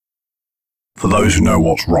For those who know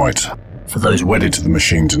what's right. For those wedded to the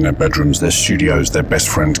machines in their bedrooms, their studios, their best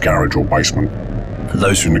friend's garage or basement. For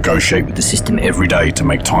those who negotiate with the system every day to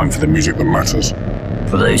make time for the music that matters.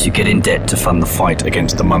 For those who get in debt to fund the fight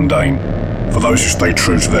against the mundane. For those who stay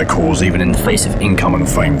true to their cause even in the face of income and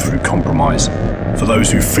fame through compromise. For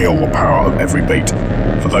those who feel the power of every beat.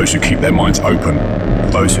 For those who keep their minds open.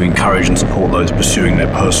 For those who encourage and support those pursuing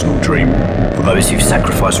their personal dream. For those who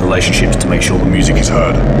sacrifice relationships to make sure the music is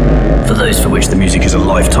heard. For those for which the music is a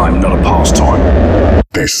lifetime, not a pastime.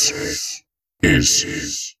 This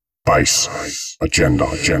is Bass Agenda.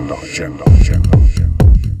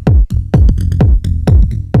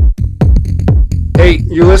 Hey,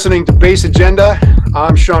 you're listening to Bass Agenda.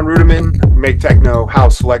 I'm Sean Ruderman. Make techno,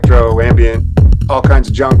 house, electro, ambient, all kinds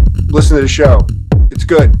of junk. Listen to the show. It's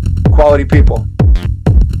good. Quality people.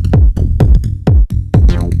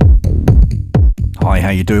 Hi,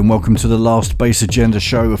 how you doing? Welcome to the last Bass Agenda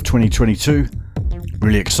show of 2022.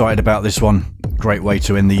 Really excited about this one. Great way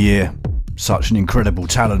to end the year. Such an incredible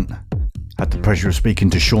talent. Had the pleasure of speaking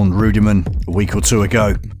to Sean Ruderman a week or two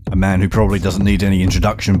ago. A man who probably doesn't need any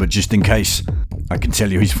introduction, but just in case, I can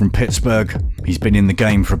tell you he's from Pittsburgh. He's been in the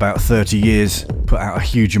game for about 30 years, put out a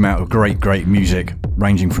huge amount of great music,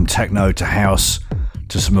 ranging from techno to house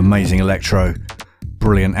to some amazing electro,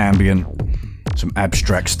 brilliant ambient, some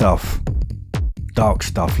abstract stuff, dark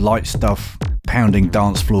stuff, light stuff, pounding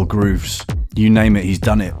dance floor grooves. You name it, he's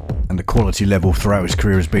done it, and the quality level throughout his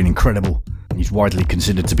career has been incredible. He's widely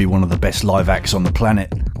considered to be one of the best live acts on the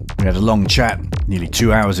planet. We had a long chat, nearly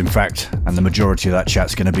 2 hours in fact, and the majority of that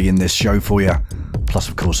chat's going to be in this show for you. Plus,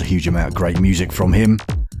 of course, a huge amount of great music from him,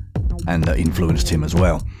 and that influenced him as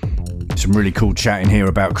well. Some really cool chatting here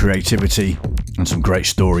about creativity, and some great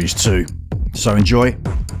stories too. So enjoy,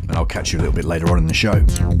 and I'll catch you a little bit later on in the show.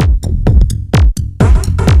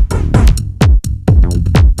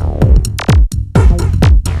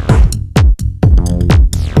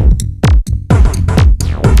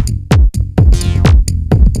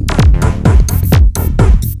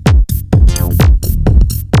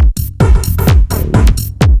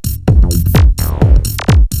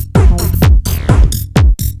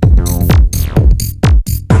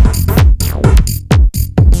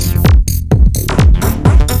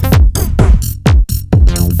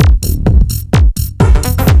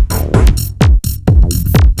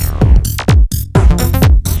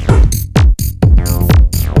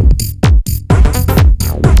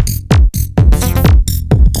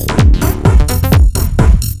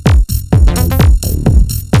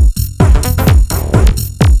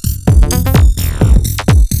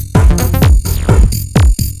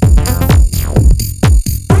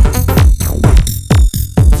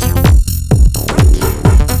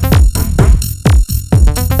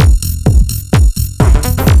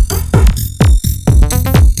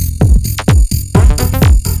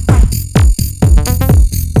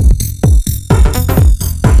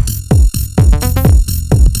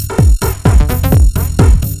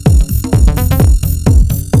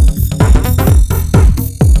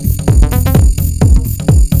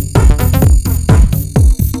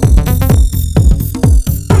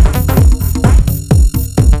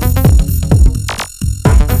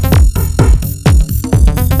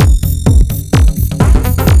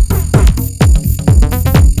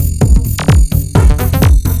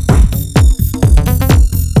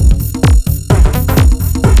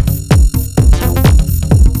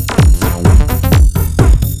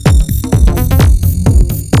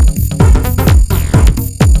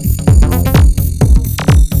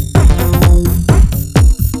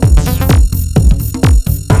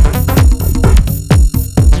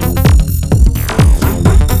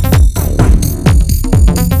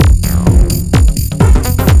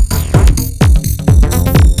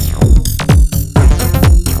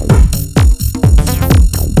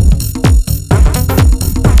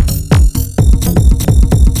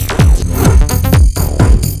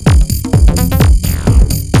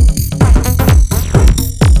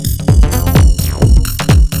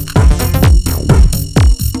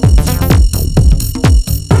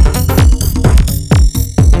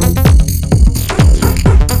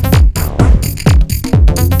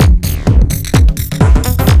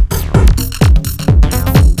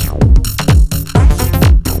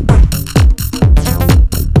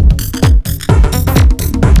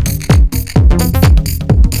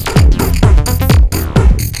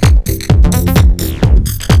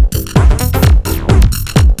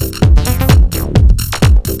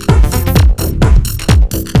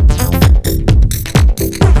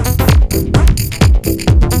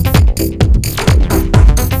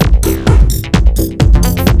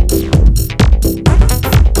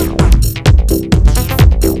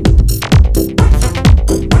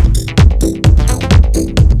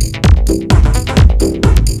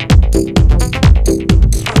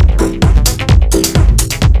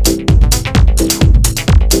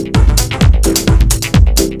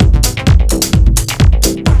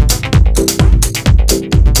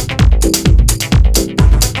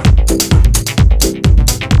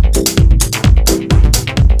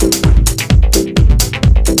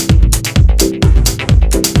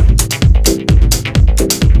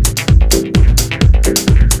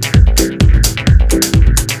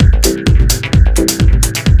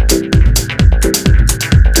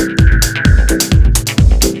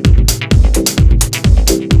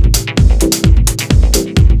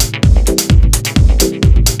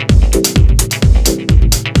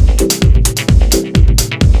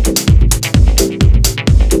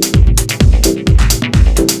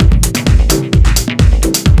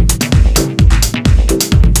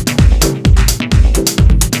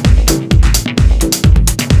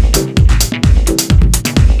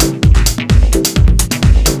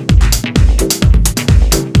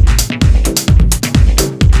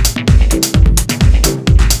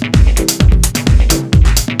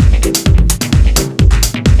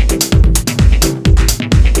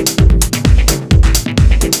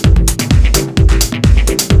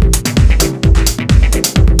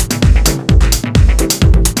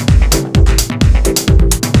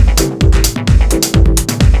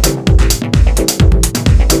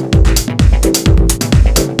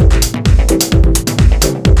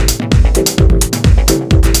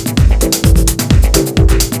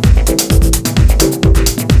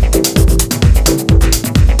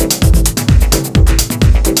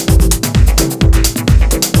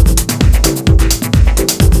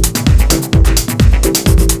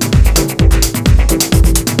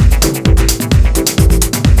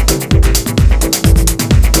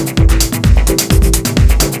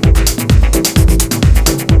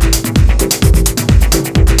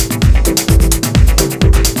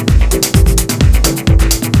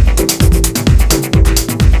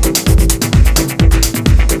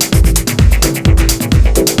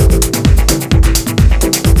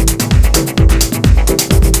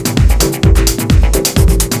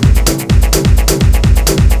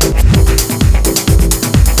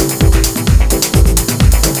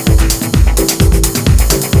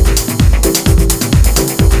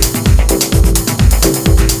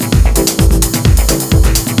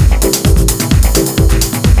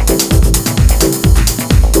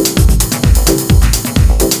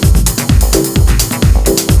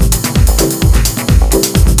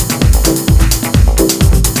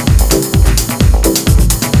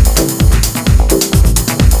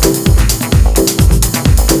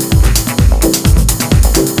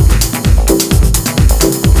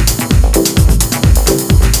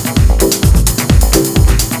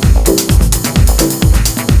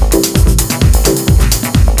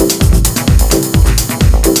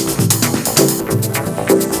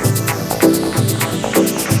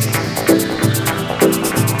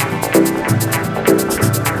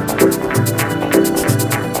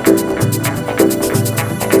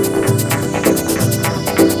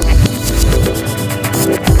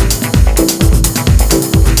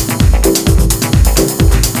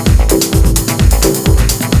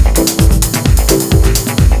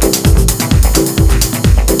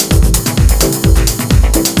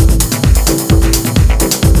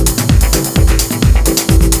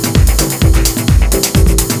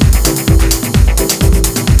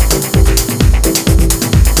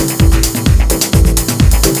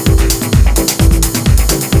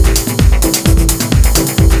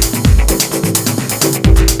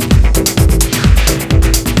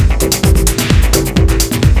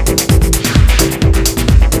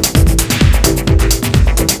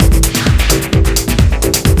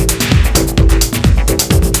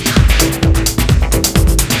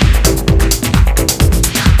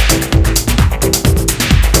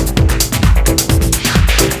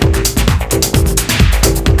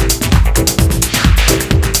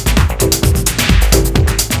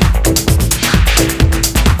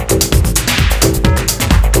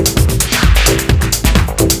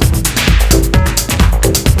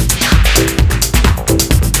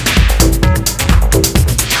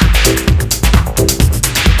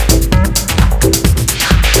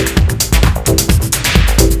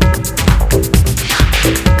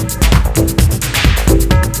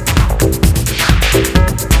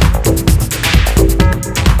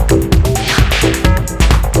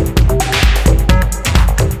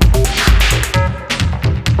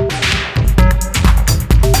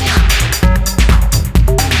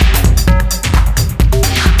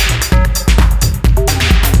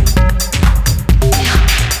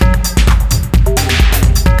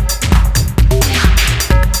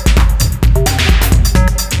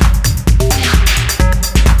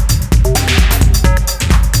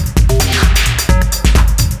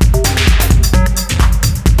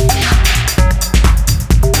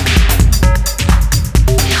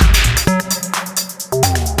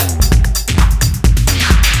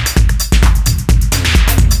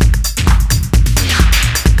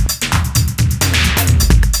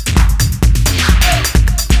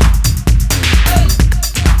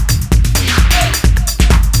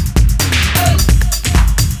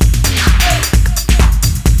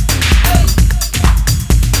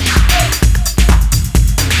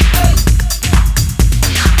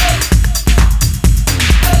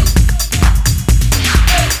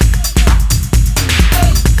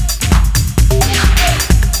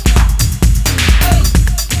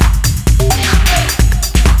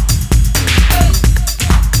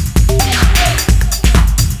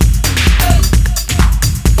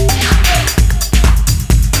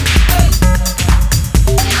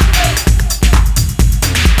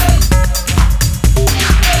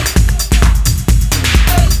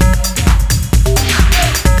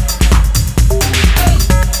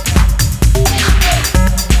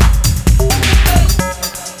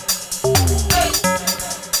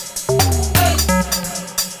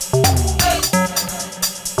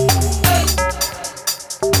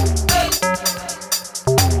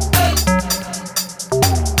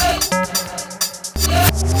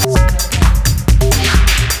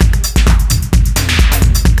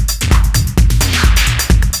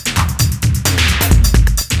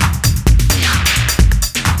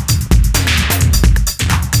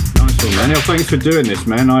 Awesome, man. Thanks for doing this,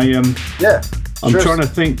 man. I'm trying to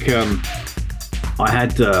think. I've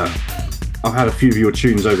had a few of your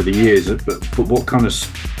tunes over the years, but what kind of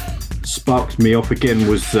sparked me off again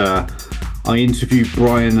was I interviewed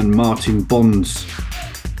Brian and Martin Bonds.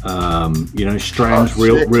 Strands,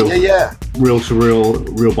 real to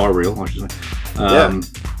real by real, I should say.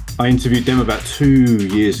 I interviewed them about 2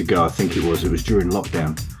 years ago, I think it was. It was during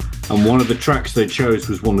lockdown, and one of the tracks they chose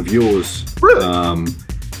was one of yours. Really?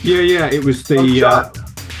 It was the.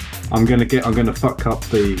 I'm gonna fuck up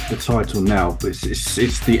the title now, but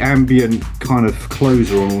it's the ambient kind of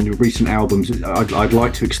closer on one of your recent albums. I'd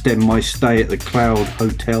like to extend my stay at the Cloud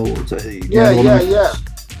Hotel.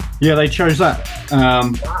 Yeah, they chose that,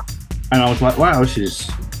 and I was like, wow, this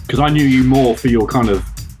is, because I knew you more for your kind of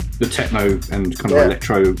the techno and kind of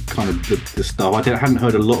electro kind of the stuff. I hadn't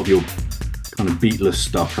heard a lot of your kind of beatless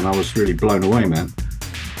stuff, and I was really blown away, man.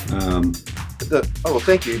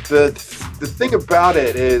 Thank you. The thing about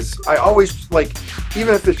it is, I always, like,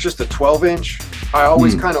 even if it's just a 12-inch, I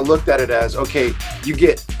always kind of looked at it as, okay, you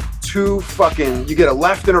get you get a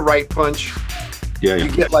left and a right punch. You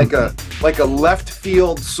get like a left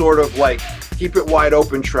field sort of like keep it wide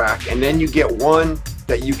open track, and then you get one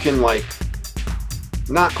that you can like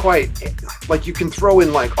not quite, like you can throw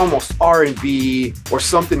in like almost R&B or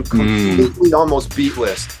something completely almost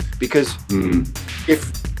beatless, because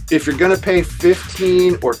if you're gonna pay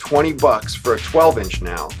 15 or 20 bucks for a 12-inch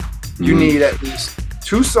now, you need at least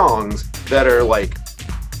 2 songs that are like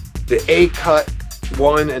the A cut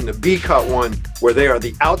one and the B cut one, where they are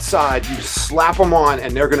the outside, you slap them on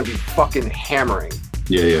and they're going to be fucking hammering.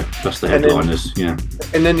 That's the headliners.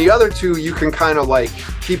 And then the other 2 you can kind of like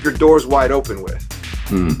keep your doors wide open with,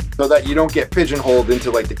 so that you don't get pigeonholed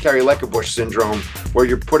into like the Kerry Leckerbush syndrome, where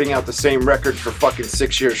you're putting out the same record for fucking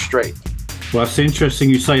 6 years straight. Well, it's interesting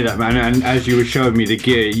you say that, man. And as you were showing me the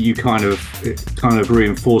gear, you kind of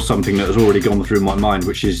reinforced something that has already gone through my mind,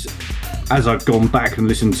 which is, as I've gone back and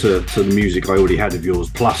listened to the music I already had of yours,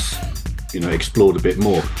 plus, explored a bit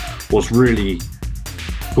more, what's really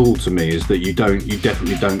cool to me is that you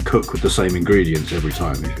definitely don't cook with the same ingredients every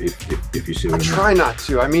time, if you see what I mean. I try not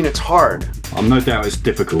to. I mean, it's hard. I'm no doubt it's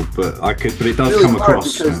difficult, but it does really come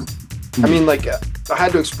across. Because, I mean, like, I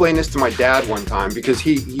had to explain this to my dad one time, because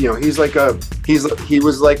he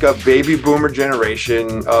was like a baby boomer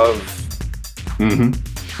generation of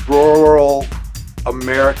rural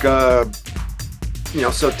America,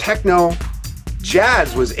 so techno,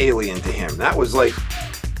 jazz was alien to him. That was like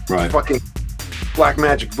fucking black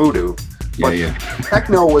magic voodoo. But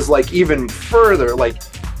techno was like even further, like,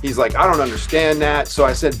 he's like, I don't understand that. So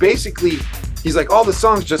I said, basically, he's like, all the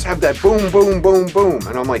songs just have that boom, boom, boom, boom.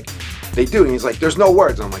 And I'm like, they do. And he's like, there's no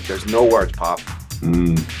words. I'm like, there's no words, Pop.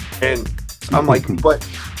 And I'm like, but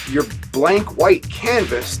your blank white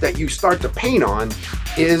canvas that you start to paint on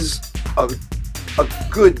is a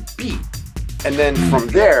good beat. And then from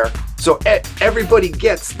there, so everybody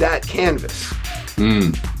gets that canvas.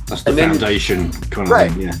 That's the foundation kind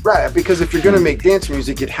of thing. Right, because if you're going to make dance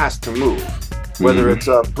music, it has to move. Whether it's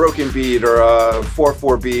a broken beat or a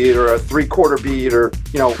 4/4 beat or a 3/4 beat or,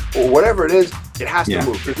 or whatever it is, it has to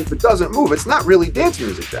move. Because if it doesn't move, it's not really dance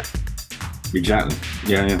music then. Exactly.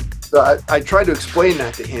 Yeah. So I tried to explain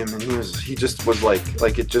that to him, and he just was like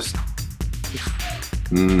it just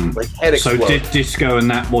like head explode. So did disco and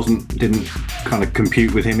that didn't kind of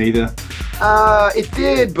compute with him either? It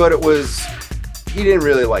did, but he didn't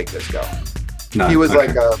really like disco. No, he was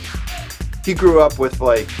he grew up with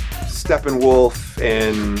like Steppenwolf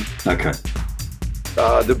and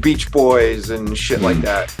the Beach Boys and shit like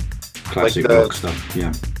that. Classic like rock stuff,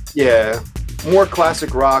 yeah, more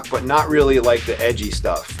classic rock, but not really like the edgy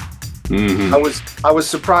stuff. I was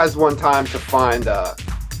surprised one time to find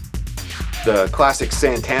the classic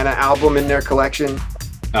Santana album in their collection.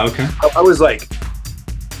 Okay. I was like,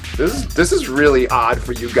 this is really odd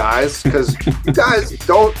for you guys, because you guys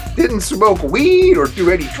didn't smoke weed or do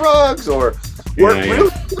any drugs or weren't really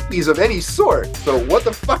hippies of any sort. So what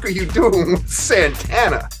the fuck are you doing with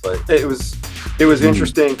Santana? But it was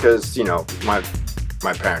interesting, because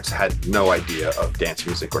my parents had no idea of dance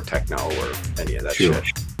music or techno or any of that shit.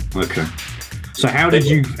 Okay. So how did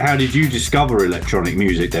you discover electronic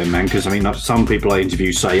music then, man? Because I mean, some people I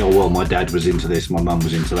interview say, "Oh well, my dad was into this, my mum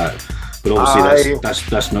was into that," but obviously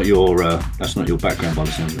that's not your background by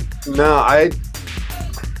the sounds of it. No,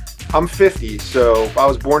 I'm 50, so I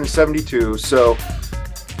was born in 72. So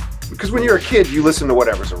because when you're a kid, you listen to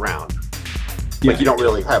whatever's around. Like you don't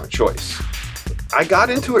really have a choice. I got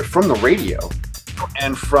into it from the radio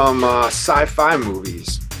and from sci-fi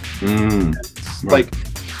movies. Like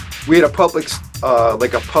we had a public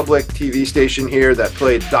like a public TV station here that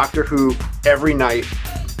played Doctor Who every night,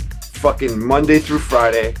 fucking Monday through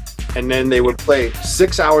Friday, and then they would play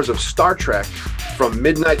 6 hours of Star Trek from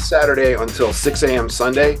midnight Saturday until 6 a.m.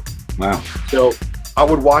 Sunday. Wow. So I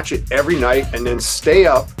would watch it every night and then stay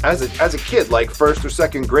up as a kid, like first or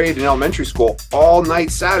second grade in elementary school, all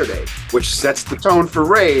night Saturday, which sets the tone for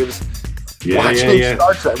raves. Watching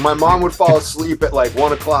Star Trek. My mom would fall asleep at like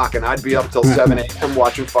 1 o'clock and I'd be up till 7 a.m.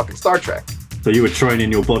 watching fucking Star Trek. So you were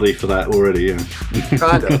training your body for that already, yeah.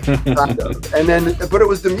 Kind of. And then, but it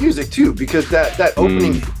was the music too, because that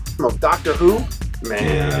opening of Doctor Who,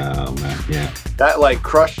 man. Yeah, man, yeah. That like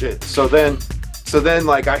crushed it. So then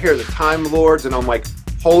like I hear the Time Lords and I'm like,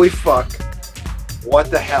 holy fuck, what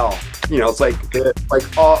the hell? You know, it's like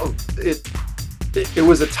it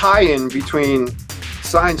was a tie-in between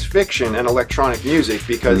science fiction and electronic music,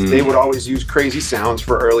 because they would always use crazy sounds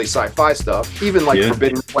for early sci-fi stuff, even like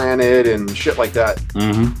Forbidden Planet and shit like that.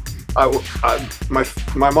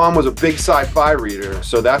 My mom was a big sci-fi reader,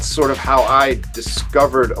 so that's sort of how I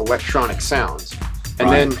discovered electronic sounds. And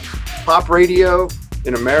then pop radio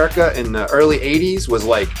in America in the early 80s was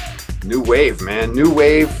like new wave, man. New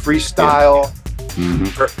wave, freestyle,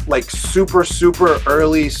 like super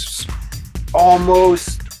early,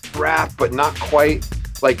 almost rap, but not quite.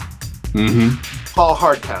 Like Paul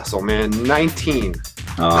Hardcastle, man, 19.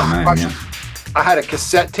 Oh, man, yeah. I had a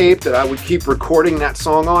cassette tape that I would keep recording that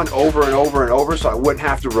song on over and over and over, so I wouldn't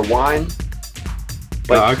have to rewind.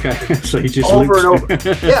 Like, okay. So you just over and over.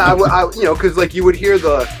 Yeah, I you know, because like you would hear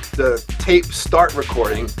the tape start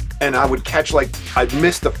recording, and I would catch like I'd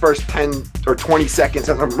miss the first 10 or 20 seconds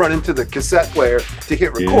as I'm running to the cassette player to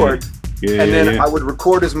hit record. And then I would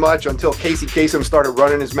record as much until Casey Kasem started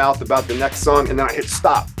running his mouth about the next song, and then I hit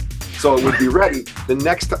stop. So it would be ready the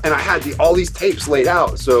next and I had all these tapes laid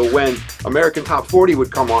out. So when American Top 40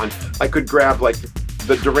 would come on, I could grab like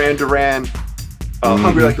the Duran Duran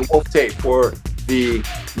Hungry Like the Wolf tape, or the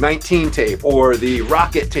 19 tape, or the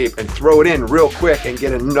Rocket tape, and throw it in real quick and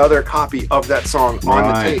get another copy of that song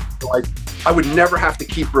on the tape. So I would never have to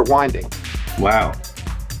keep rewinding. Wow.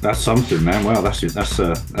 That's something, man. Wow,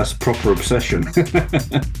 that's proper obsession.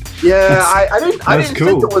 Yeah, I didn't cool.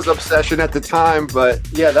 think it was obsession at the time, but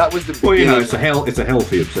yeah, that was the beginning. Well, you know, it's a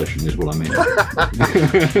healthy obsession, is what I mean.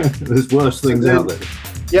 There's worse things out there.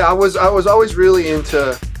 Yeah, I was always really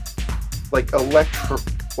into like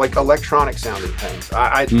electronic sounding things.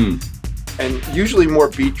 And usually more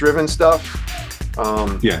beat driven stuff.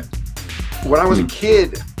 When I was a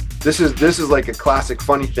kid, this is like a classic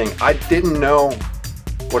funny thing. I didn't know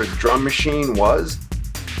what a drum machine was.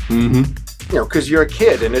 You know, because you're a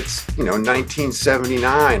kid and it's, you know, 1979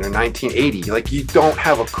 or 1980. Like, you don't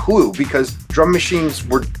have a clue, because drum machines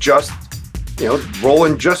were just, you know,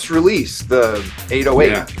 Roland just released the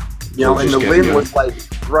 808. You know, and the Lin was like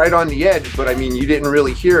right on the edge, but I mean, you didn't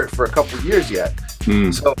really hear it for a couple of years yet.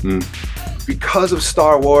 So because of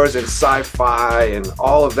Star Wars and sci-fi and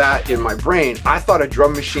all of that in my brain, I thought a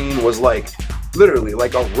drum machine was like literally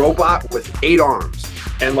like a robot with 8 arms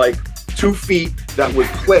and like 2 feet that would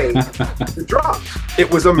play the drums. It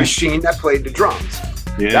was a machine that played the drums.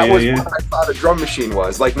 That was what I thought a drum machine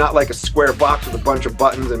was. Like, not like a square box with a bunch of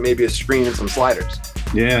buttons and maybe a screen and some sliders.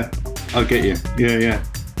 Yeah, I'll get you. Yeah.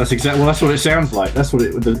 That's exactly. Well, that's what it sounds like. That's what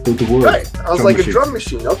the word. Right. I was like, a drum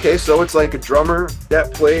machine. Okay, so it's like a drummer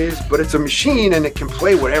that plays, but it's a machine and it can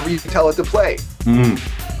play whatever you tell it to play.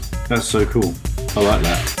 That's so cool. I like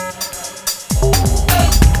that.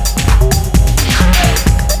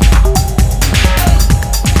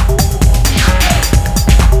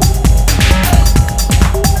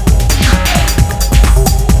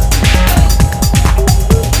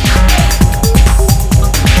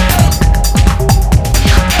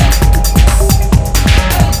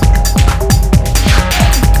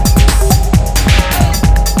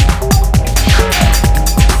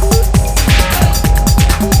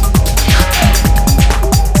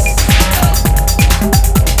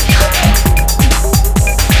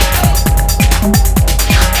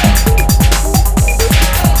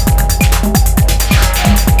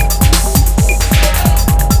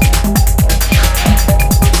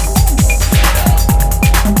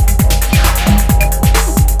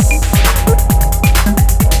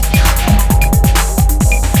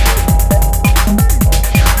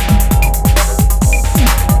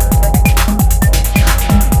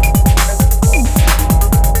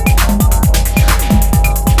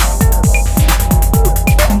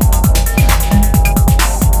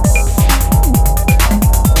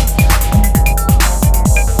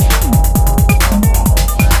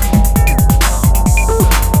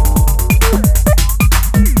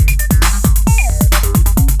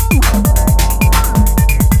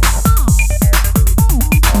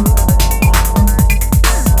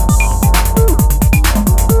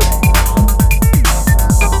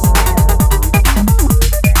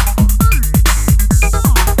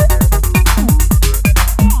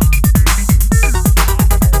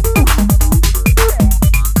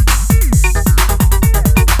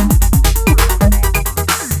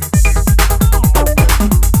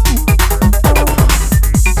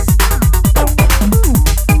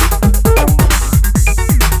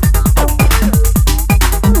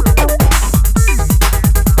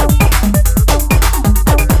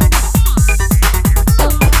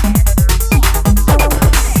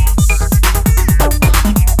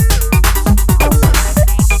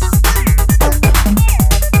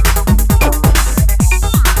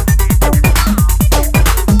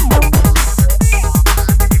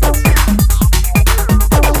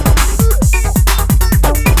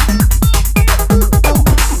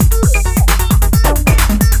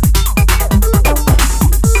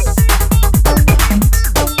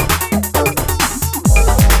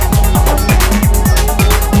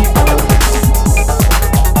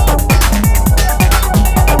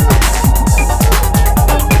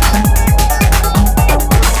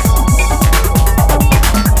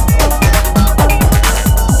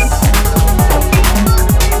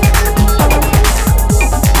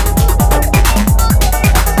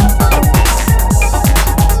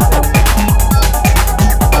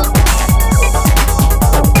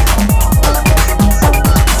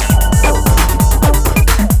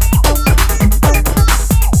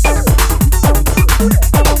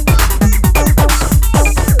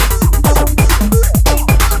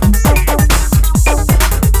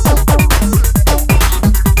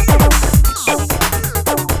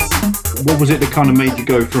 was it that kind of made you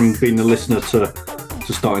go from being a listener to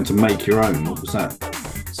starting to make your own? What was that?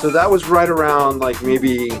 So that was right around like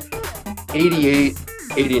maybe 88,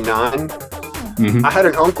 89. Mm-hmm. I had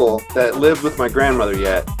an uncle that lived with my grandmother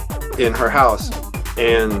yet in her house,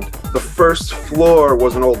 and the first floor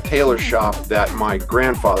was an old tailor shop that my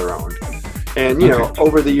grandfather owned. And, you know,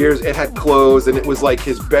 over the years it had closed and it was like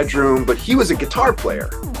his bedroom, but he was a guitar player.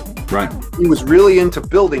 Right. He was really into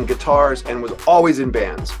building guitars and was always in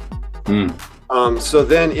bands. So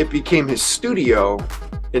then it became his studio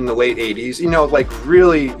in the late 80s, you know, like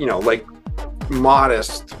really, you know, like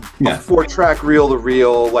modest, a 4-track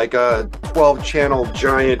reel-to-reel, like a 12-channel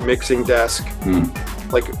giant mixing desk,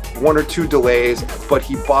 like 1 or 2 delays, but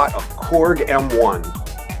he bought a Korg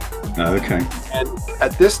M1. Oh, okay. And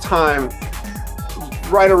at this time,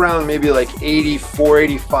 right around maybe like 84,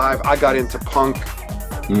 85, I got into punk.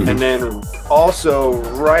 And then also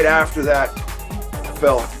right after that,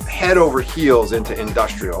 fell head over heels into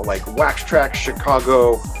industrial, like Wax Trax,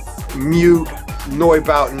 Chicago, Mute,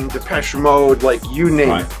 Neubauten, Depeche Mode, like you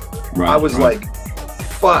name it. I was like,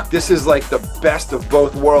 fuck, this is like the best of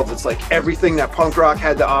both worlds. It's like everything that punk rock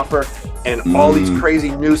had to offer and all these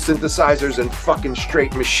crazy new synthesizers and fucking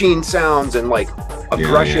straight machine sounds and like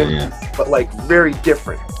aggression, but like very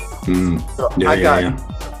different.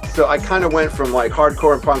 So I kind of went from like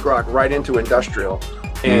hardcore and punk rock right into industrial.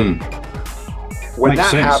 And when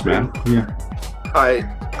Makes that sense, happened, man.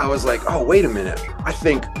 I was like, oh, wait a minute. I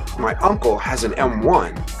think my uncle has an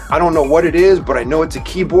M1. I don't know what it is, but I know it's a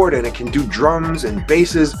keyboard and it can do drums and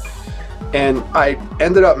basses. And I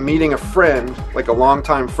ended up meeting a friend, like a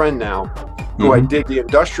longtime friend now, who I did the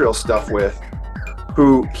industrial stuff with,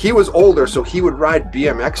 who he was older, so he would ride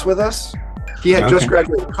BMX with us. He had just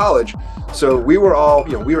graduated college. So we were all,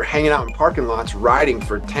 you know, we were hanging out in parking lots, riding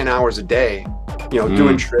for 10 hours a day, you know,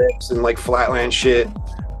 doing trips and like flatland shit.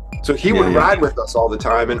 So he would ride with us all the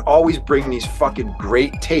time and always bring these fucking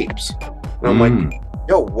great tapes. And I'm like,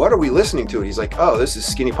 yo, what are we listening to? And he's like, oh, this is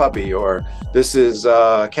Skinny Puppy, or this is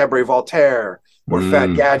Cabaret Voltaire, or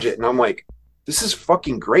Fat Gadget. And I'm like, this is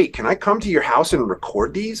fucking great. Can I come to your house and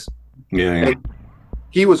record these? And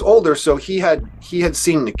he was older, so he had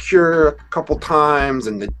seen The Cure a couple times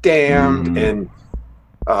and The Damned and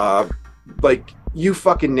like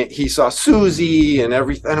he saw Susie and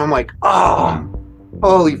everything. And I'm like, oh,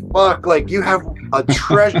 holy fuck! Like you have a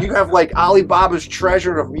treasure. You have like Alibaba's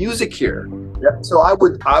treasure of music here. So I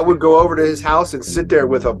would go over to his house and sit there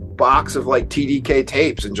with a box of like TDK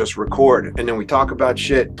tapes and just record, and then we talk about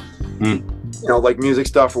shit. You know, like music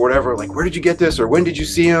stuff or whatever, like, where did you get this? Or when did you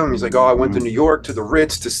see him? He's like, oh, I went to New York to the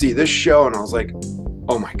Ritz to see this show. And I was like,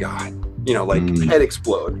 oh my God, you know, like head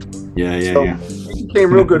explode. So we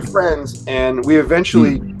became real good friends. And we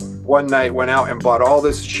eventually one night went out and bought all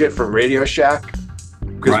this shit from Radio Shack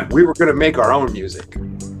because we were going to make our own music.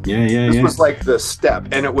 This was like the step.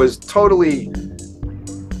 And it was totally,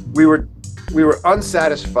 we were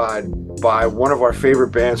unsatisfied by one of our favorite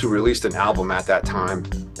bands who released an album at that time.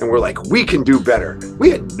 And we're like, we can do better. We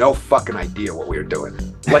had no fucking idea what we were doing.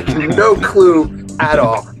 Like, no clue at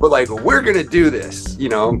all. We're like, we're going to do this, you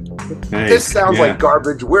know? This sounds like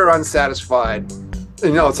garbage. We're unsatisfied.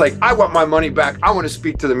 You know, it's like, I want my money back. I want to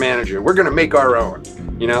speak to the manager. We're going to make our own.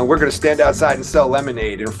 You know, we're going to stand outside and sell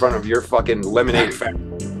lemonade in front of your fucking lemonade factory.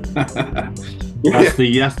 That's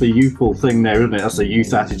the youthful thing there, isn't it? That's the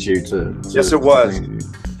youth attitude to yes, it was.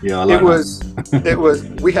 Yeah, I like it was.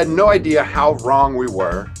 We had no idea how wrong we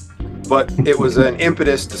were, but it was an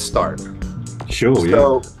impetus to start.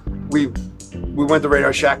 So we went to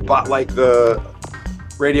Radio Shack, bought like the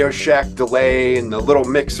Radio Shack delay and the little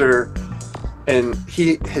mixer, and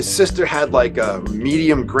his sister had like a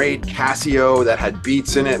medium grade Casio that had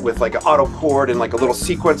beats in it with like an auto chord and like a little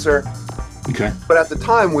sequencer. But at the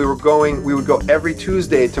time we would go every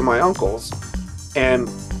Tuesday to my uncle's, and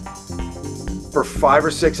for 5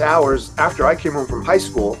 or 6 hours after I came home from high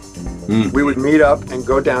school, we would meet up and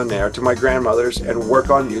go down there to my grandmother's and work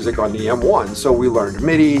on music on the M1. So we learned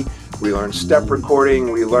MIDI, we learned step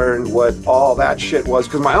recording, we learned what all that shit was,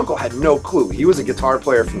 because my uncle had no clue. He was a guitar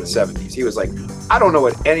player from the 70s. He was like, I don't know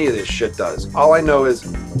what any of this shit does. All I know is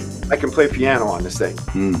I can play piano on this thing,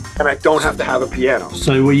 and I don't have to have a piano.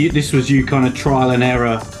 So this was you kind of trial and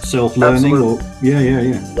error, self-learning? Or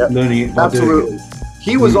learning it by doing it?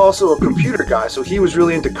 He was also a computer guy, so he was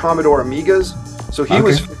really into Commodore Amigas. So he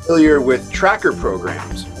was familiar with tracker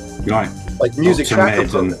programs, like music tracker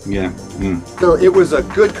programs. So it was a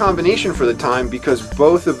good combination for the time because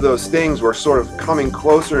both of those things were sort of coming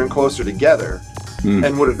closer and closer together,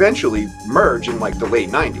 and would eventually merge in like the late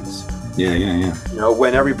 90s. You know,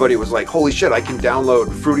 when everybody was like, holy shit, I can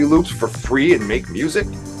download Fruity Loops for free and make music.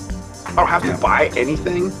 I don't have to buy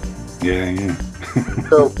anything. Yeah.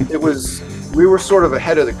 So we were sort of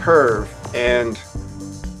ahead of the curve. And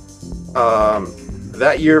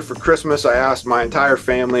that year for Christmas, I asked my entire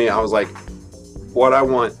family, I was like, what I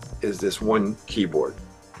want is this one keyboard.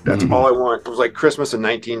 That's all I want. It was like Christmas in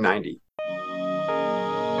 1990.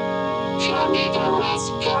 Show me the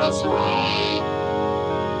West Coast way.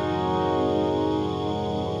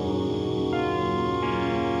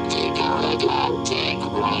 Take out Atlantic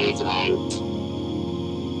wavelength.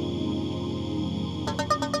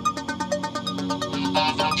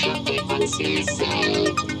 That's your frequency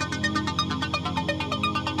saved.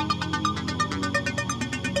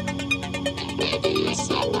 Maybe a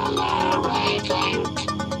similar wavelength.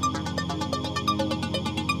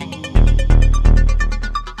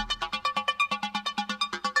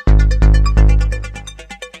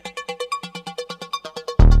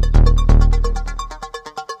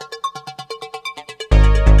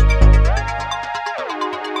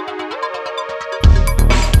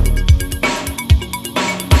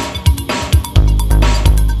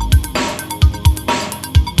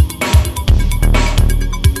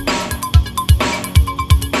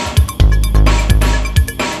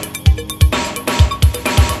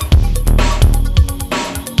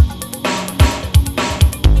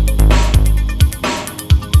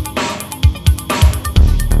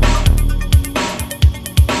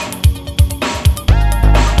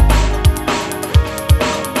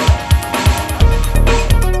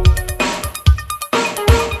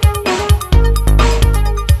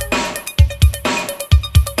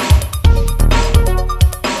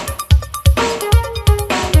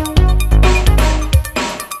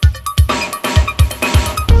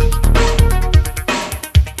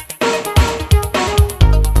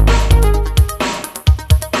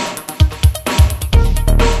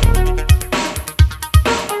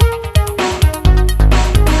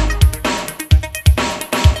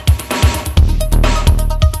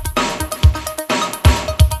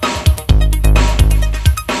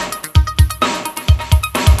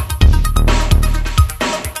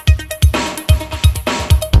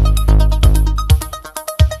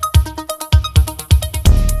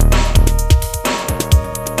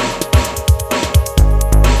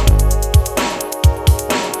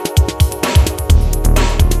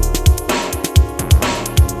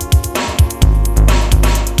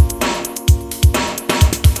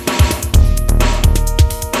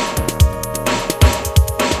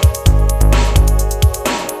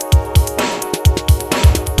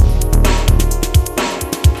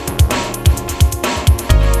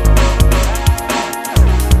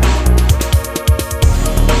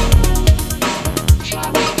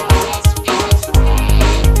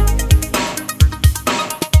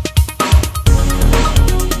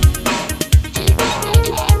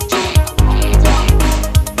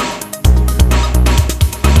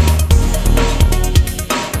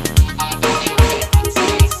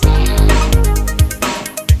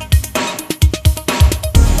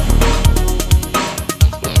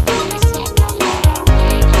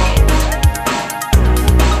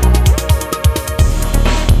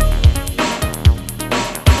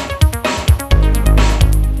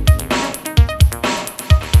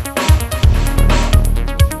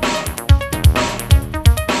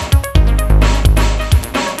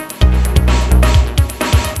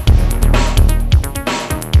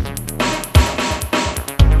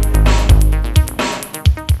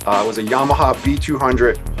 It was a Yamaha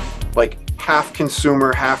B200, like half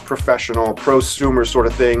consumer, half professional, prosumer sort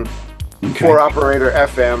of thing. Okay. 4-operator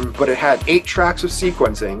FM, but it had 8 tracks of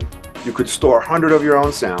sequencing. You could store 100 of your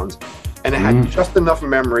own sounds, and it had just enough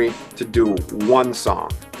memory to do one song.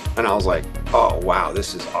 And I was like, oh wow,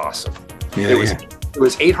 this is awesome. It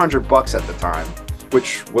was $800 at the time,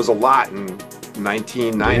 which was a lot in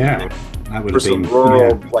 1990. Yeah, that would for have been some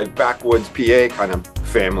rural, like backwoods PA kind of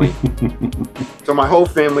family. So my whole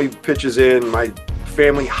family pitches in. My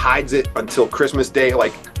family hides it until Christmas Day.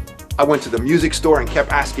 Like, I went to the music store and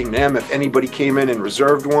kept asking them if anybody came in and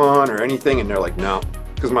reserved one or anything, and they're like, no,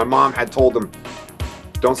 because my mom had told them,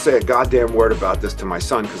 don't say a goddamn word about this to my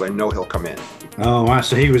son because I know he'll come in. Oh wow,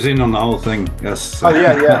 so he was in on the whole thing. Yes. Oh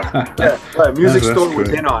yeah. Music That's store was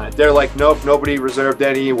good. in on it. They're like, nope, nobody reserved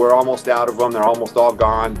any. We're almost out of them. They're almost all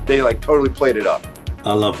gone. They like totally played it up.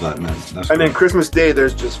 I love that, man. That's And then great. Christmas Day,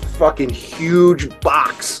 there's just fucking huge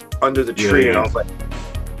box under the tree, and I was like,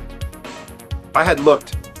 I had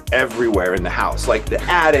looked everywhere in the house, like the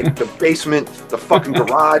attic, the basement, the fucking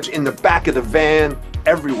garage, in the back of the van,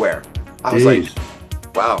 everywhere. I was like,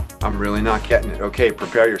 wow, I'm really not getting it. Okay,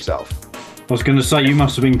 prepare yourself. I was going to say, you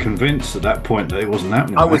must have been convinced at that point that it wasn't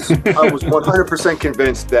happening. I was 100%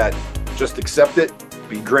 convinced that just accept it,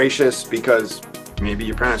 be gracious because maybe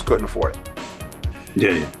your parents couldn't afford it.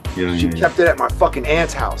 Yeah. She kept it at my fucking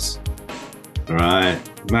aunt's house. Right.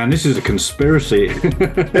 Man, this is a conspiracy.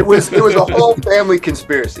 It was a whole family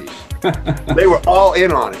conspiracy. They were all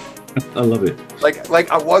in on it. I love it.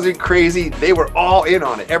 Like I wasn't crazy. They were all in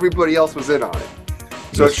on it. Everybody else was in on it.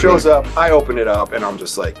 So That's it shows great. up. I open it up, and I'm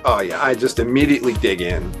just like, oh yeah. I just immediately dig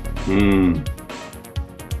in.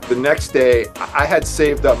 The next day, I had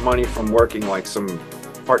saved up money from working like some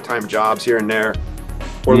part-time jobs here and there,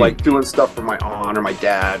 or like doing stuff for my aunt or my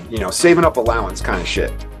dad. You know, saving up allowance kind of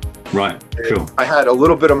shit. Right. Sure. I had a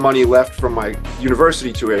little bit of money left from my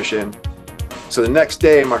university tuition. So the next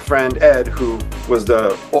day, my friend Ed, who was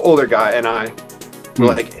the older guy, and I were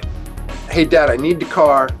like, hey, Dad, I need the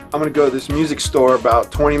car. I'm going to go to this music store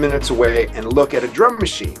about 20 minutes away and look at a drum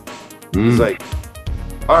machine. He's like,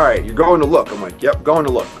 all right, you're going to look. I'm like, yep, going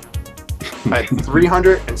to look. I had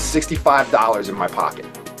 $365 in my pocket.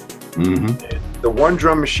 The one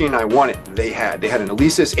drum machine I wanted, they had an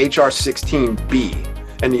Alesis HR16B.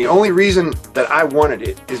 And the only reason that I wanted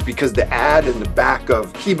it is because the ad in the back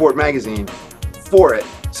of Keyboard Magazine for it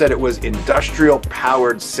said it was industrial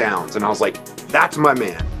powered sounds. And I was like, that's my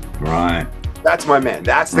man. Right. That's my man.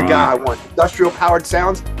 That's the guy I want. Industrial powered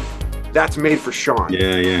sounds, that's made for Sean.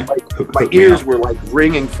 Yeah. Like, my ears were like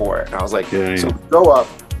ringing for it. And I was like, so go up.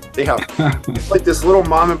 They have like this little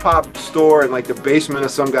mom and pop store in like the basement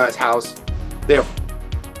of some guy's house. They have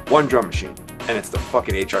one drum machine, and it's the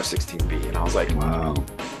fucking HR16B. And I was like, wow.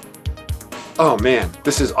 Oh man,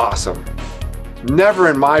 this is awesome. Never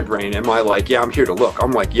in my brain am I like, yeah, I'm here to look.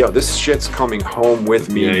 I'm like, yo, this shit's coming home with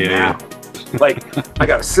me now. Like, I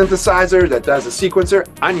got a synthesizer that does a sequencer.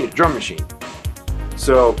 I need a drum machine.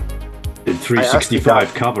 So did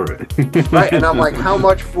 365 cover it? Right, and I'm like, how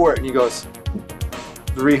much for it? And he goes,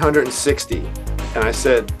 360. And I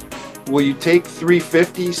said, will you take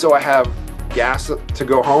 350 so I have gas to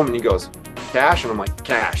go home? And he goes, cash? And I'm like,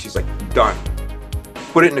 cash. He's like, done.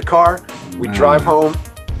 Put it in the car. We drive home.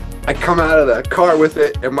 I come out of the car with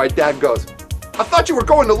it, and my dad goes, I thought you were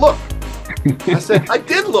going to look. I said, I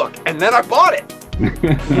did look, and then I bought it.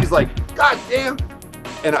 He's like, God damn.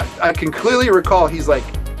 And I can clearly recall, he's like,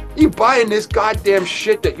 you buying this goddamn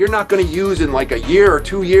shit that you're not going to use in like a year or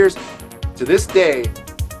 2 years? To this day,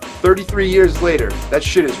 33 years later, that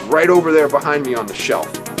shit is right over there behind me on the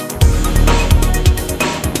shelf.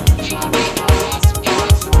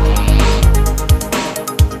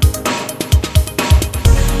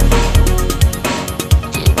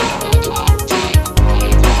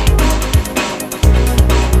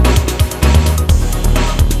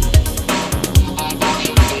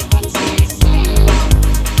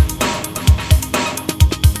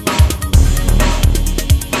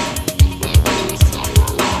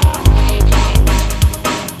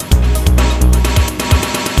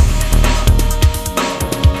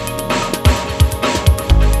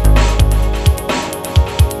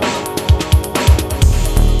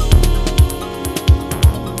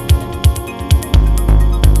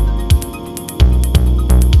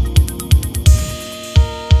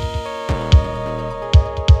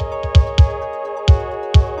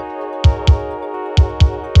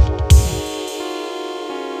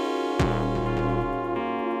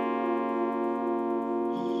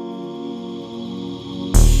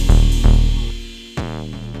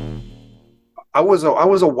 I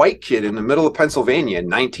was a white kid in the middle of Pennsylvania in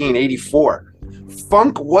 1984.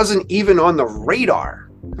 Funk wasn't even on the radar.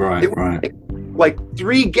 Right, right. Like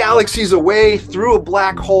 3 galaxies away through a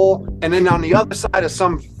black hole, and then on the other side of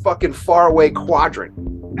some fucking faraway quadrant.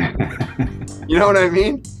 You know what I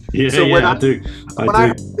mean? Yeah, so when I do. When I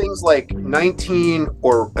heard things like 19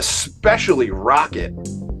 or especially Rocket,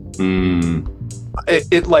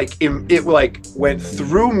 it like went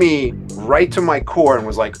through me right to my core and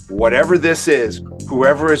was like, whatever this is,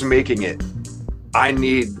 whoever is making it, I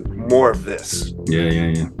need more of this.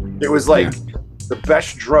 Yeah. It was like the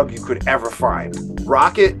best drug you could ever find.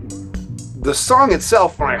 Rocket, the song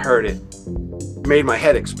itself, when I heard it, made my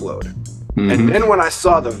head explode. And then when I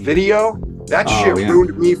saw the video, that shit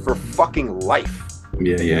ruined me for fucking life.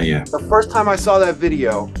 Yeah. The first time I saw that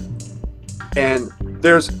video, and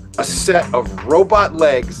there's a set of robot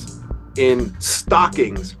legs in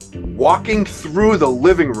stockings walking through the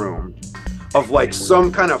living room of like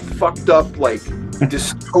some kind of fucked up like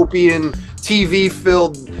dystopian TV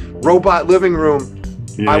filled robot living room.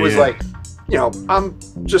 I was like, you know, I'm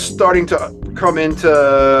just starting to come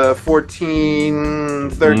into 14,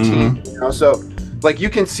 13, you know, so like you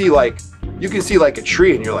can see like a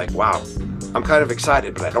tree and you're like, wow, I'm kind of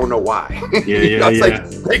excited, but I don't know why. Like you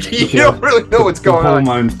don't really know what's going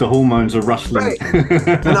on. The hormones are rustling. Right.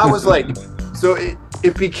 And I was like, so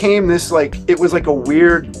it became this like, it was like a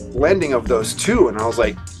weird blending of those two, and I was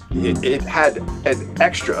like, it had an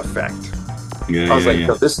extra effect. I was like,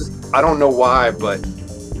 no, this is, I don't know why, but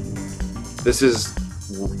this is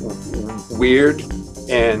weird,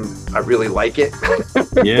 and I really like it.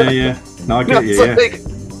 Yeah. No, I get you.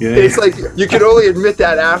 It's like you can only admit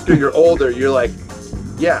that after you're older. You're like,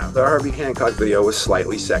 yeah, the Herbie Hancock video was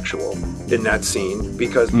slightly sexual in that scene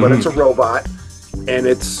because, but it's a robot, and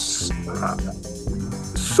it's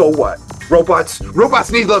so what? Robots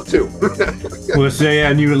need love too. Well, so yeah,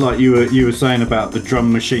 and you were saying about the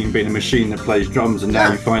drum machine being a machine that plays drums, and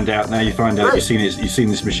now you find out right. you've seen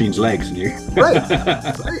this machine's legs, and you right.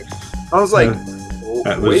 I was like,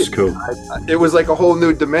 that was cool. It was like a whole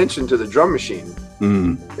new dimension to the drum machine.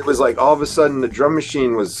 It was like all of a sudden the drum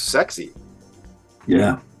machine was sexy.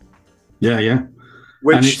 Yeah.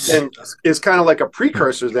 Which is kind of like a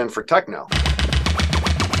precursor then for techno.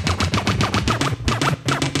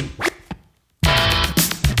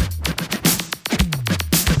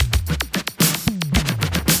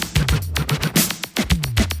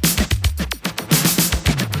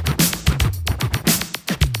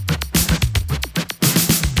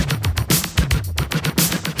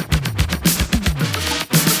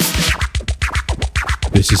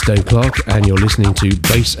 This is Dave Clark, and you're listening to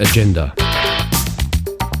Bass Agenda.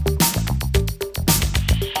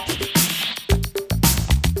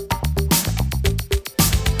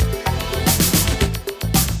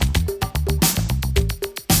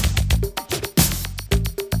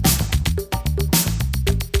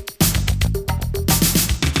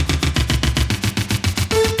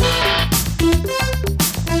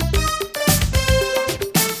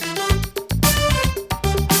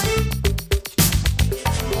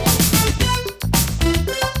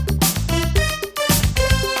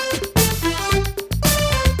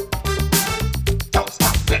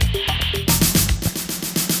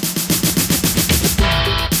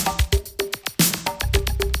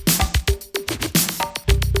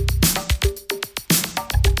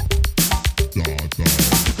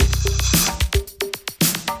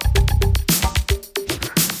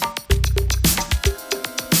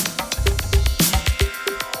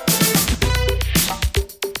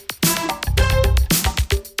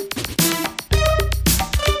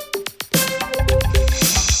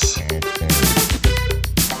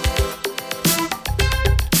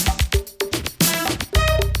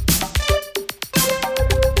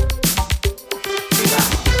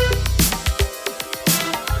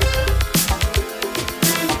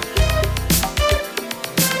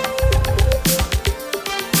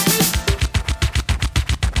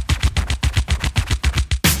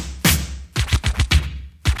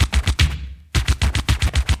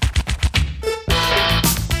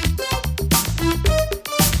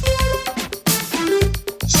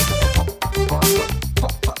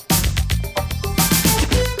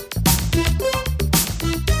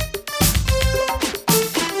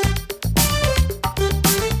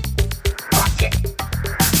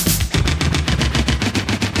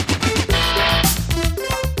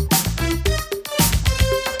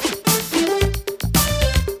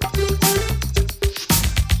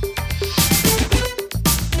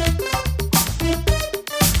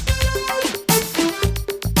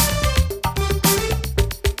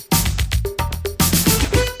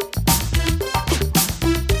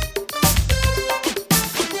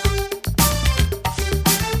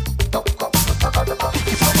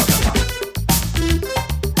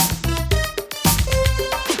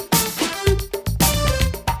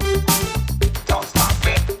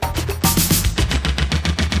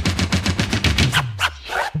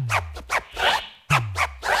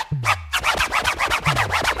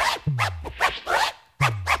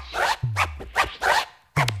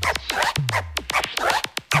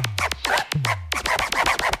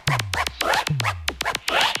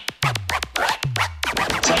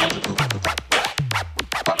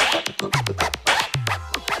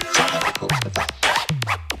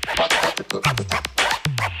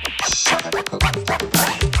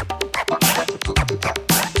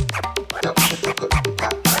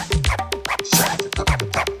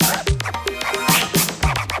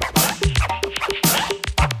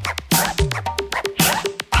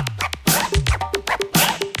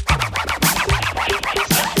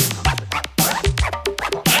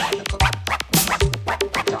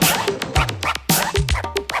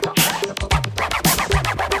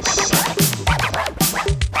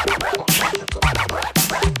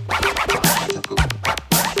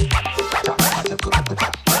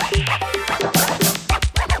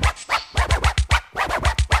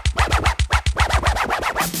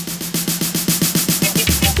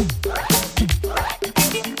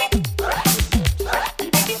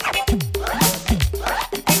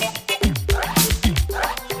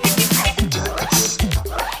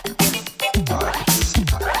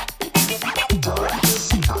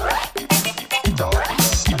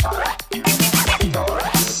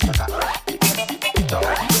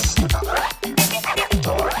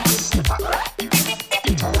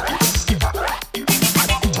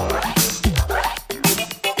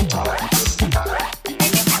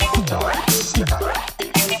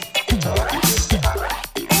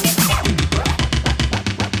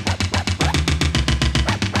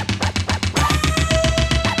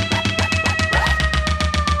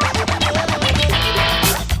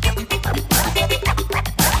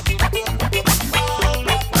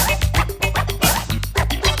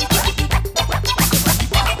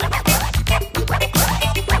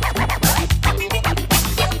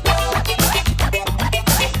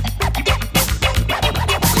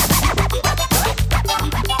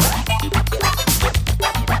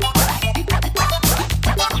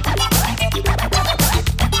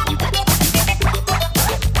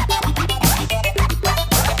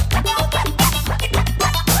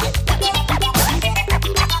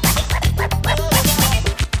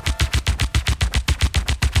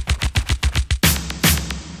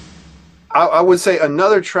 I would say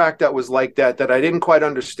another track that was like that I didn't quite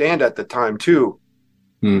understand at the time too,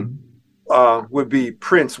 would be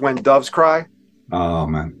Prince, When Doves Cry. Oh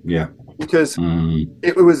man, yeah. Because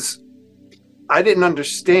it was, I didn't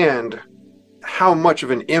understand how much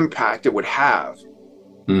of an impact it would have.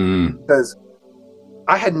 Because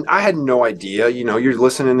I had no idea, you know, you're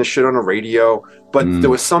listening to shit on the radio, but there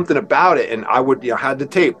was something about it, and I would, you know, had the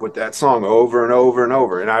tape with that song over and over and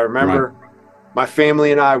over. And I remember my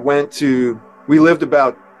family and I we lived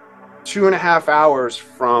about 2.5 hours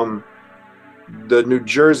from the New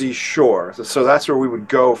Jersey shore. So that's where we would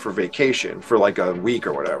go for vacation for like a week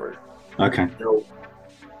or whatever. Okay. You know,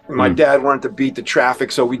 my dad wanted to beat the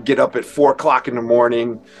traffic, so we'd get up at 4 o'clock in the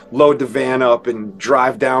morning, load the van up and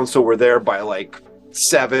drive down. So we're there by like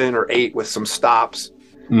 7 or 8 with some stops.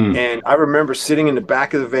 And I remember sitting in the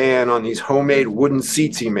back of the van on these homemade wooden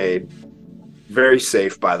seats he made. Very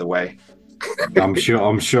safe, by the way. I'm sure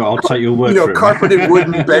I'll take your word you know, for it. carpeted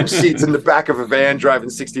wooden bench seats in the back of a van driving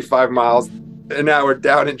 65 miles an hour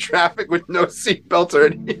down in traffic with no seatbelt or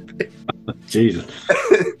anything. Jesus.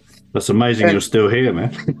 That's amazing you're still here,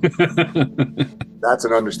 man. That's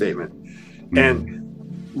an understatement. And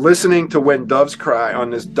listening to When Doves Cry on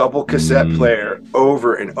this double cassette player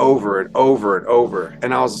over and over and over and over.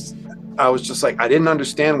 And I was just like, I didn't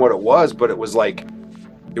understand what it was, but it was like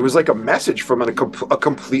a message from a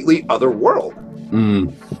completely other world.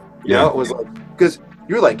 You know, it was like, because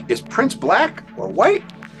you're like, is Prince black or white?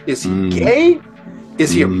 Is he gay?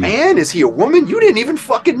 Is he a man? Is he a woman? You didn't even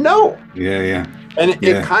fucking know. Yeah. And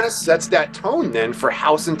it kind of sets that tone then for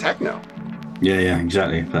house and techno. Yeah,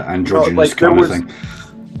 exactly. That androgynous kind of thing.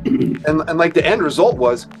 And like the end result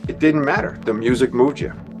was, it didn't matter. The music moved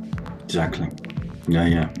you. Exactly.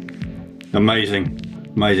 Yeah. Amazing.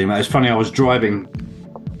 It's funny, I was driving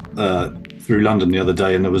through London the other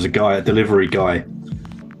day, and there was a delivery guy.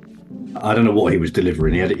 I don't know what he was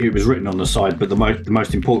delivering. It was written on the side, but the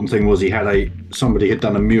most important thing was somebody had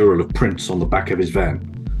done a mural of Prince on the back of his van.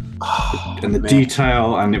 And the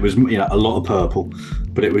detail, and it was, you know, a lot of purple,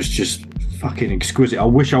 but it was just fucking exquisite. I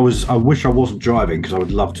wish I wasn't driving, because I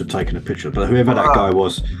would love to have taken a picture. But whoever that guy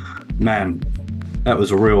was, man, that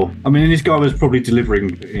was a real. I mean, this guy was probably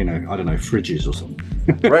delivering, you know, I don't know, fridges or something.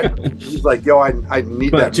 Right. He's like, yo, I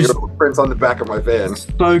need that mural of Prince on the back of my van.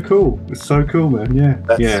 So cool. It's so cool, man. Yeah.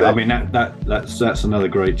 Sick. I mean, that's another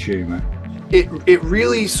great tune, man. It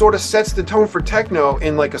really sort of sets the tone for techno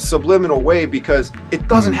in like a subliminal way, because it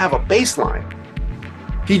doesn't have a bass line.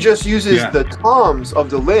 He just uses the toms of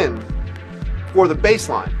the Linn for the bass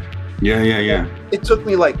line. Yeah. It took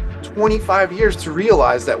me like 25 years to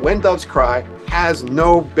realize that When Doves Cry has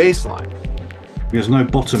no bass line. There's no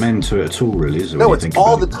bottom end to it at all, really, is there? No, it's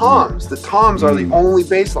all the toms. The toms are the only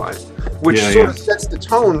bass line, which sort of sets the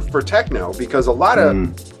tone for techno, because a lot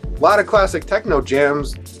of classic techno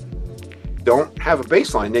jams don't have a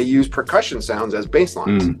bass line. They use percussion sounds as bass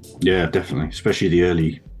lines. Yeah, definitely. Especially the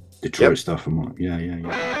early Detroit stuff and what. Yeah.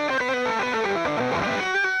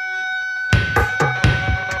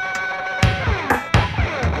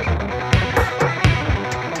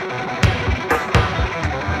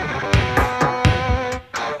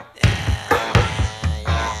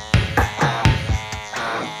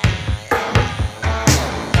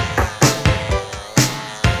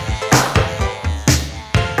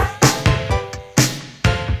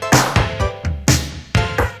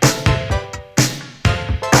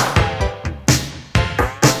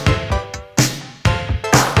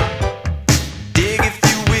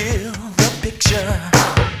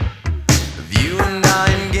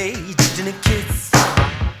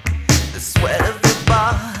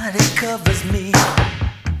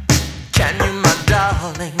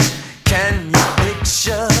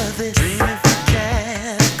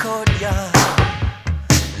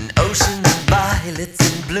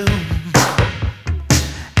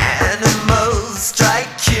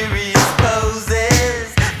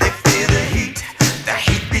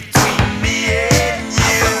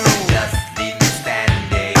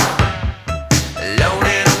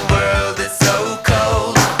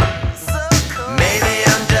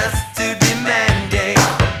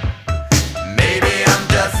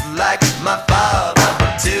 My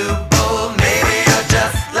father, too bold.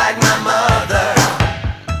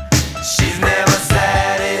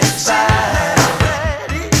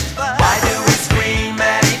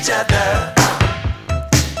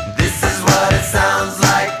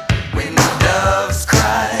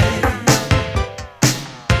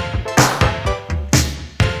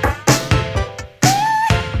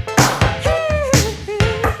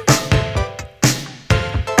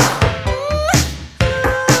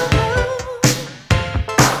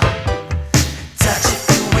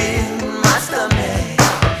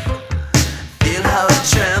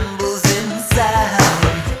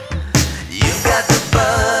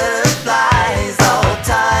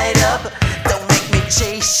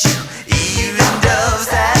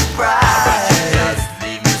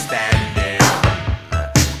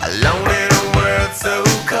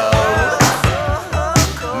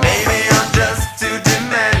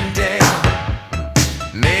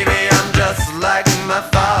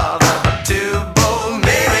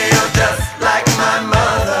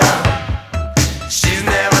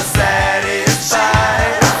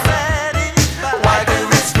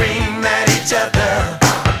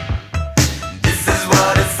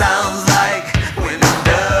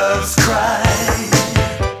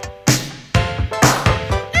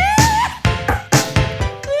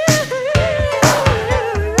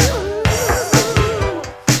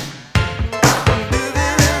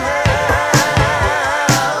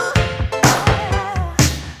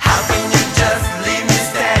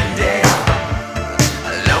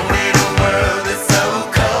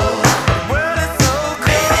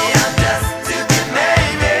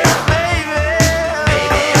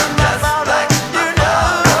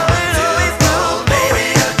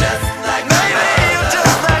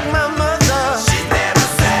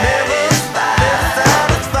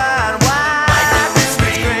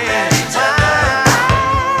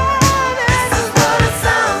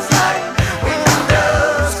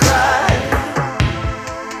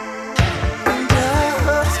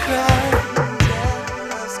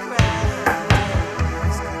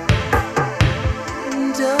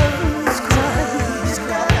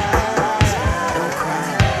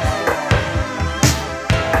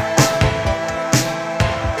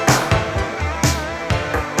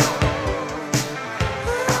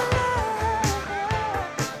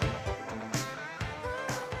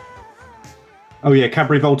 Oh yeah,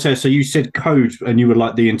 Cabaret Voltaire. So you said Code, and you were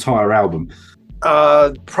like the entire album.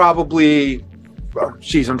 Probably. Oh,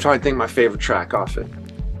 geez, I'm trying to think my favorite track off it.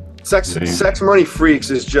 Sex Money Freaks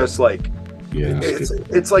is just like, Yeah,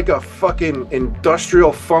 it's like a fucking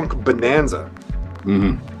industrial funk bonanza.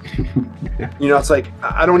 Mm-hmm. You know, it's like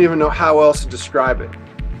I don't even know how else to describe it,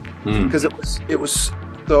 because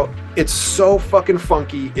it's so fucking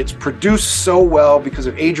funky. It's produced so well because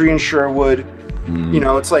of Adrian Sherwood. You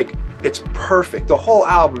know, it's like it's perfect. The whole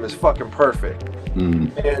album is fucking perfect,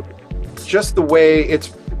 and just the way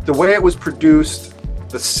it was produced,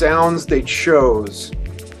 the sounds they chose,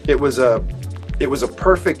 it was a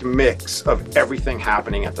perfect mix of everything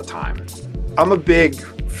happening at the time. I'm a big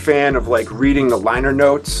fan of like reading the liner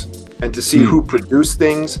notes and to see who produced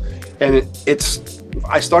things, and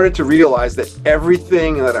I started to realize that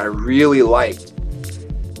everything that I really liked,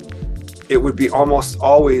 it would be almost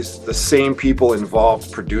always the same people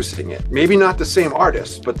involved producing it. Maybe not the same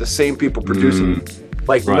artists, but the same people producing it.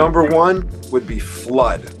 Like number one would be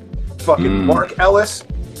Flood. Fucking Mark Ellis,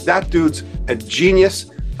 that dude's a genius.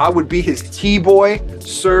 I would be his tea boy,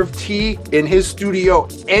 serve tea in his studio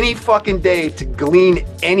any fucking day to glean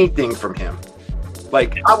anything from him.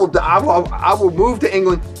 Like I will move to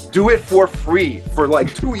England, do it for free for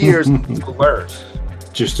like 2 years to learn.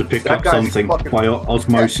 Just to pick up something by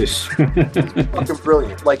osmosis. Fucking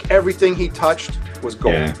brilliant. Like everything he touched was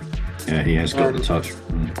gold. Yeah, he has got the touch.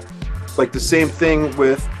 Like the same thing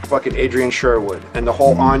with fucking Adrian Sherwood and the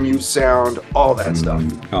whole On You sound, all that stuff.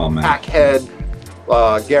 Oh man. Packhead,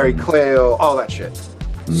 Gary Cleo, all that shit.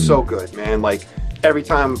 So good, man. Like every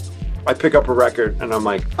time I pick up a record and I'm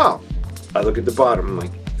like, oh, I look at the bottom, I'm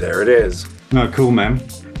like, there it is. No, cool, man.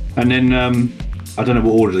 And then I don't know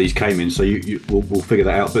what order these came in, so we'll figure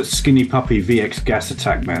that out. But Skinny Puppy VX Gas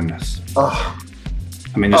Attack, man. That's. I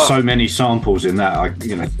mean, there's so many samples in that.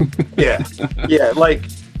 Yeah. Like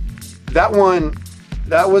that one.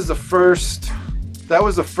 That was the first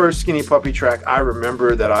Skinny Puppy track I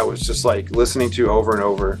remember that I was just like listening to over and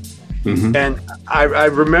over. And I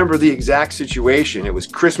remember the exact situation. It was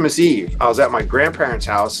Christmas Eve. I was at my grandparents'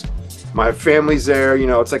 house. My family's there. You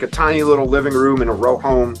know, it's like a tiny little living room in a row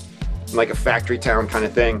home, like a factory town kind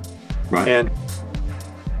of thing. Right. And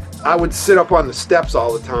I would sit up on the steps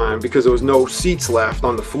all the time because there was no seats left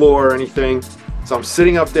on the floor or anything. So I'm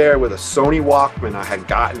sitting up there with a Sony Walkman I had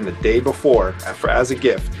gotten the day before as a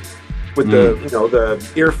gift, with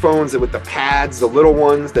the earphones with the pads, the little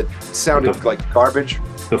ones that sounded like garbage.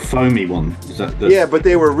 The foamy one. Is that Yeah, but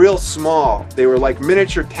they were real small. They were like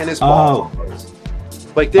miniature tennis balls.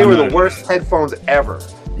 Like they were the worst headphones ever.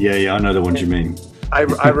 Yeah, I know the ones you mean. I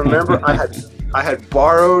remember I had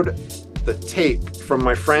borrowed the tape from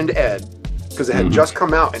my friend Ed because it had just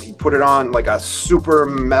come out, and he put it on like a super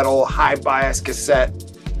metal high bias cassette,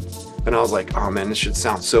 and I was like, oh man, this should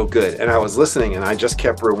sound so good. And I was listening, and I just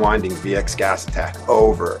kept rewinding VX Gas Attack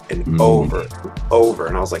over and over and over,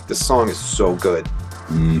 and I was like, this song is so good.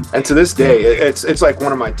 And to this day, it's like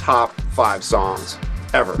one of my top 5 songs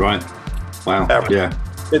ever. Right. Wow. Ever. Yeah.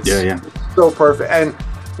 It's so perfect. And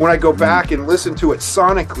when I go back and listen to it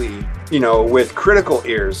sonically, you know, with critical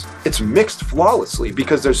ears, it's mixed flawlessly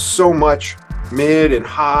because there's so much mid and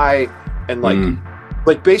high, and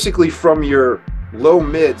like basically from your low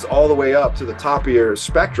mids all the way up to the top of your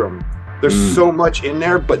spectrum, there's so much in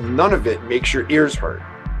there, but none of it makes your ears hurt.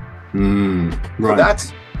 Right.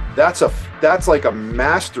 So that's like a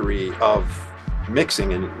mastery of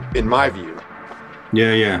mixing in my view.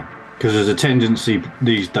 Yeah. Because there's a tendency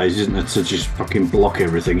these days, isn't it, to just fucking block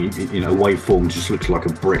everything. You know, waveform just looks like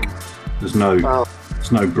a brick. There's no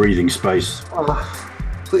breathing space.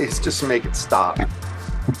 Please just make it stop.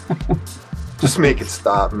 Just make it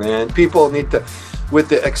stop, man. People need to, with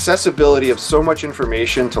the accessibility of so much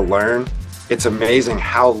information to learn, it's amazing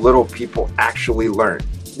how little people actually learn.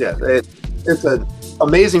 Yeah, it's an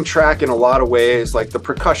amazing track in a lot of ways. Like the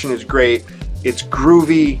percussion is great. It's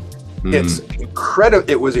groovy. It's incredible.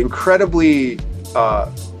 It was incredibly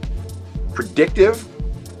predictive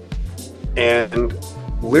and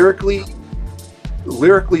lyrically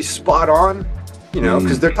spot on. You know,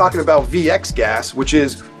 because they're talking about VX gas, which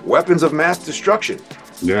is weapons of mass destruction.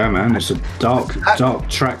 Yeah, man, it's a dark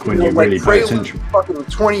track when you really pay attention. Fucking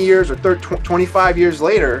 20 years or 25 years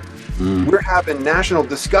later, we're having national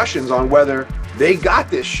discussions on whether they got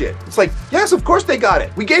this shit. It's like, yes, of course they got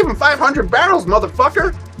it. We gave them 500 barrels,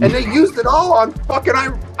 motherfucker, and they used it all on fucking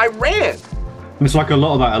Iran. It's like a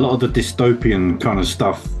lot of the dystopian kind of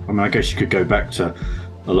stuff. I mean, I guess you could go back to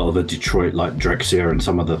a lot of the Detroit, like Drexciya and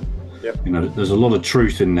some of the, you know, there's a lot of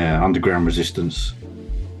truth in there, underground resistance.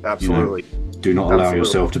 Absolutely. You Do not allow Absolutely.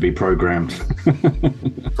 yourself to be programmed.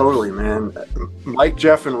 Totally, man. Mike,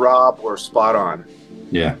 Jeff, and Rob were spot on.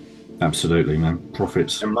 Yeah, absolutely, man.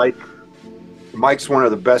 Prophets. And Mike's one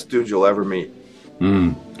of the best dudes you'll ever meet.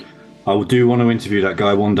 I do want to interview that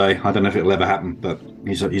guy one day. I don't know if it'll ever happen, but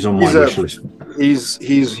he's on my wish list.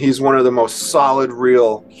 He's one of the most solid,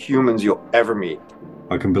 real humans you'll ever meet.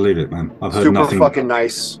 I can believe it, man. I've heard Super nothing. fucking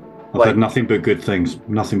nice. I've heard nothing but good things.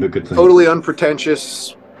 Nothing but good things. Totally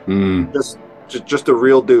unpretentious. Just a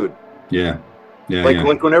real dude. Yeah.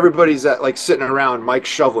 Like when everybody's like sitting around, Mike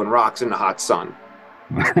shoveling rocks in the hot sun.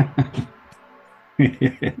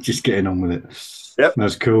 Just getting on with it. Yep.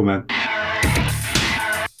 That's cool, man.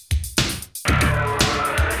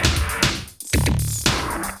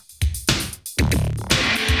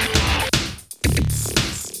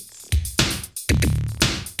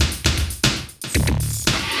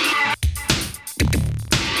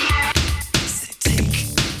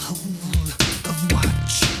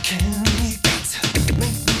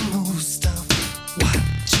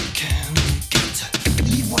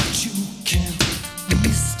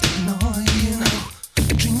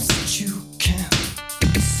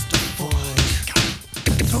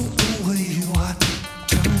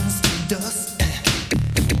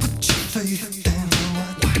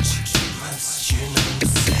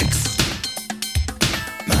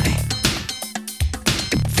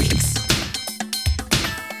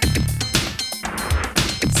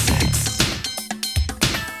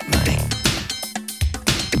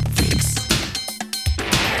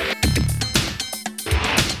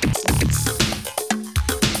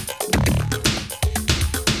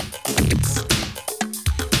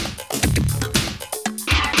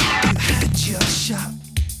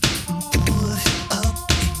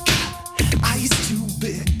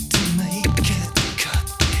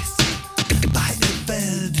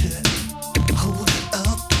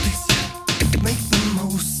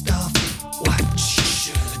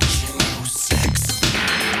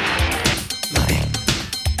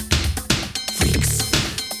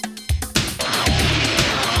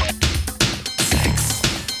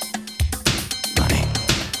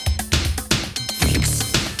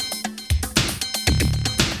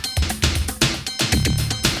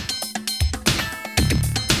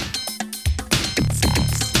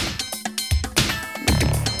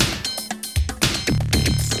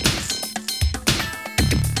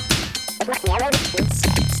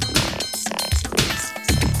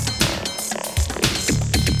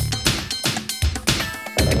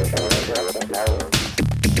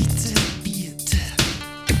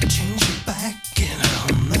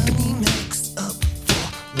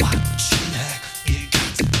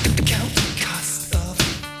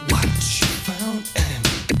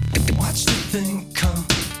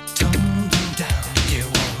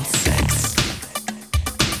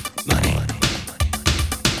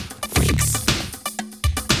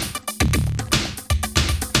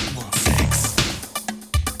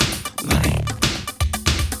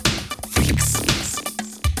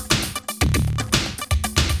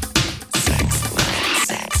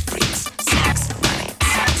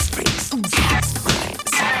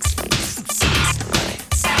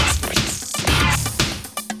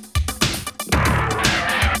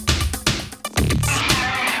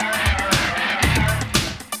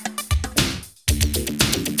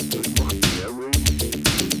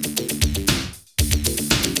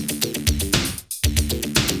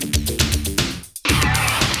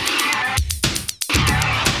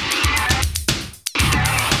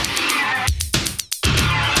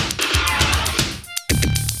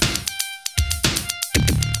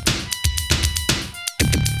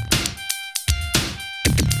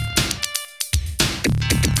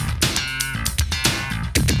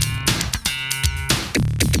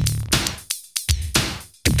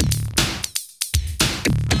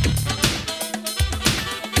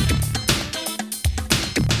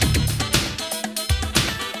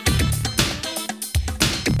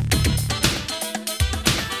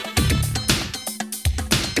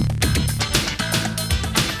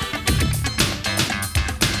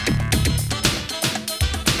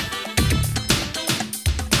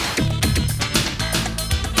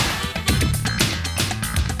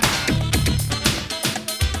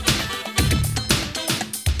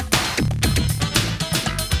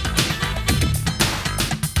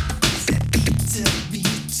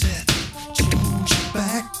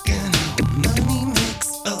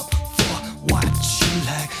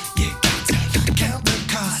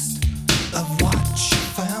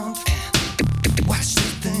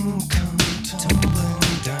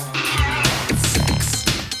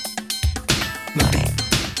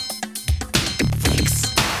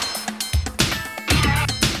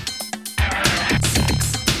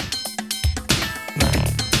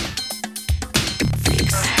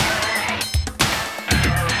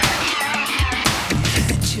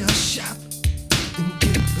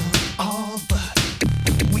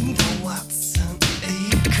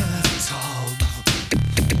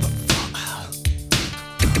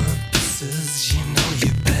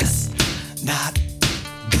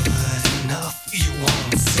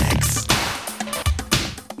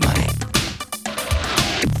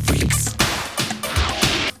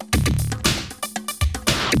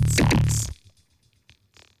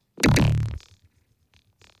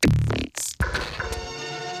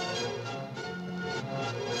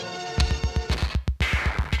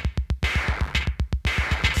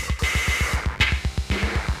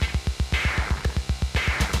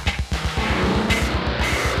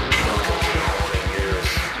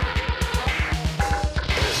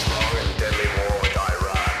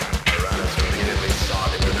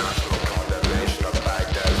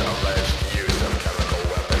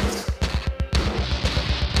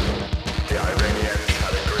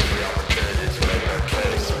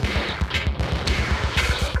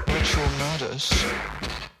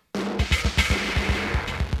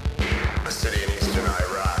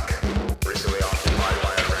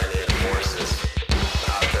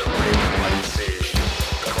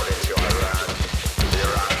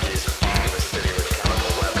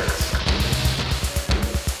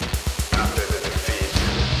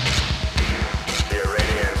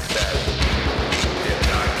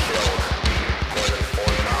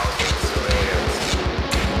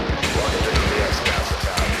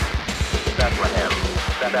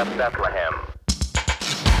 Bethlehem.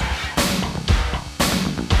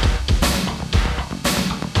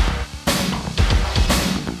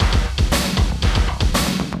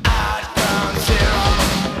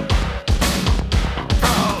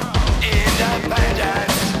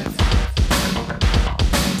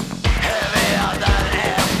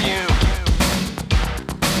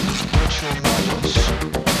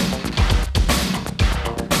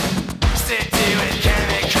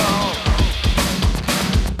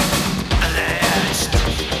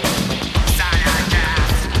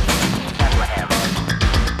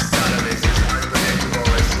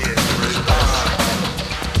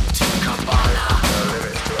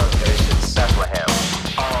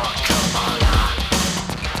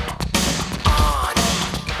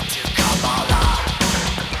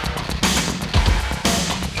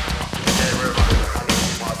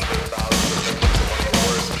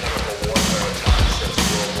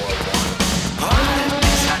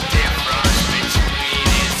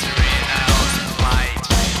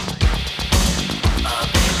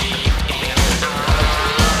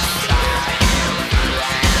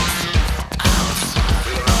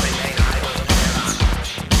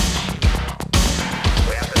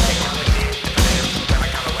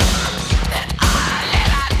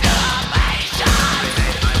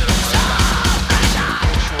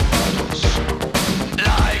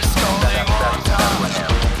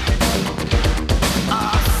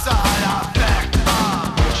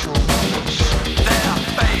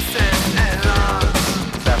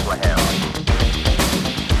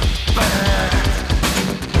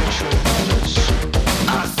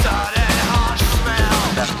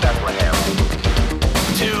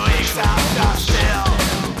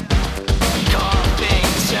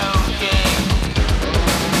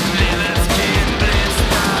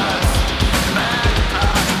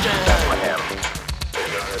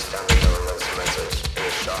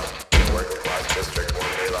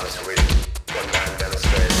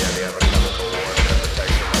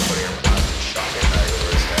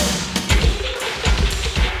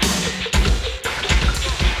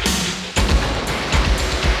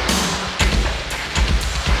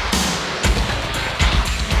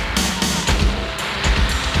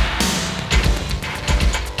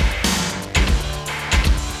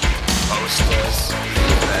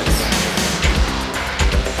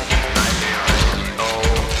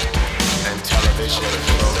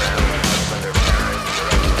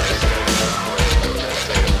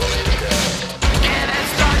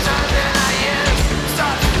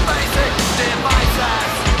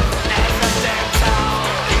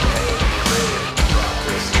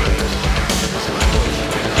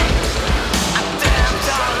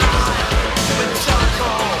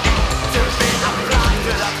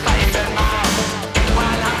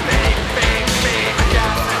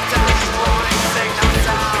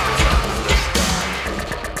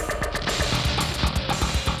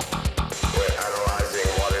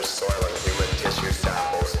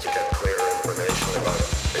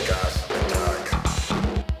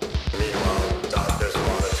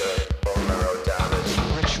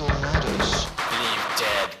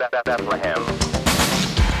 Bethlehem.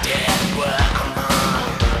 Dead work among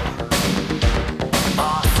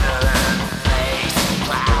porcelain face,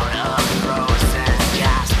 cloud of frozen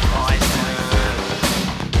gas poison,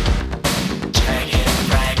 jagged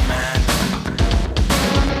fragment.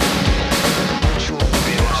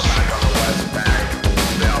 Meanwhile, back on the West Bank,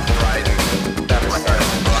 they all frightened. Bethlehem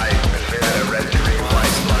bright, and a red, green,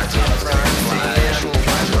 white flags on a green flag.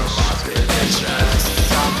 Guys were mosque pictures.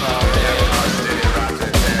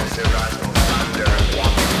 Irrational thunder,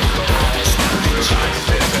 walking through the eyes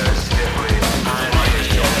scissors stiffly. I'm like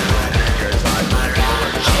a fingers, I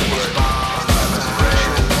forward, upward. The first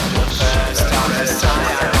of the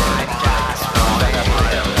cyanide gas warning.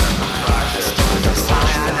 First of the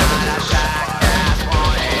cyanide gas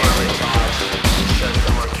warning. Early talks, said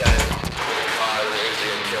someone came. Fired Uzi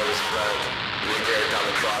and killed his friend. Engraved down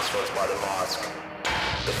the crossroads by the mosque.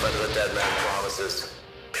 The friend of the dead man promises,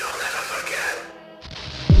 you'll never forget.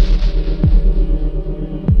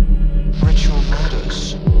 Ritual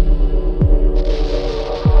matters.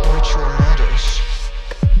 Ritual matters.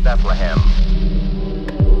 Bethlehem.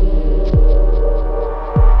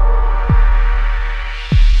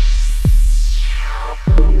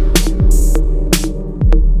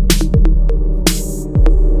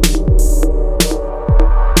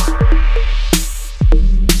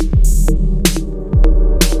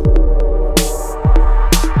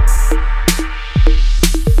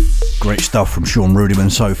 Great stuff from Sean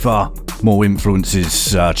Rudiman so far. More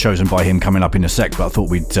influences chosen by him coming up in a sec, but I thought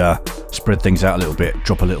we'd spread things out a little bit,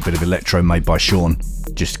 drop a little bit of electro made by Sean,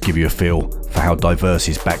 just to give you a feel for how diverse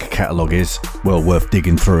his back catalogue is. Well worth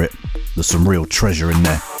digging through it. There's some real treasure in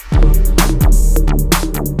there.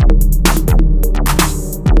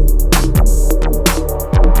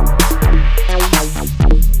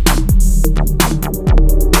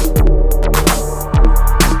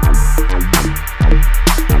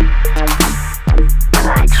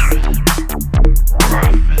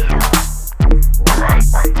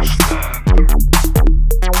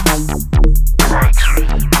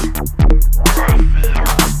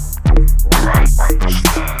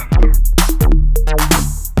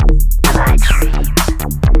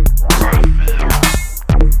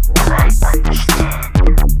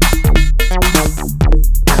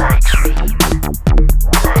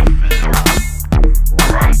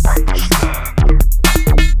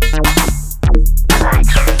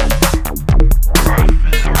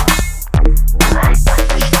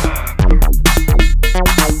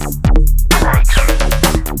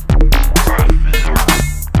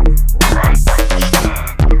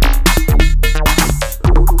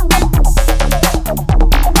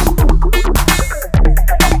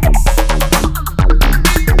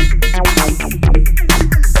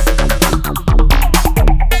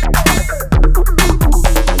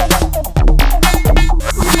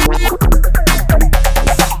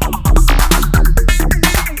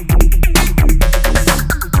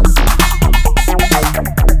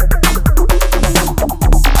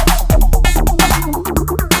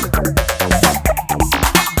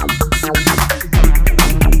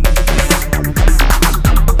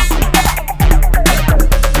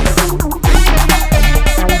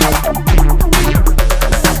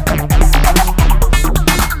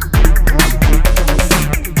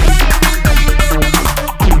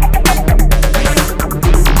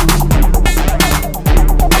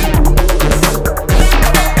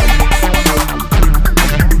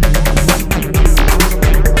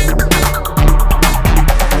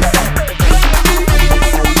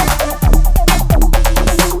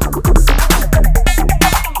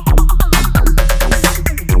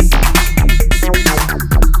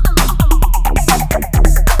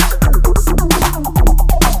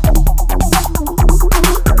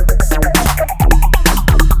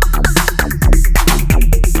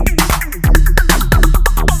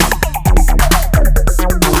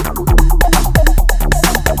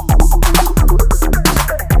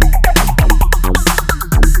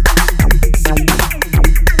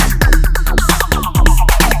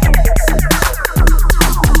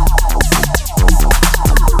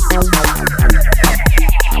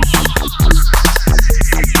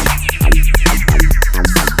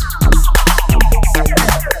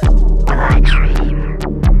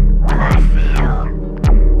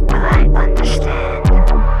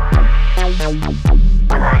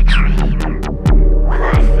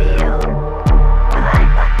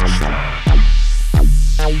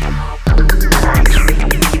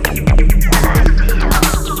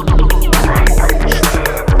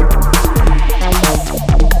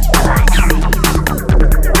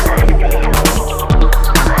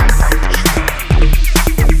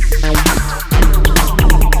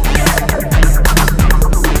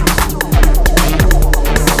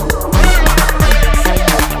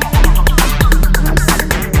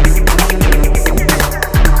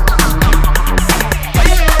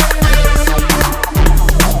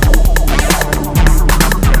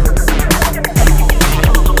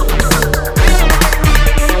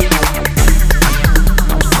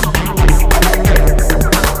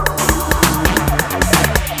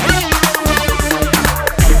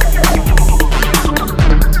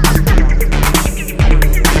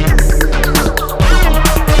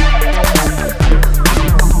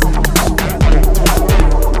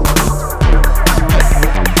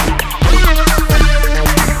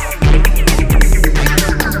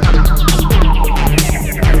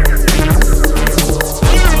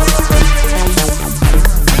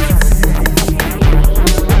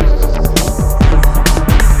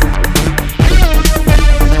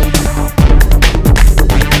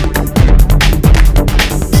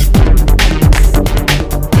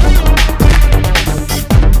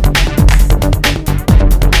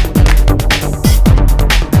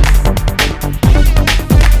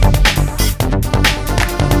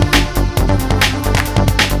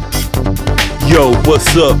 Yo,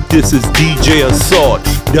 what's up? This is DJ Assault,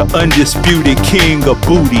 the undisputed king of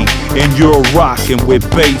booty, and you're rocking with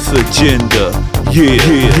Bass Agenda.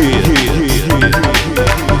 Yeah.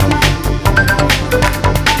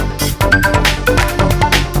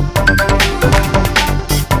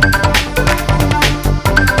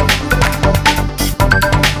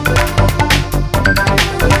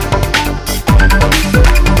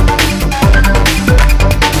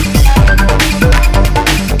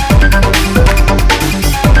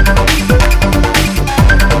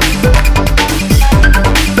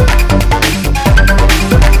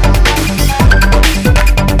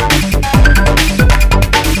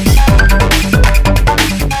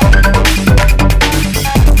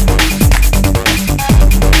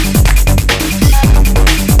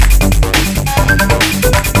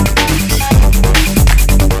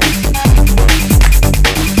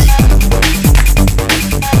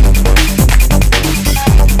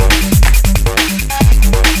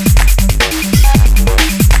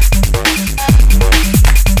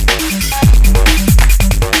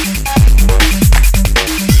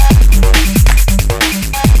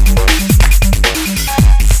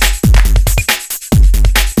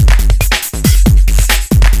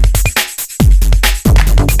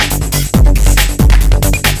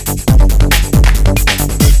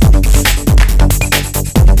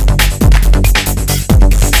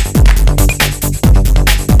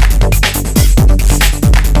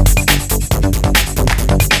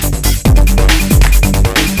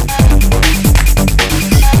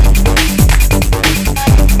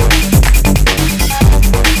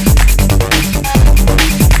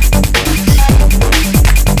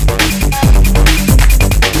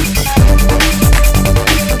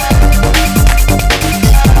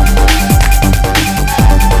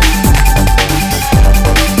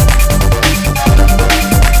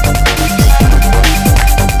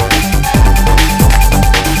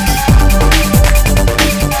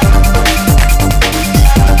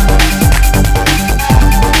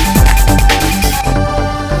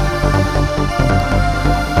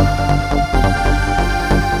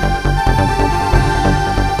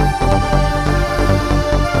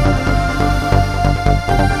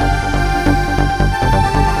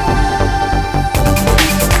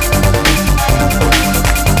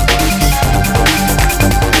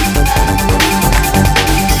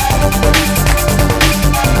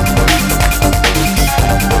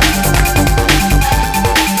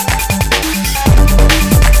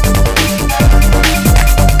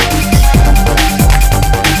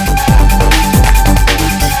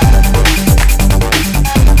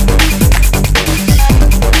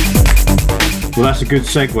 Well, that's a good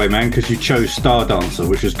segue, man, because you chose Star Dancer,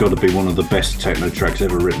 which has got to be one of the best techno tracks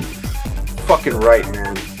ever written. Fucking right,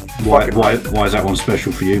 man. Why is that one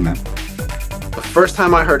special for you, man? The first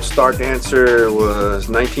time I heard Star Dancer was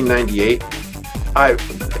 1998.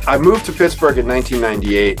 I moved to Pittsburgh in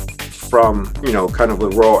 1998 from, you know, kind of the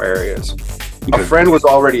rural areas. Okay. A friend was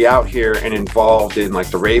already out here and involved in like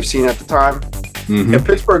the rave scene at the time. Mm-hmm. And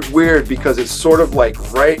Pittsburgh's weird because it's sort of like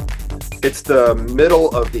it's the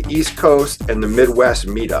middle of the East Coast and the Midwest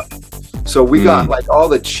meetup. So we got like all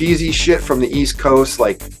the cheesy shit from the East Coast,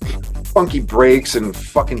 like funky breaks and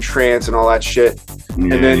fucking trance and all that shit.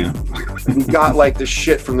 Yeah, and then we got like the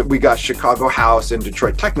shit we got Chicago house and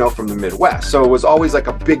Detroit techno from the Midwest. So it was always like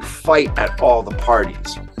a big fight at all the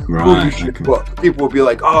parties. Right. Who you should book. People would be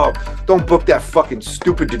like, oh, don't book that fucking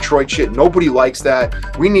stupid Detroit shit. Nobody likes that.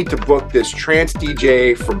 We need to book this trance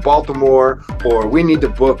DJ from Baltimore, or we need to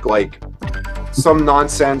book like some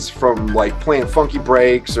nonsense from like playing funky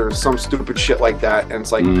breaks or some stupid shit like that. And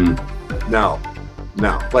it's like, no.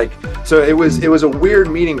 Like, so it was a weird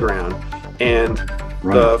meeting ground. And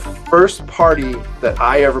the first party that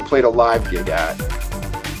I ever played a live gig at,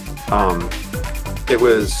 it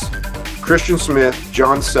was Christian Smith,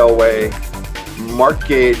 John Selway, Mark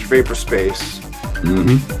Gage, Vapor Space,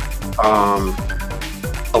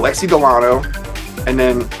 Alexi Delano, and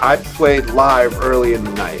then I played live early in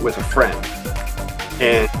the night with a friend.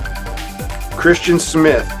 And Christian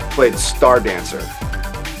Smith played Star Dancer.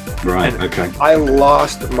 Right, and okay. I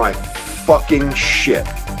lost my fucking shit.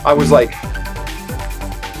 I was like,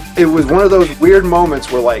 it was one of those weird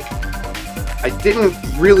moments where like, I didn't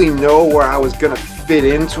really know where I was gonna fit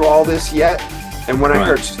into all this yet. And when I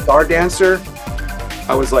heard Star Dancer,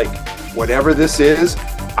 I was like, whatever this is,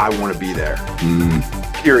 I want to be there.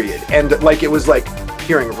 Period. And like, it was like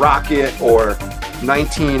hearing Rocket or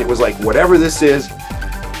 19. It was like, whatever this is,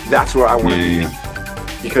 that's where I want to be.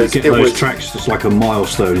 Because you get those tracks, it's like a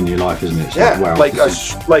milestone in your life, isn't it? It's like, wow,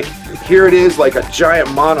 like here it is, like a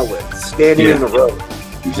giant monolith standing in the road.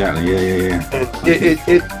 Exactly. Yeah. And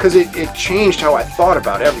it changed how I thought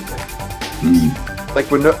about everything.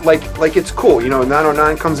 Like when like it's cool, you know,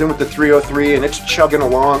 909 comes in with the 303 and it's chugging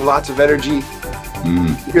along, lots of energy.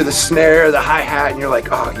 You hear the snare, the hi-hat, and you're like,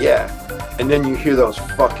 oh yeah. And then you hear those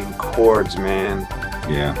fucking chords, man.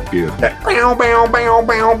 Yeah, beautiful. That bow, bow, bow,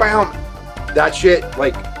 bow, bow. That shit,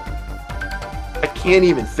 like, I can't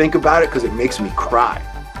even think about it because it makes me cry.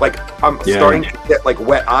 Like, I'm starting to get like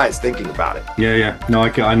wet eyes thinking about it. Yeah. No,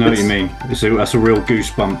 I know what you mean. That's a real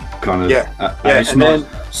goosebump kind of. And then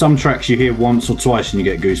some tracks you hear once or twice and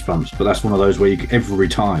you get goosebumps, but that's one of those where every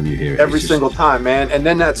time you hear it. Every single time, man. And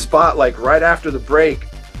then that spot, like right after the break,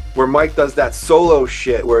 where Mike does that solo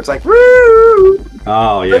shit, where it's like, woo!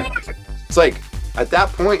 Oh yeah. It's like at that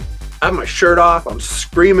point, I have my shirt off, I'm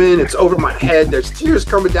screaming, it's over my head, there's tears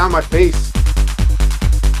coming down my face.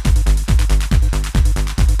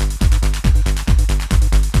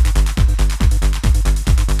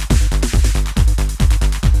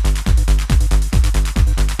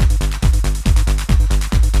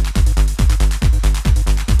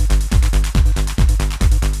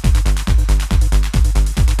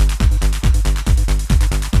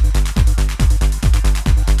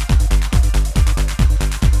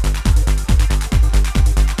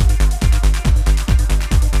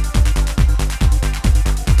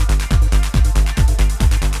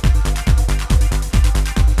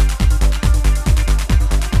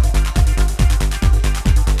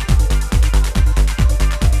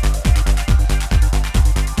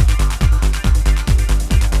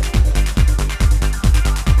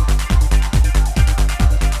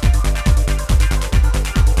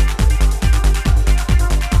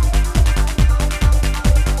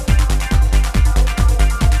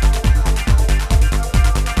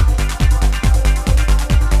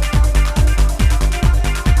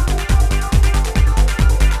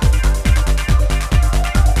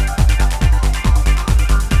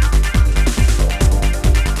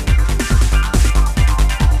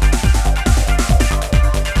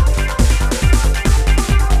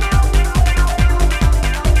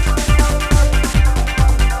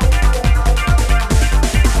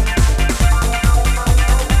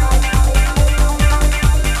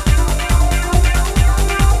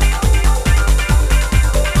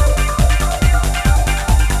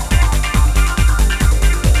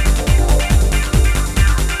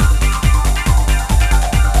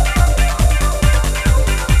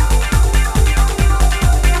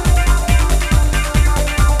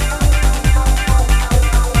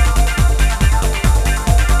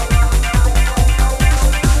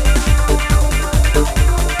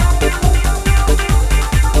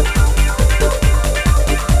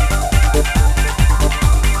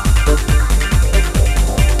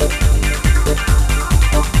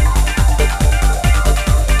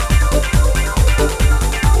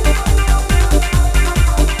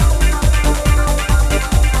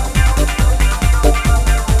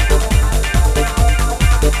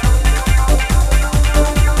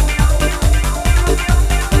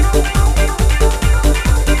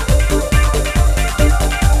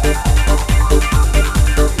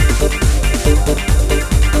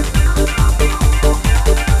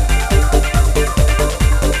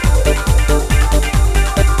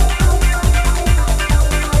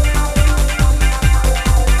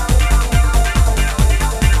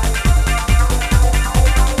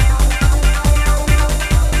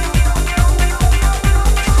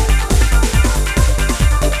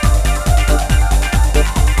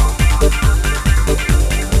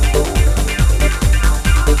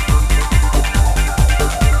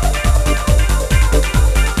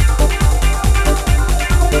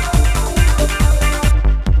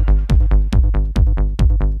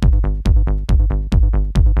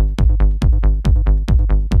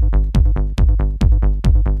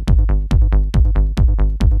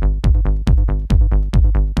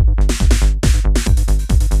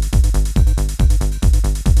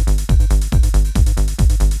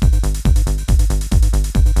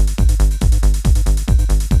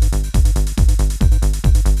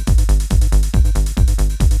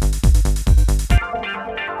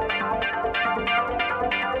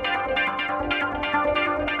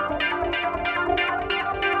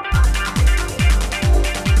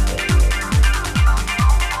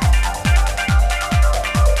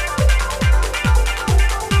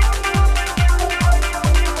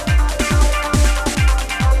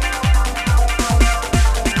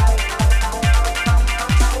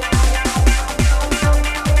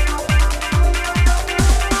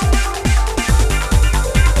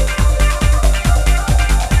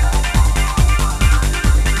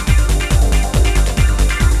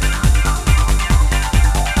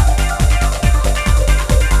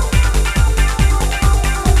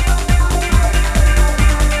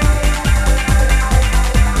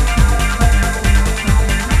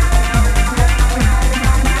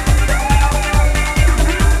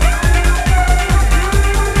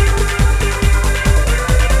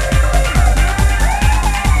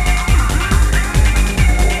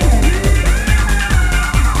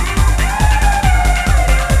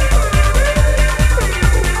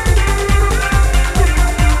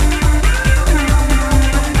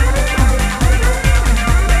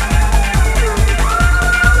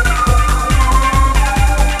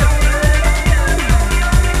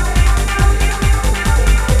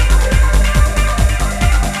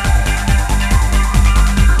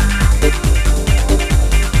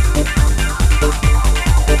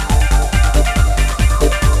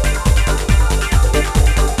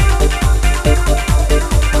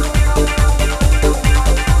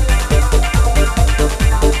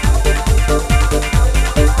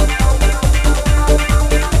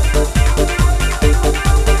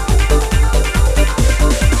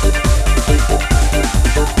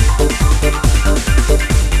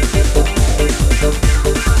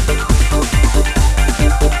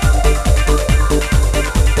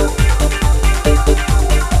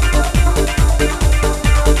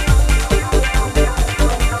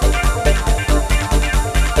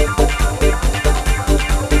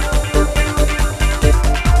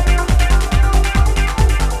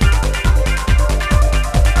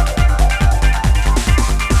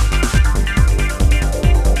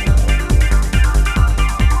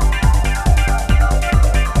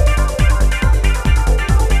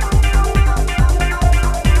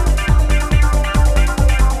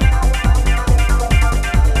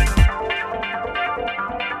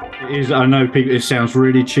 is. I know people. It sounds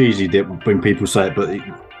really cheesy when people say it, but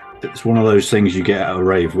it's one of those things you get at a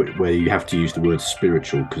rave where you have to use the word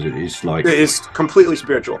spiritual, because it is like it's completely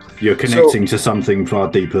spiritual. You're connecting to something far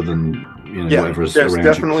deeper than whatever is there's around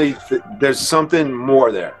definitely there's something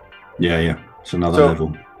more there. Yeah, it's another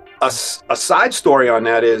level. A side story on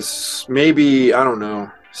that is maybe, I don't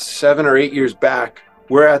know, 7 or 8 years back.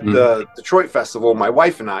 We're at the Detroit Festival, my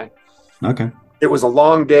wife and I. Okay. It was a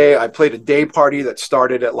long day. I played a day party that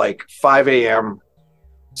started at like 5 a.m.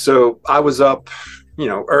 So I was up,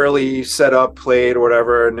 early, set up, played or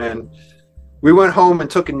whatever. And then we went home and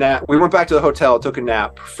took a nap. We went back to the hotel, took a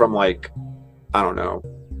nap from like, I don't know,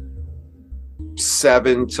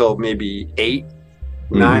 7 till maybe 8,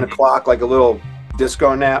 9 o'clock, like a little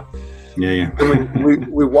disco nap. Yeah. And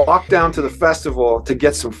we walked down to the festival to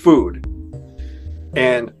get some food.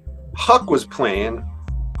 And Huck was playing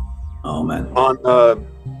on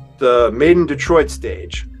the Made in Detroit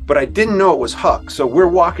stage, but I didn't know it was Huck. So we're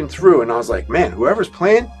walking through and I was like, man, whoever's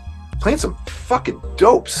playing some fucking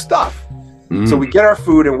dope stuff. So we get our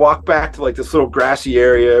food and walk back to like this little grassy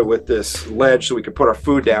area with this ledge so we could put our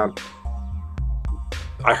food down.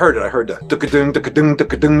 I heard the duk-a-dung, duk-a-dung,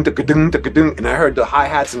 duk-a-dung, duk-a-dung, duk-a-dung, and I heard the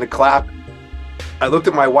hi-hats and the clap. I looked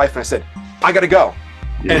at my wife and I said, I gotta go.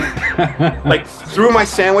 And like threw my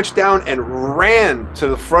sandwich down and ran to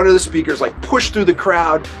the front of the speakers, like pushed through the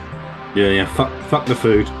crowd. Yeah. Fuck the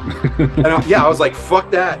food. And I was like,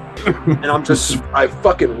 fuck that. And I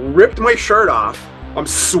fucking ripped my shirt off. I'm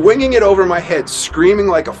swinging it over my head, screaming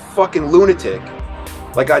like a fucking lunatic.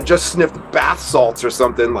 Like I just sniffed bath salts or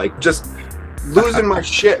something, like just losing my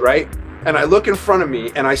shit, right? And I look in front of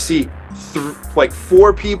me and I see like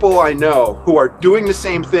 4 people I know who are doing the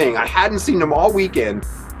same thing. I hadn't seen them all weekend.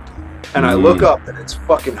 And I look up and it's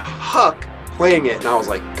fucking Huck playing it. And I was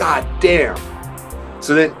like, God damn.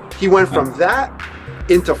 So then he went from that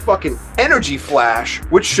into fucking Energy Flash,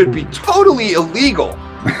 which should be totally illegal.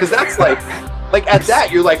 Because that's like at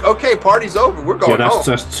that, you're like, okay, party's over. We're going home.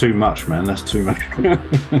 That's too much, man. That's too much.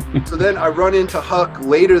 So then I run into Huck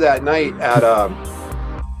later that night at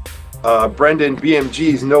Brendan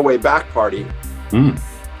BMG's No Way Back party.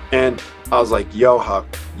 And I was like, yo, Huck,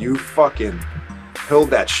 you fucking killed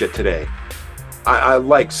that shit today. I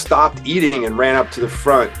like stopped eating and ran up to the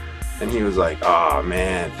front. And he was like, oh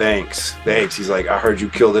man, thanks. He's like, I heard you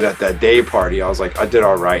killed it at that day party. I was like, I did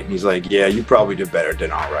all right. And he's like, yeah, you probably did better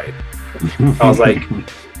than all right. I was like,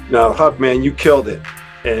 no, Huck, man, you killed it.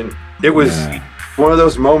 And it was one of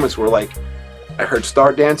those moments where like I heard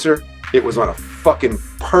Star Dancer. It was on a fucking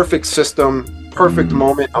perfect system, perfect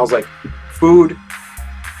moment. I was like, food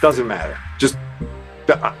doesn't matter. Just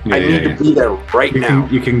I need to be there right now.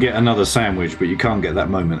 You can get another sandwich, but you can't get that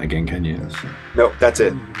moment again, can you? Nope, that's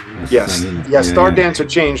it. Star Dancer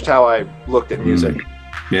changed how I looked at music.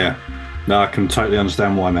 Yeah. No, I can totally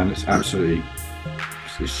understand why, man. It's absolutely,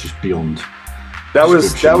 it's just beyond. That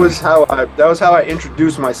was how I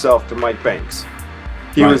introduced myself to Mike Banks.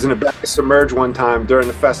 He was in a back Submerge one time during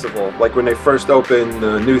the festival, like when they first opened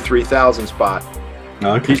the new 3000 spot.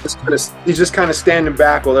 Okay. He's just kind of standing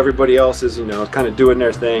back while everybody else is, kind of doing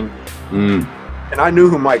their thing. And I knew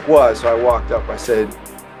who Mike was, so I walked up. I said,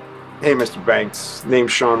 "Hey, Mr. Banks,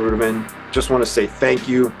 name's Sean Ruderman. Just want to say thank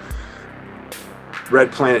you.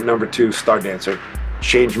 Red Planet #2, Star Dancer,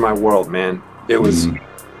 changed my world, man. It was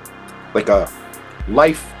like a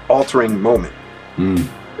life-altering moment."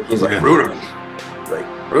 He's like,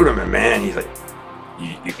 Ruderman, man. He's like,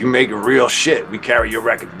 you make a real shit. We carry your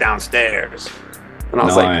records downstairs. And I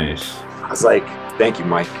was like, thank you,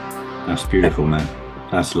 Mike. That's beautiful, man.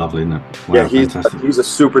 That's lovely, isn't it? Wow, yeah, he's a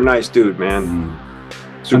super nice dude, man.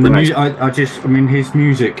 Super nice. His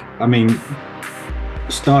music.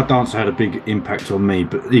 Star Dancer had a big impact on me,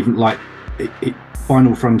 but even like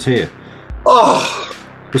Final Frontier.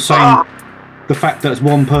 The same. The fact that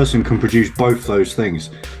one person can produce both those things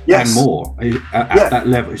and more at that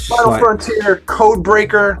level. It's just Final Frontier,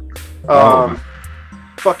 Codebreaker,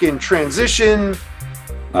 fucking Transition.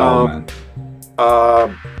 Man.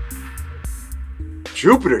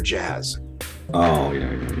 Jupiter Jazz. Oh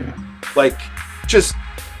yeah. Like, just.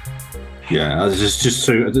 Yeah, it's just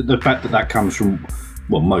so the fact that comes from,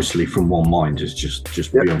 mostly from one mind is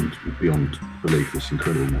just beyond belief. It's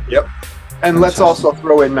incredible, man. Yep. And let's also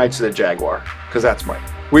throw in Knights of the Jaguar, because that's Mike.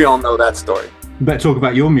 We all know that story. We better talk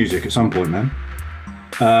about your music at some point, man.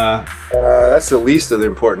 That's the least of the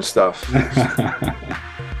important stuff.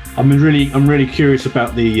 I'm really curious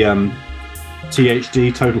about the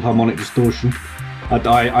THD, Total Harmonic Distortion.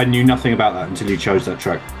 I knew nothing about that until you chose that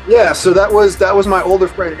track. Yeah, so that was my older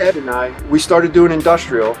friend Ed and I. We started doing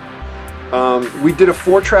industrial, We did a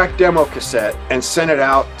 4-track demo cassette and sent it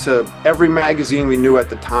out to every magazine we knew at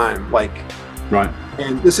the time. Like, Right.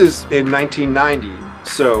 and this is in 1990,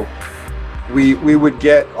 so we would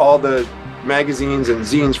get all the magazines and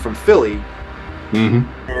zines from Philly,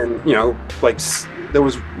 Mm-hmm. and you know, like there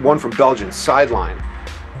was one from Belgium, Sideline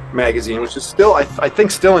magazine, which is still, I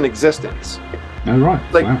think, still in existence. Oh, right.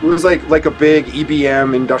 Like Wow. it was like a big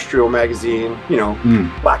EBM industrial magazine, you know, Mm.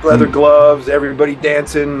 black leather gloves, everybody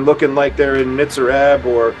dancing, looking like they're in Nitzareb,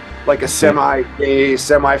 or like a semi-gay,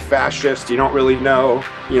 semi-fascist. You don't really know,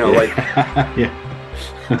 you know, like Yeah.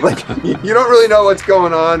 like you don't really know what's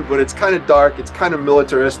going on, but it's kind of dark, it's kind of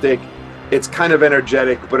militaristic, it's kind of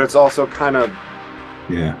energetic, but it's also kind of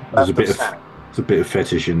Yeah. There's a bit of sad. There's a bit of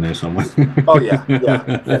fetish in there somewhere. Oh yeah,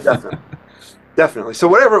 definitely. So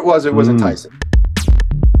whatever it was enticing.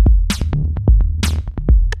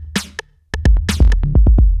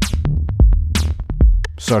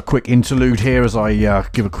 So a quick interlude here as I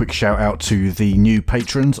give a quick shout out to the new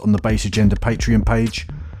patrons on the Bass Agenda Patreon page,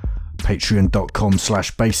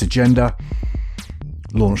 patreon.com/bassagenda.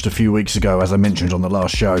 Launched a few weeks ago, as I mentioned on the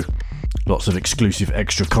last show. Lots of exclusive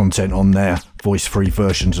extra content on there, voice-free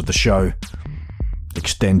versions of the show,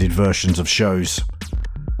 extended versions of shows,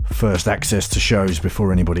 first access to shows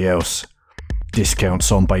before anybody else,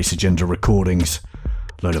 discounts on Bass Agenda recordings,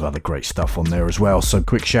 load of other great stuff on there as well. So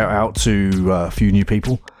quick shout out to a few new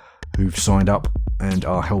people who've signed up and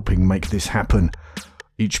are helping make this happen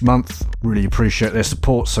each month. Really appreciate their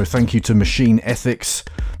support. So thank you to Machine Ethics,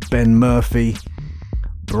 Ben Murphy,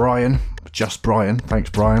 Brian, just Brian,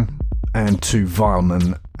 thanks Brian, and to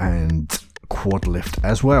Vileman and Quadlift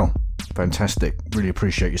as well. Fantastic, really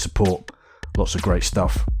appreciate your support. Lots of great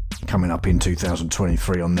stuff coming up in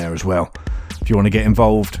 2023 on there as well. If you want to get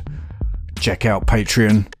involved, check out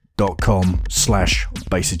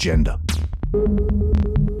patreon.com/bassagenda.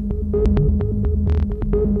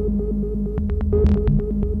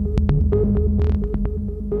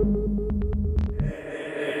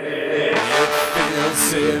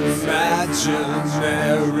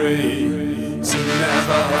 Imaginary to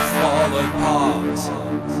never fall apart.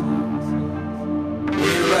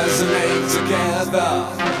 We resonate together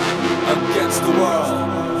against the world.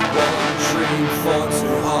 One dream for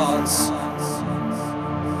two hearts.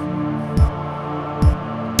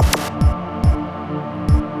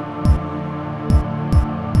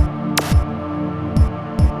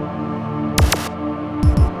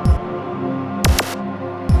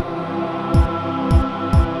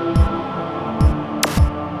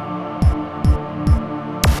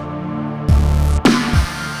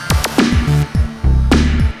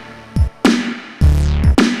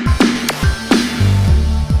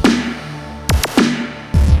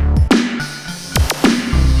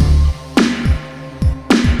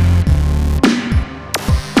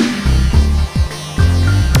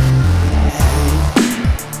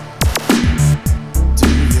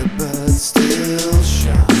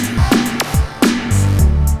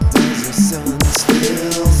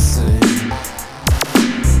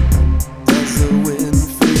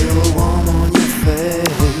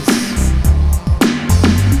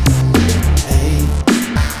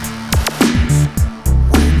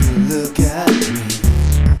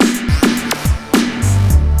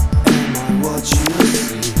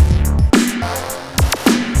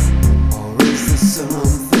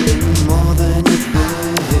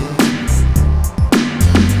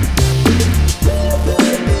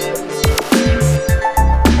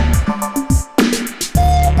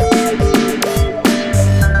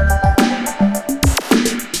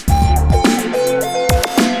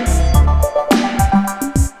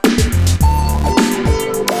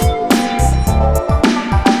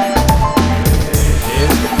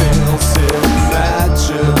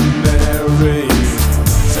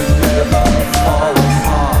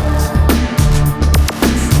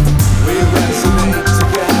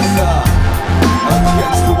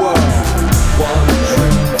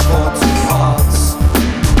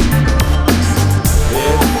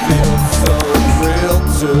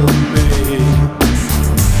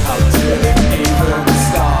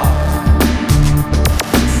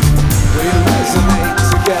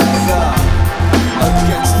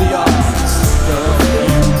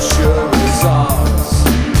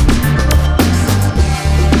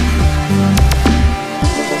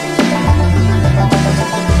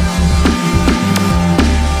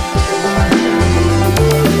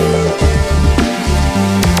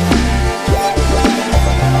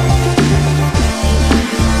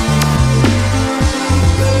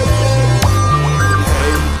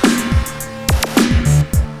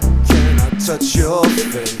 touch your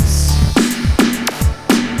face?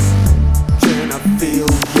 Can I feel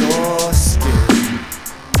your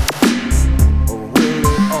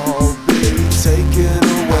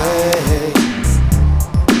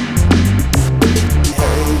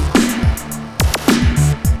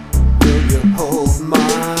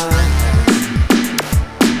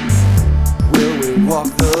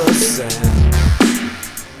the sand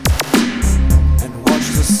and watch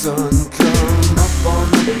the sun come up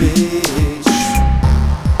on the beach.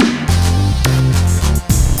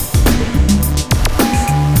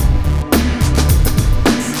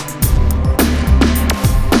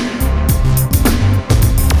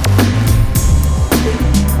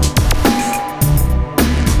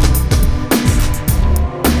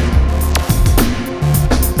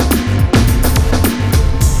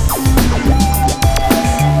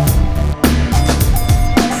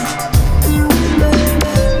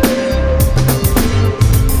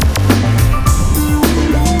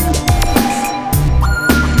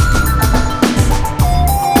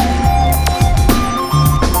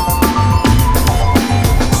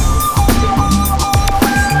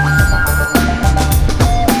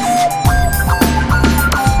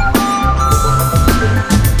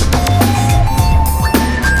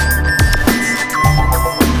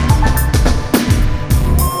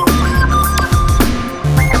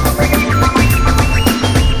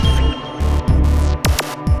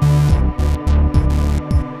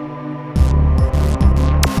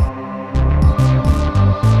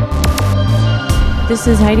 This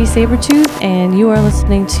is Heidi Sabertooth, and you are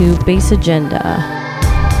listening to Bass Agenda.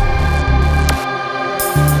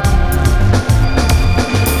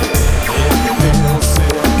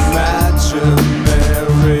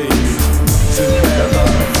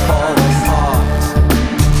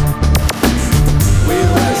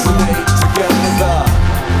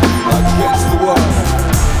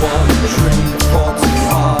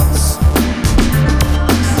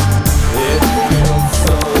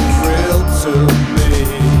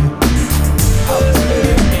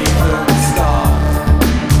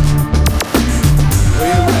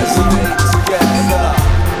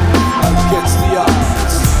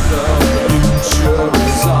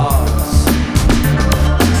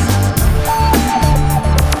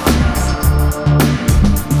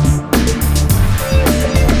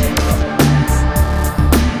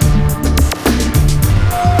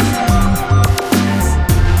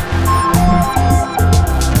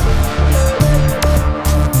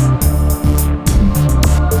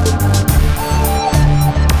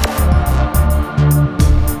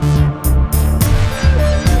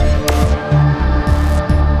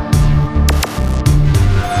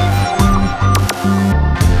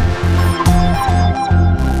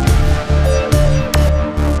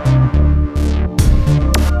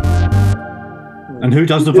 And who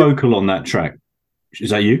does the vocal on that track?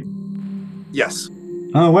 Is that you? Yes.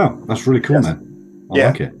 Oh, wow. That's really cool, man. I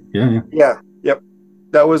like it. Yeah. Yep.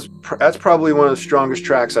 That's probably one of the strongest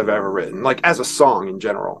tracks I've ever written, like as a song in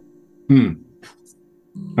general.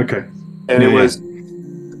 Okay. And it was,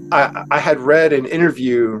 I had read an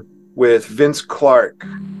interview with Vince Clarke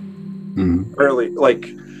early, like,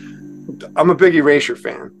 I'm a big Erasure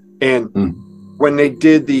fan. And when they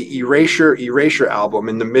did the Erasure album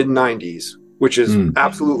in the mid-90s, which is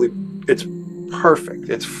absolutely, it's perfect.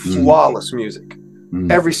 It's flawless music.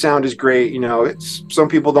 Every sound is great. You know, it's, some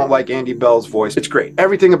people don't like Andy Bell's voice. It's great.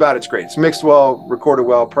 Everything about it's great. It's mixed well, recorded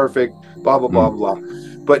well, perfect, blah, blah, blah, blah.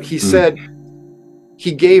 But he said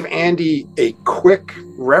he gave Andy a quick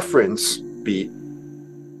reference beat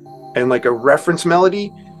and like a reference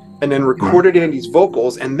melody, and then recorded Andy's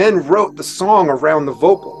vocals and then wrote the song around the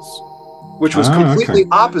vocals, which was completely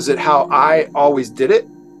opposite how I always did it.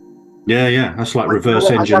 Yeah. That's like reverse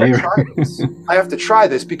engineering. I have to try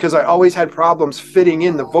this because I always had problems fitting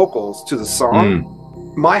in the vocals to the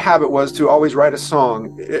song. My habit was to always write a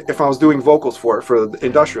song, if I was doing vocals for the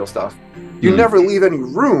industrial stuff, you never leave any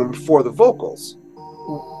room for the vocals.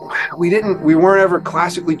 We weren't ever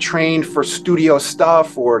classically trained for studio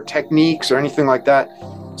stuff or techniques or anything like that.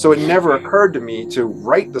 So it never occurred to me to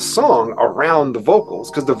write the song around the vocals,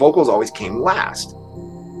 because the vocals always came last.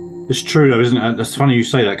 It's true, though, isn't it? That's funny you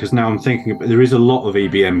say that, because now I'm thinking there is a lot of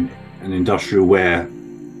EBM and industrial where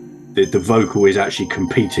the vocal is actually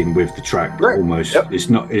competing with the track almost. It's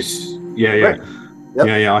not. It's yeah.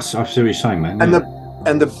 I see what you're saying, man.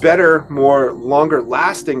 And the better, more longer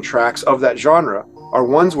lasting tracks of that genre are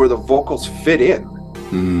ones where the vocals fit in.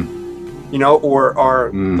 You know, or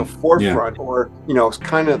are the forefront, or, you know,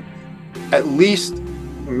 kind of at least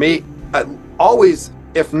always,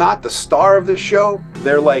 if not the star of the show,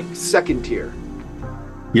 they're like second tier.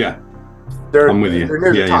 Yeah, I'm with you. They're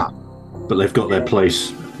near the top. But they've got their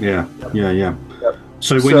place. Yeah.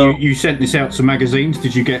 So when you sent this out to magazines,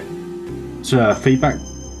 did you get feedback?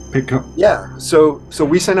 Pick up? Yeah. So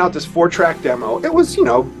we sent out this 4-track demo. It was, you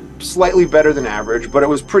know, slightly better than average, but it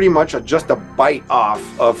was pretty much just a bite off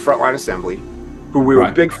of Frontline Assembly, who we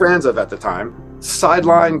were big fans of at the time.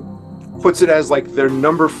 Sideline puts it as like their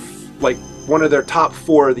number, like one of their top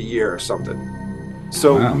 4 of the year or something.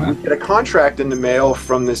 So we get a contract in the mail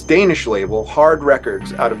from this Danish label, Hard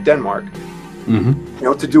Records, out of Denmark,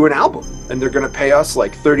 to do an album. And they're going to pay us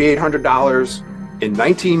like $3,800 in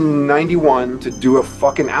 1991 to do a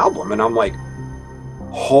fucking album. And I'm like,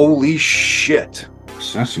 holy shit.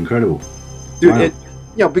 That's incredible. Dude,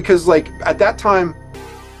 wow. Because like at that time,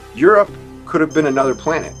 Europe could have been another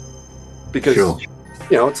planet. Because,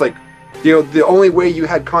 it's like, the only way you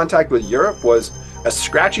had contact with Europe was a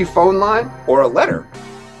scratchy phone line or a letter.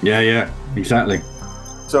 Yeah, exactly.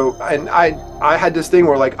 So, and I had this thing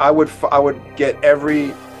where like I would get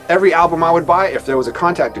every album I would buy, if there was a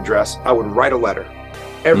contact address, I would write a letter.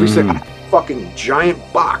 Every single fucking giant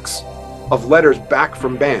box of letters back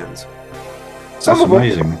from bands. Some of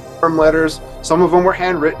them were from letters, some of them were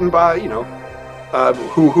handwritten by,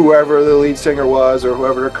 whoever the lead singer was or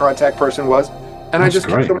whoever their contact person was. And That's I just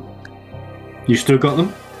great. kept them. You still got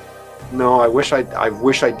them? No, I wish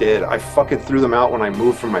I did. I fucking threw them out when I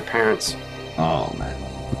moved from my parents. Oh man.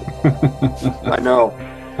 I know.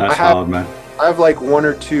 That's hard, man. I have like 1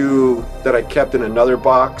 or 2 that I kept in another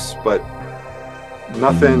box, but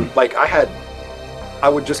nothing. Like I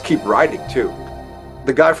would just keep writing too.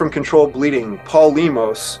 The guy from Controlled Bleeding, Paul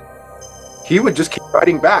Lemos, he would just keep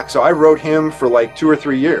writing back. So I wrote him for like 2 or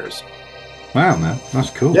 3 years. Wow, man, that's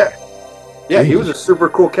cool. Yeah, he was a super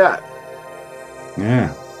cool cat.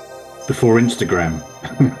 Yeah. Before Instagram.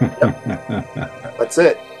 That's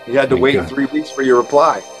it. You had to wait 3 weeks for your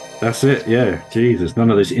reply. That's it. Yeah. Jesus,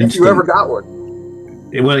 none of this instant. If you ever got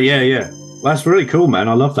one. Well, yeah. That's really cool, man.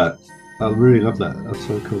 I love that. I really love that. That's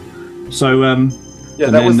so cool. So,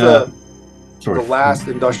 that was the last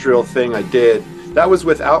industrial thing I did. That was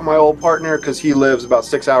without my old partner because he lives about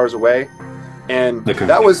 6 hours away, and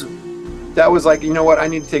that was like, you know what? I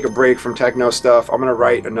need to take a break from techno stuff. I'm gonna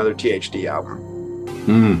write another THD album.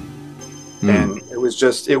 And it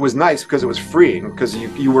was nice because it was freeing, because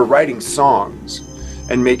you were writing songs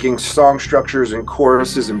and making song structures and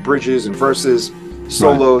choruses and bridges and verses,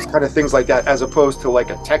 solos, kind of things like that, as opposed to like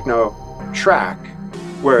a techno track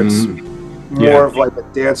where it's more of like a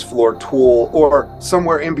dance floor tool, or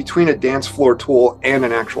somewhere in between a dance floor tool and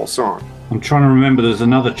an actual song. I'm trying to remember, there's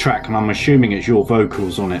another track, and I'm assuming it's your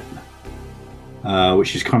vocals on it,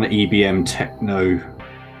 which is kind of EBM techno.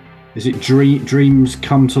 Is it Dreams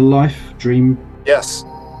Come to Life? Yes.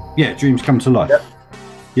 Yeah, Dreams Come to Life. Yep.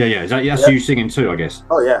 Yeah. That's you singing too, I guess.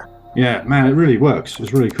 Oh yeah. Yeah, man, it really works.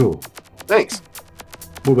 It's really cool. Thanks.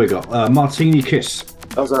 What we got? Martini Kiss.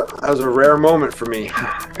 That was a rare moment for me,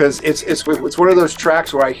 because it's one of those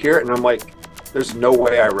tracks where I hear it and I'm like, there's no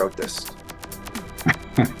way I wrote this.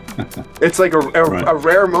 It's like a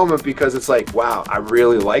rare moment, because it's like, wow, I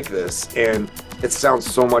really like this, and it sounds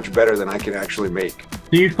so much better than I can actually make.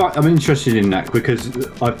 I'm interested in that, because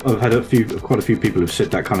I've had quite a few people have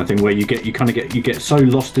said that kind of thing, where you get so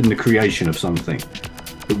lost in the creation of something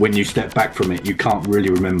that when you step back from it, you can't really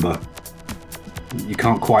remember. You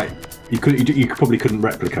probably couldn't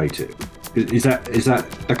replicate it. Is that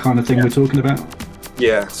the kind of thing we're talking about?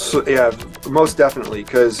 Yeah. So yeah, most definitely,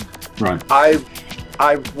 because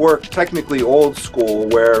I work technically old school,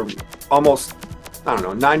 where almost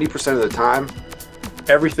 90% of the time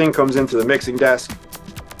everything comes into the mixing desk.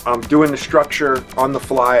 I'm doing the structure on the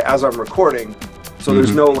fly as I'm recording, so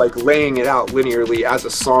there's no like laying it out linearly as a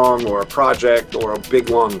song or a project or a big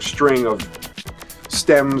long string of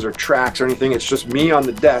stems or tracks or anything. It's just me on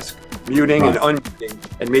the desk muting and unmuting,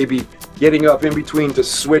 and maybe getting up in between to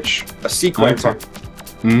switch a sequence.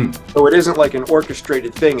 So it isn't like an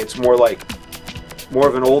orchestrated thing. It's more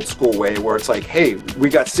of an old school way, where it's like, hey, we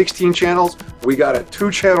got 16 channels, we got a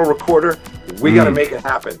 2-channel recorder, we got to make it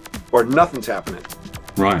happen, or nothing's happening.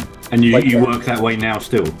 Right. And you work that way now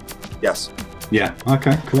still? Yes. Yeah.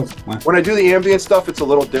 Okay, cool. Wow. When I do the ambient stuff, it's a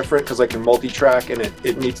little different, because I can multi-track, and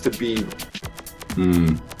it needs to be...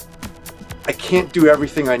 I can't do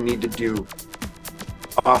everything I need to do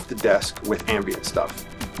off the desk with ambient stuff.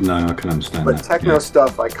 No, I can understand that. But techno yeah.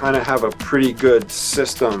 stuff, I kind of have a pretty good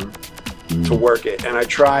system to work it. And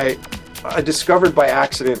I discovered by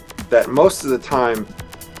accident that most of the time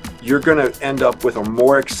you're going to end up with a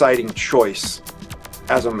more exciting choice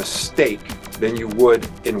as a mistake than you would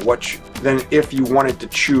than if you wanted to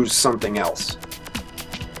choose something else.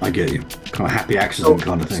 I get you. Kind of happy accident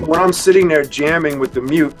kind of thing. So when I'm sitting there jamming with the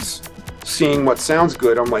mutes, seeing what sounds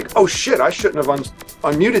good, I'm like, oh shit, I shouldn't have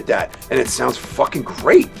unmuted that. And it sounds fucking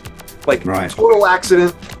great. Like, total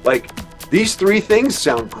accident. Like, these three things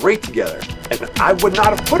sound great together. And I would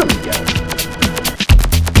not have put them together.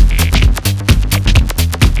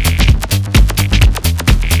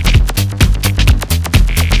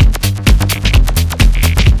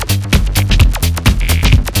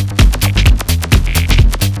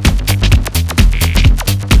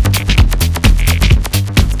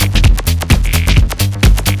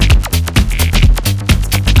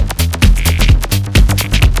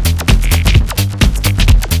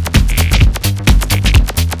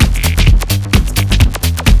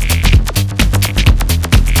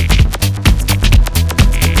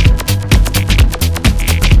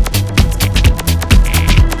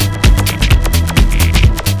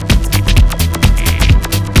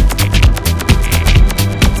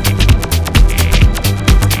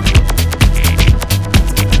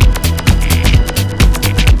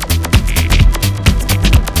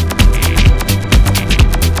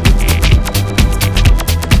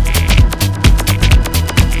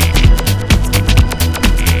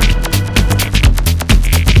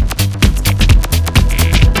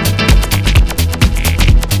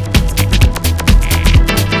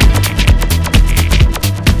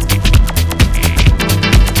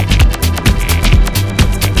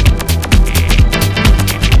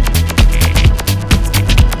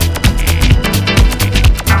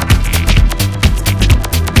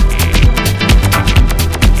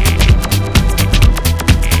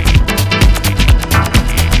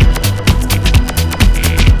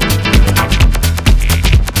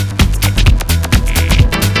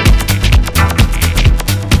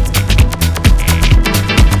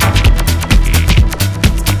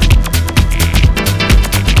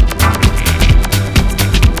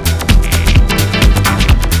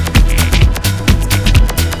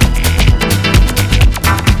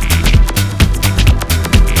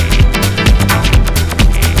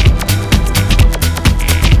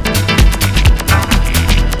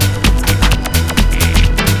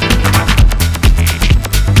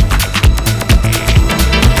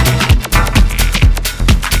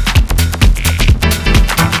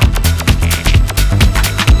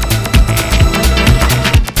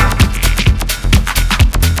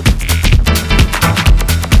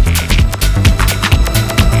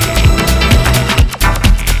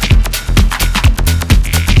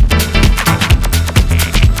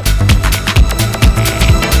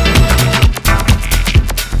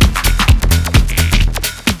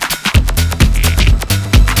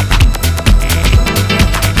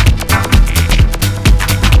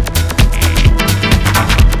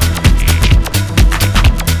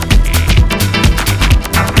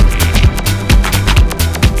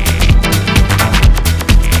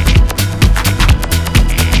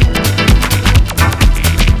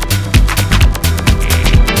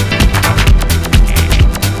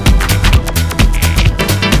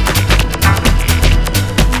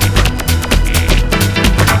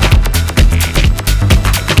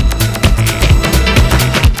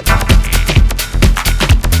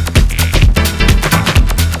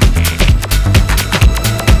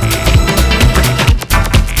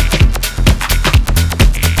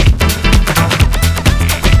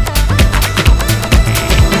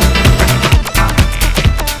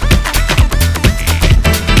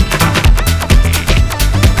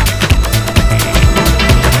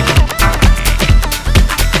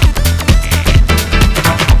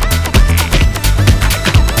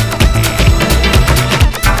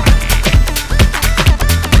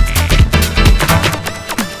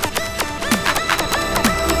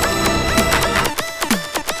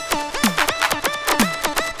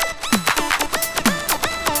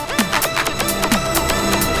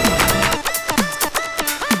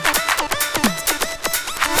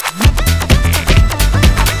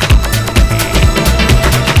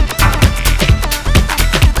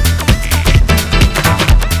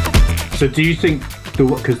 So do you think,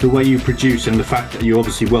 because the way you produce and the fact that you're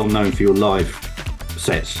obviously well known for your live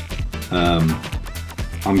sets,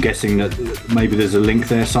 I'm guessing that maybe there's a link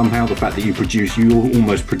there somehow, the fact that you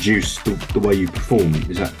almost produce the way you perform.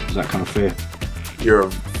 Is that kind of fair? You're a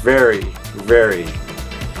very, very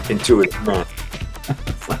intuitive man.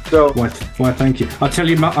 So why thank you.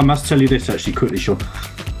 I must tell you this actually quickly, Sean.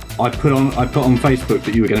 I put on Facebook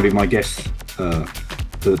that you were going to be my guest for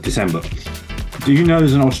December. Do you know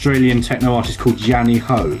there's an Australian techno artist called Yanni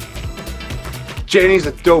Ho? Jenny's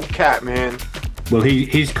a dope cat, man. Well,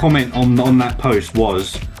 his comment on that post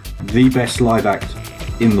was the best live act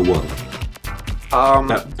in the world.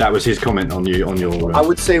 That was his comment on your. I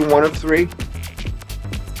would say one of three.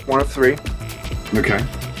 One of three. Okay.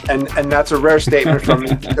 And that's a rare statement from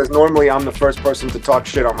me because normally I'm the first person to talk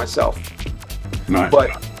shit on myself. Right. But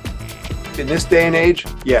in this day and age,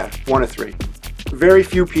 yeah, one of three. Very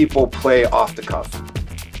few people play off the cuff.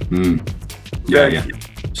 Yeah.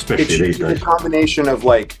 Especially these days. It's a combination of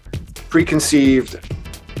like preconceived,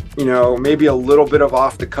 maybe a little bit of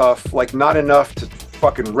off the cuff, like not enough to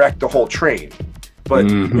fucking wreck the whole train. But,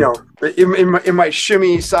 it might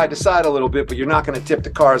shimmy side to side a little bit, but you're not going to tip the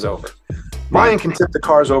cars over. Mine can tip the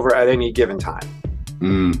cars over at any given time.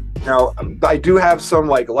 Now, I do have some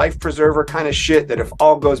like life preserver kind of shit that if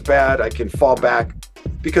all goes bad, I can fall back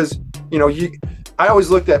because, I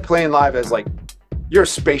always looked at playing live as like, you're a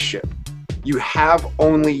spaceship. You have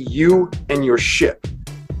only you and your ship.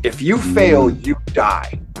 If you fail, you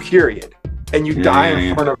die, period. And you die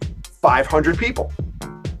in front of 500 people.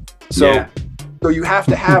 So you have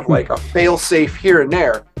to have like a fail safe here and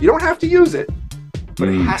there. You don't have to use it, but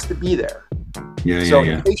it has to be there.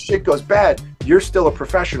 In case shit goes bad, you're still a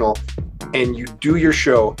professional and you do your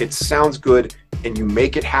show. It sounds good and you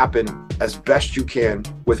make it happen as best you can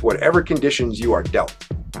with whatever conditions you are dealt.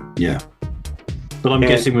 Yeah. But I'm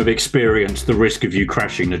guessing with experience, the risk of you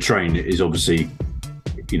crashing the train is obviously,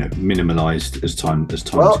 minimalized as time's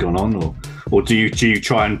gone on, or do you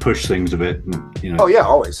try and push things a bit? Oh yeah,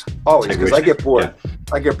 always, because I get bored. Yeah.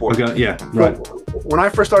 I get bored. Okay, right. When I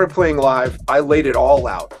first started playing live, I laid it all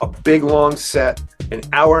out. A big long set, an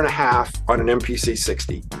hour and a half on an MPC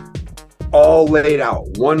 60. All laid out.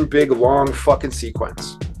 One big long fucking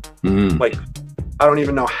sequence. Like, I don't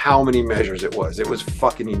even know how many measures it was. It was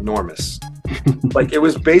fucking enormous. Like, it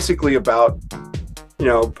was basically about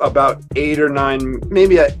 8 or 9,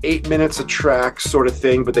 maybe 8 minutes a track sort of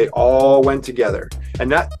thing, but they all went together.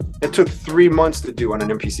 And it took 3 months to do on an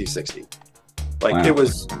MPC 60. Like It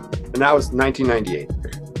was, and that was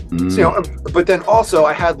 1998. So, but then also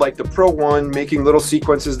I had like the Pro 1 making little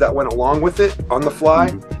sequences that went along with it on the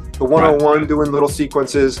fly. The 101 doing little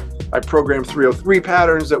sequences. I programmed 303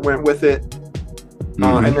 patterns that went with it.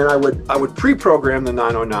 And then I would pre-program the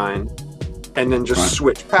 909 and then just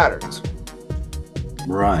switch patterns.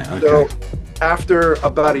 Right. Okay. So after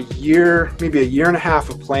about a year, maybe a year and a half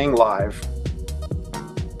of playing live,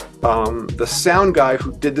 the sound guy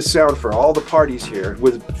who did the sound for all the parties here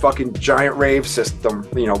with fucking giant rave system,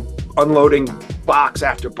 unloading box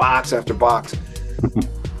after box after box.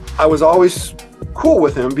 I was always cool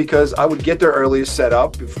with him because I would get there early, set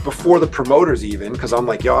up before the promoters even, because I'm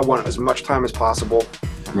like, I want as much time as possible.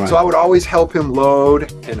 Right. So I would always help him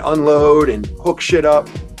load and unload and hook shit up.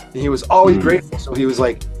 And he was always grateful. So he was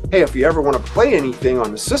like, hey, if you ever want to play anything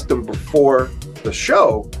on the system before the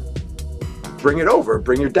show, bring it over,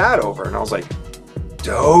 bring your dad over. And I was like,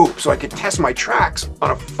 dope. So I could test my tracks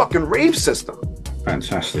on a fucking rave system.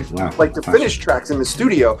 Fantastic. Wow. Like the finished tracks in the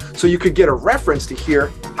studio. So you could get a reference to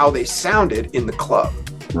hear how they sounded in the club.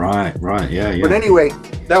 Right. Yeah. But anyway,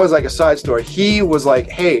 that was like a side story. He was like,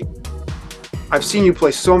 hey, I've seen you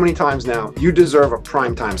play so many times now. You deserve a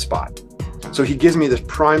primetime spot. So he gives me this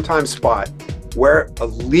primetime spot where a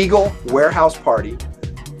legal warehouse party,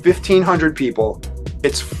 1,500 people.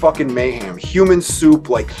 It's fucking mayhem. Human soup,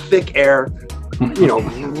 like thick air,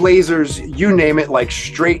 lasers, you name it, like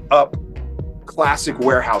straight up classic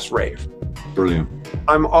warehouse rave. Brilliant.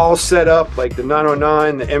 I'm all set up, like the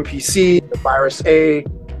 909, the MPC, the Virus A,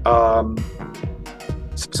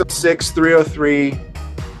 606, 303,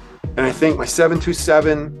 and I think my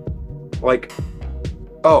 727,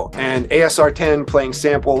 and ASR 10 playing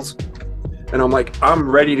samples. And I'm like, I'm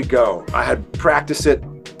ready to go. I had practiced it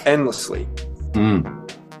endlessly.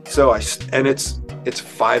 So it's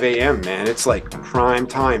 5 a.m., man. It's like prime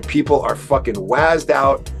time. People are fucking wazzed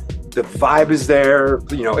out. The vibe is there.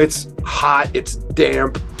 It's hot. It's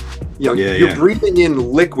damp. You're breathing in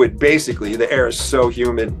liquid, basically. The air is so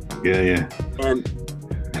humid. Yeah. And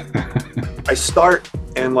I start,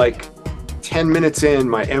 and like 10 minutes in,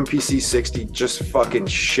 my MPC 60 just fucking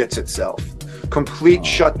shits itself. complete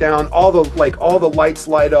shutdown. All the lights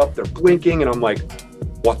light up, they're blinking, and I'm like,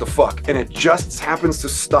 what the fuck? And it just happens to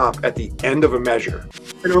stop at the end of a measure.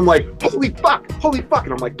 And I'm like, holy fuck.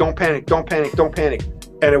 And I'm like, don't panic.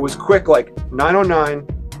 And it was quick, like 909.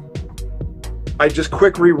 I just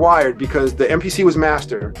quick rewired because the MPC was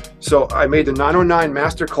master. So I made the 909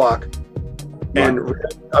 master clock, and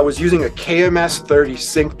I was using a KMS 30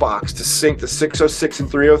 sync box to sync the 606 and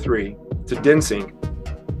 303 to DIN sync.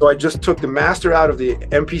 So I just took the master out of the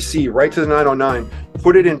MPC right to the 909,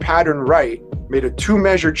 put it in pattern right, made a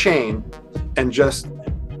 2-measure chain, and just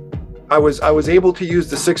I was able to use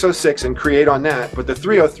the 606 and create on that. But the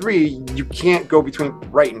 303, you can't go between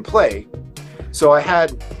right and play. So I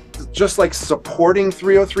had just like supporting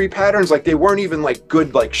 303 patterns. Like they weren't even like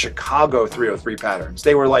good like Chicago 303 patterns.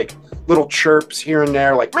 They were like little chirps here and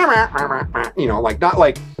there, like you know, like not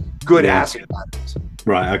like good acid patterns.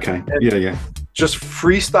 Right. Okay. And yeah. Just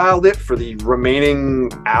freestyled it for the remaining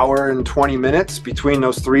hour and 20 minutes between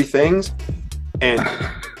those 3 things, and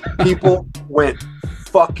people went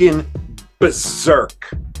fucking berserk.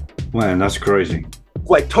 Man, that's crazy.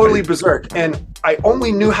 Like totally berserk. And I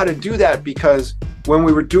only knew how to do that because when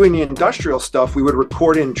we were doing the industrial stuff, we would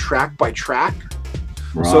record in track by track.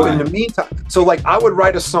 Right. So in the meantime, so like I would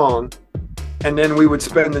write a song, and then we would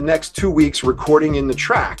spend the next 2 weeks recording in the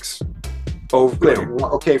tracks.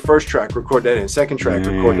 Okay, first track, record that in. Second track,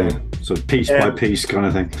 record that in. So piece by piece kind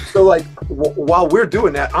of thing. So like while we're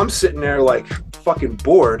doing that, I'm sitting there like fucking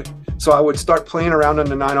bored. So I would start playing around on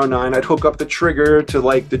the 909. I'd hook up the trigger to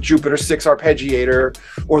like the Jupiter 6 arpeggiator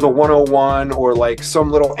or the 101 or like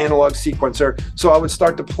some little analog sequencer. So I would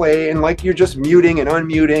start to play, and like you're just muting and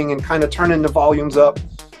unmuting and kind of turning the volumes up.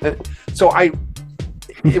 And so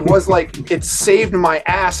it was like it saved my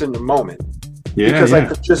ass in the moment. Because I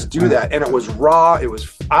could just do that, and it was raw. It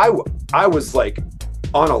was I was like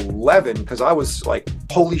on 11 because I was like,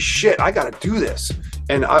 holy shit, I gotta do this,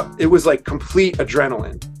 and it was like complete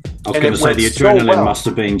adrenaline. I was going to say the adrenaline must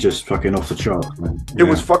have been just fucking off the chart, man. It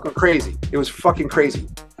was fucking crazy.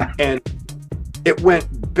 And it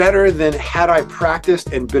went better than had I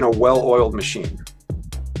practiced and been a well-oiled machine.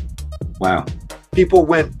 Wow. People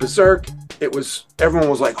went berserk. Everyone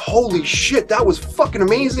was like, holy shit, that was fucking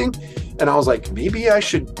amazing. And I was like, maybe I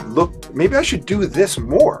should do this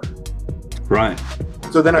more. Right.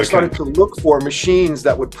 So then I started to look for machines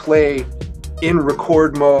that would play in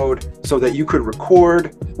record mode so that you could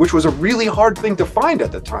record, which was a really hard thing to find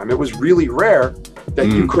at the time. It was really rare that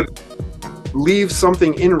you could leave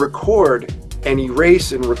something in record and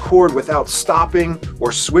erase and record without stopping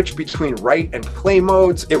or switch between write and play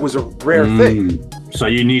modes. It was a rare thing. So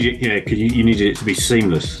you needed, because you needed it to be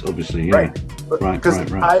seamless, obviously. Yeah. Right. Because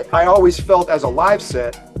I always felt as a live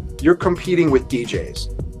set, you're competing with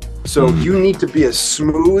DJs. So you need to be as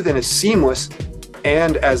smooth and as seamless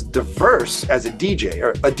and as diverse as a DJ.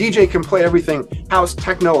 Or a DJ can play everything: house,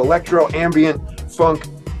 techno, electro, ambient, funk,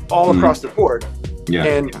 all across the board. Yeah.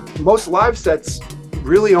 And most live sets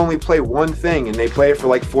really only play one thing, and they play it for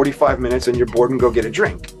like 45 minutes and you're bored and go get a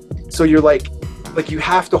drink. So you're like you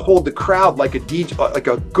have to hold the crowd like a DJ, like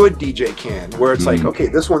a good DJ can, where it's like, okay,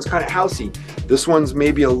 this one's kind of housey, this one's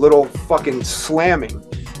maybe a little fucking slamming,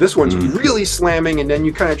 this one's really slamming, and then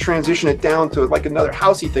you kind of transition it down to like another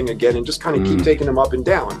housey thing again, and just kind of keep taking them up and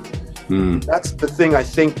down. That's the thing I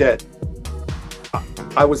think that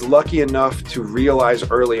I was lucky enough to realize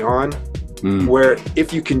early on, where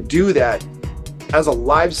if you can do that as a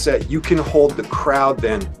live set, you can hold the crowd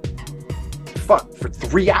then for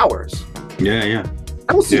 3 hours. Yeah.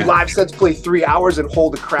 I don't see live sets play 3 hours and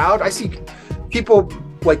hold a crowd. I see people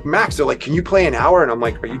like Max, they're like, can you play an hour? And I'm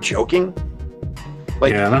like, are you joking?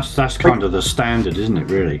 Like, yeah, that's kind of the standard, isn't it,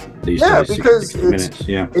 really? These days, because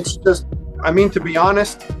it's just, I mean, to be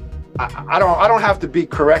honest, I don't have to be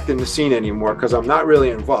correct in the scene anymore because I'm not really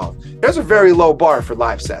involved. There's a very low bar for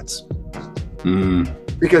live sets.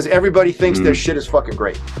 Because everybody thinks their shit is fucking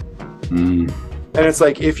great. And it's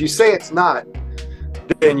like, if you say it's not,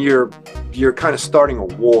 then you're kind of starting a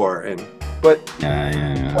war. But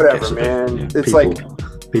whatever, man. It's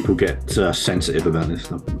people get sensitive about this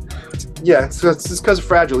stuff. Yeah, so it's just because of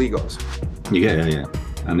fragile egos. Yeah.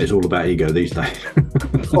 And it's all about ego these days.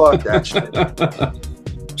 Fuck that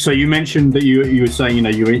shit. So you mentioned that you were saying,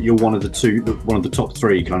 you're one of the top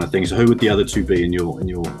 3 kind of things. So who would the other 2 be in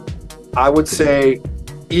your? I would say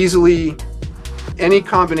easily any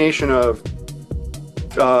combination of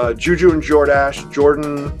Juju and Jordash,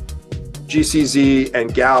 Jordan, GCZ,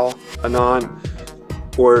 and Gal Anon,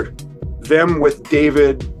 or them with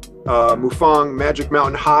David Mufang, Magic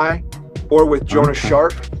Mountain High, or with Jonas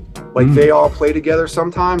Sharp. Like they all play together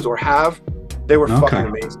sometimes or have. They were Okay. fucking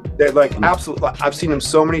amazing. They're like absolutely. I've seen them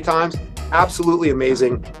so many times. Absolutely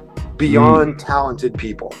amazing, beyond talented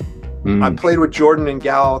people. I played with Jordan and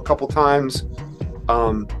Gal a couple times,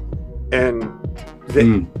 and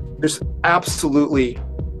they're just absolutely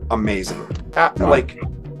amazing.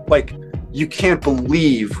 Like you can't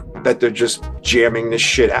believe that they're just jamming this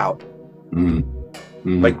shit out.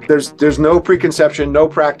 Like there's no preconception, no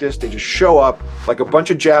practice. They just show up like a bunch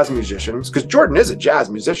of jazz musicians, because Jordan is a jazz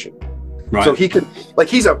musician. Right. So he could, like,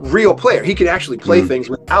 he's a real player. He can actually play things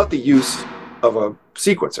without the use of a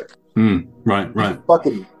sequencer. Right.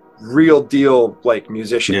 Fucking real deal, like,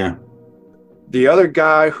 musician. Yeah. The other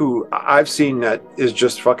guy who I've seen that is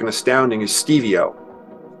just fucking astounding is Stevie-O.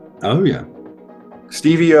 Oh yeah.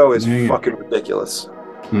 Stevie-O is fucking ridiculous.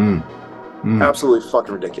 Mm. Absolutely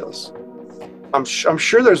fucking ridiculous. I'm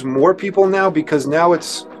sure there's more people now, because now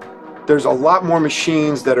there's a lot more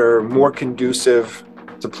machines that are more conducive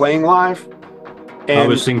to playing live. And I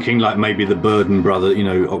was thinking like maybe the Burden brother, you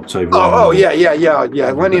know, Octave. Oh yeah.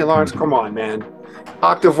 Lenny and Lawrence, come on, man.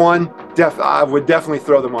 Octave One, I would definitely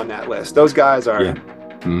throw them on that list. Those guys are,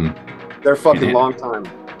 they're fucking long time.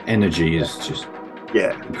 Energy is just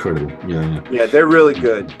incredible. Yeah. They're really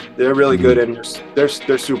good. They're really good, and they're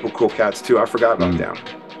super cool cats too. I forgot about them.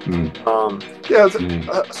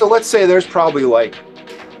 So let's say there's probably like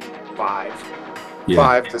 5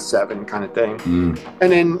 to 7 kind of thing,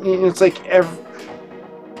 and then it's like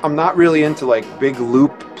I'm not really into like big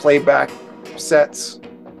loop playback sets.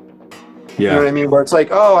 You know what I mean? Where it's like,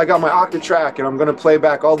 oh, I got my Octatrack and I'm going to play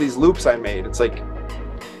back all these loops I made. It's like,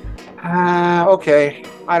 okay,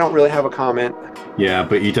 I don't really have a comment. Yeah,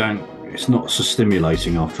 but it's not so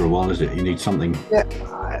stimulating after a while, is it? You need something. Yeah.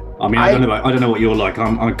 I mean, I don't know what you're like.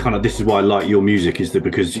 I'm kind of, this is why I like your music, is that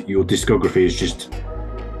because your discography is just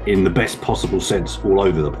in the best possible sense all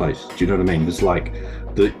over the place. Do you know what I mean? It's like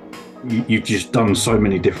you've just done so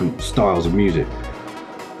many different styles of music.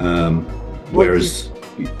 Whereas,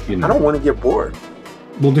 you know, I don't want to get bored.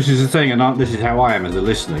 Well, this is the thing, and this is how I am as a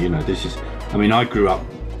listener. You know, I grew up,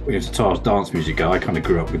 as far as dance music go, I kind of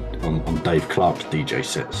grew up on Dave Clark's DJ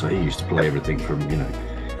set. So he used to play everything from, you know,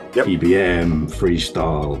 EBM,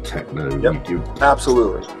 freestyle, techno,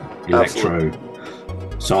 absolutely, electro. Absolutely.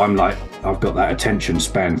 So I'm like, I've got that attention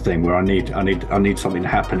span thing where I need something to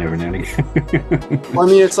happen every now and again. Well,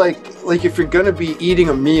 I mean, it's like if you're gonna be eating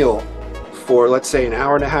a meal for, let's say, an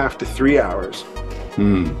hour and a half to 3 hours,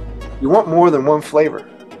 you want more than one flavor.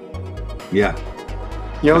 Yeah.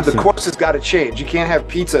 You know, the course has got to change. You can't have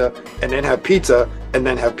pizza and then have pizza and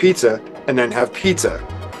then have pizza and then have pizza.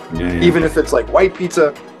 Yeah. Even if it's like white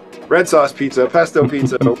pizza, red sauce pizza, pesto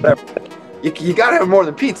pizza, whatever. You got to have more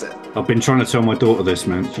than pizza. I've been trying to tell my daughter this,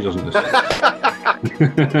 man. She doesn't listen.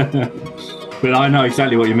 But I know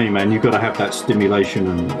exactly what you mean, man. You've got to have that stimulation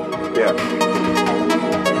and... Yeah.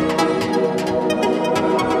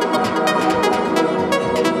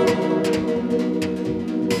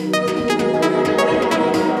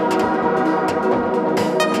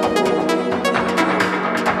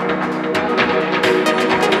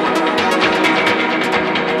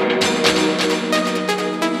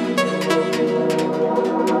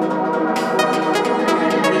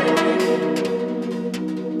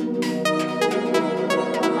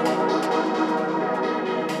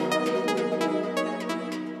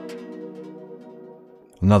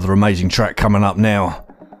 Another amazing track coming up now.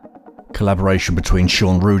 Collaboration between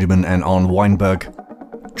Sean Rudiman and Arne Weinberg.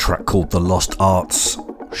 Track called The Lost Arts.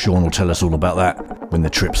 Sean will tell us all about that when the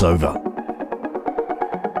trip's over.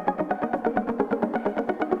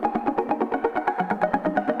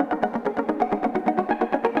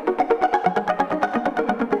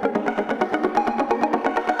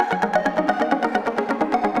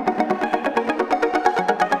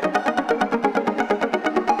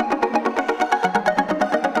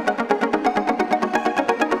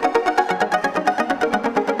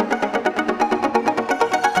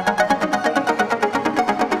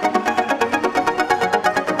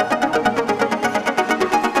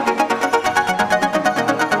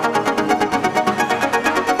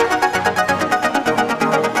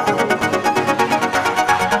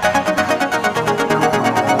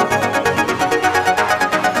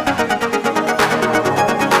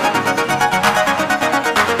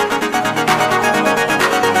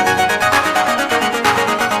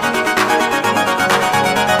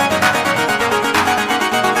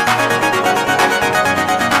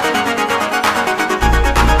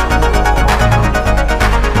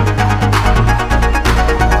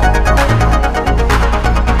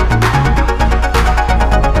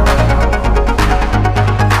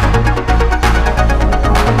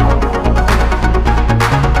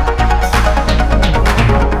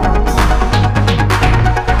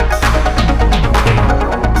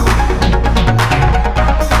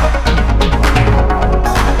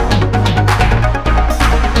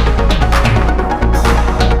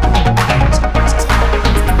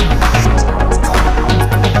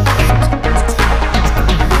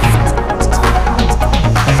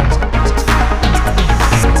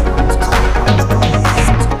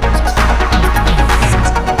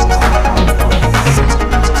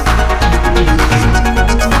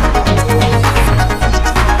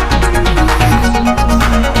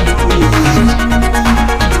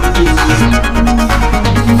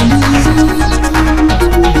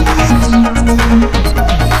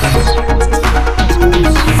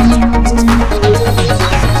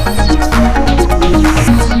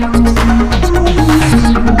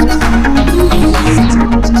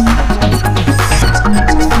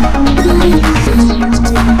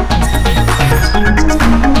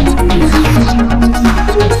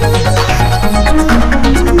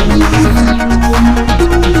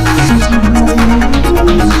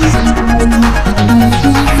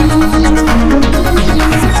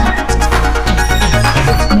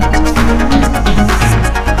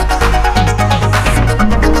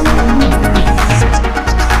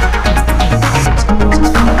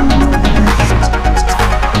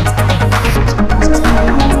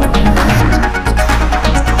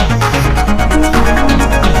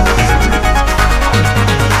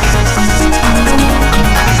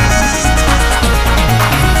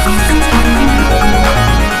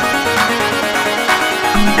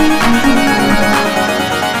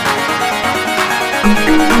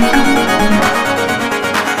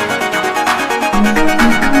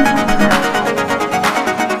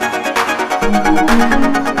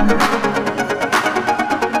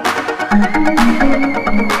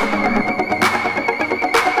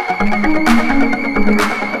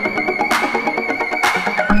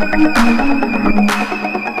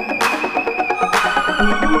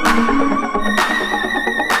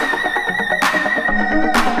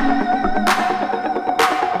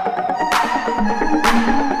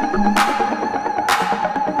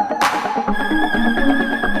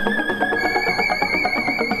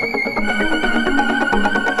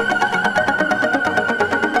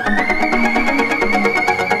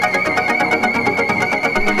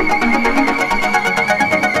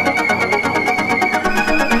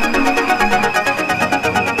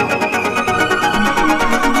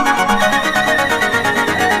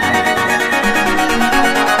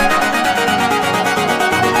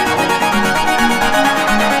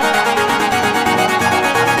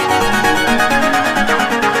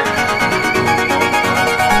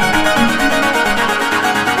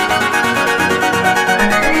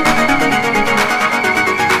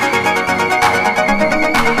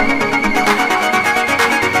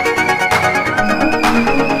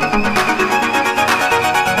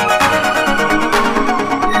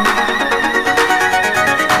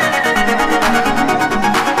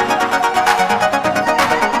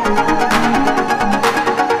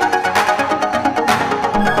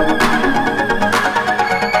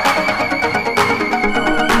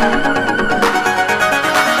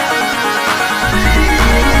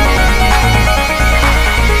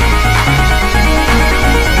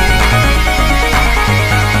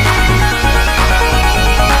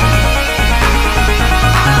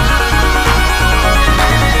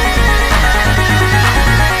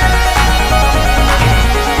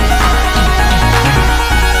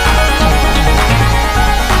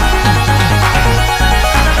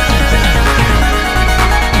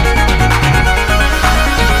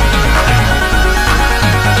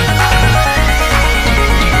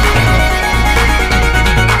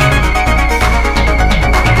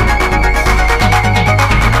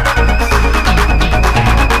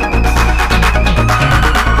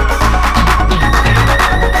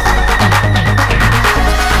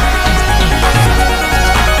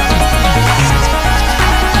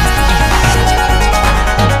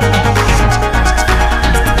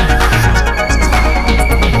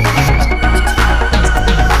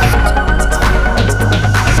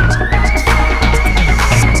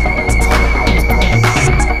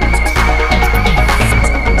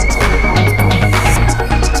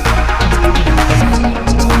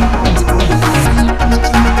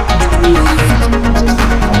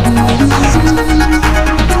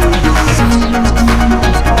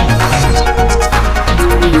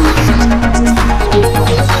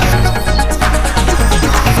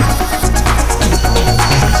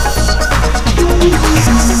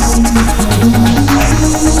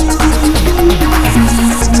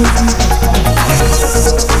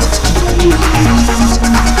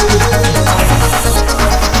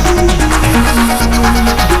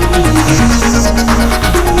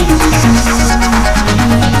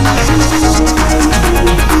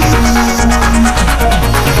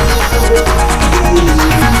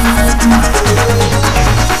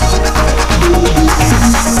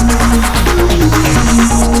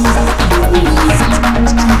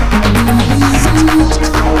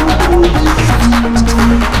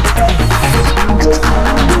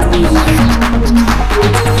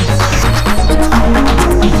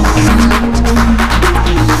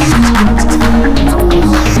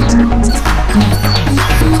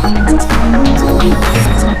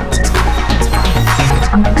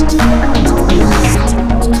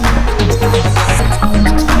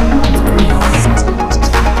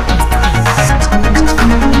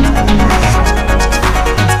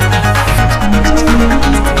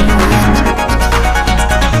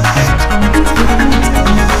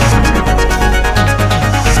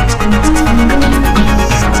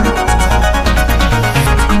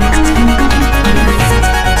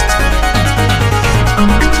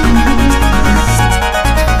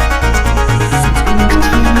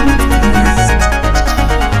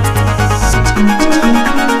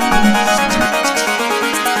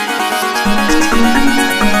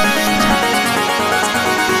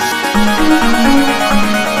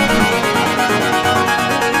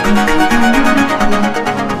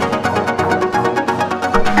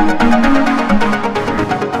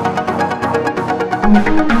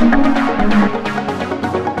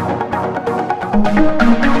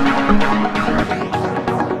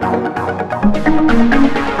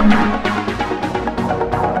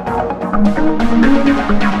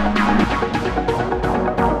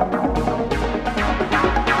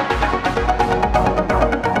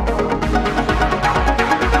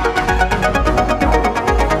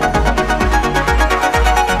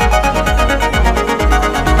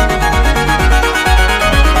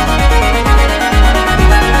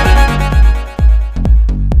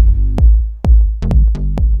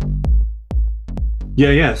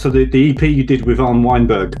 Yeah. So the EP you did with Arne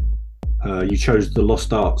Weinberg, you chose The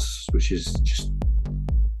Lost Arts, which is just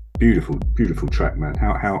beautiful track, man.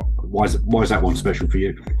 Why is that one special for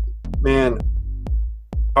you? Man,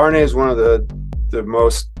 Arne is one of the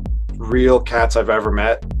most real cats I've ever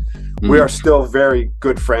met. We are still very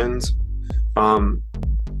good friends.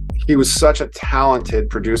 He was such a talented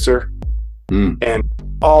producer, and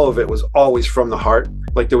all of it was always from the heart.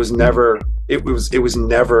 Like there was never there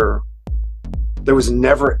was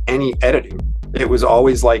never any editing. It was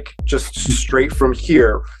always like just straight from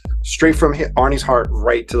Arnie's heart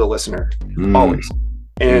right to the listener, always.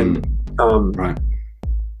 And right.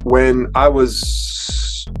 When I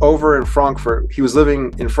was over in Frankfurt, he was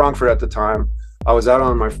living in Frankfurt at the time. I was out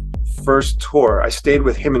on my first tour. I stayed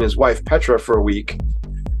with him and his wife Petra for a week,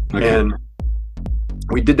 and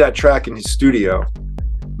we did that track in his studio.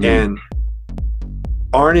 And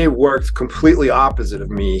Arne worked completely opposite of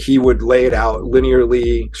me. He would lay it out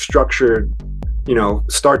linearly, structured,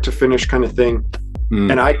 start to finish kind of thing.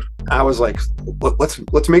 And I was like,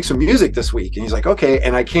 let's make some music this week. And he's like, okay.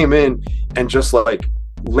 And I came in and just like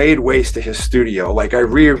laid waste to his studio. Like I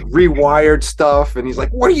rewired stuff, and he's like,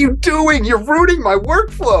 what are you doing? You're ruining my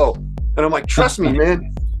workflow. And I'm like, trust me,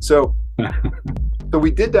 man. So we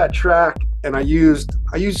did that track, and I used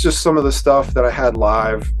just some of the stuff that I had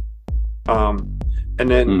live, and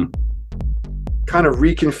then kind of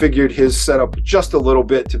reconfigured his setup just a little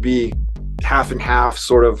bit to be half and half,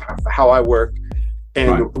 sort of how I work.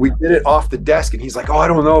 And we did it off the desk, and he's like, oh, I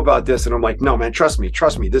don't know about this. And I'm like, no, man, trust me.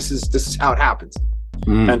 This is how it happens.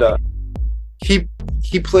 And he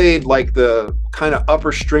played like the kind of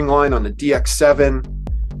upper string line on the DX7,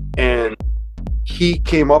 and he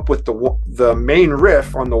came up with the main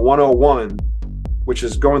riff on the 101, which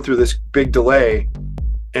is going through this big delay,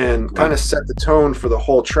 and kind of set the tone for the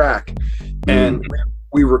whole track. And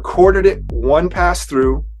we recorded it one pass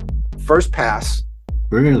through, first pass.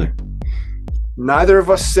 Really? Neither of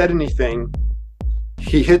us said anything.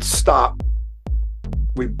 He hit stop.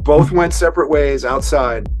 We both went separate ways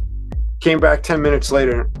outside, came back 10 minutes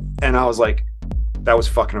later, and I was like, that was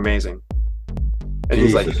fucking amazing. And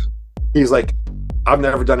he's like, I've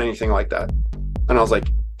never done anything like that. And I was like,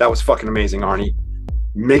 that was fucking amazing, Arnie.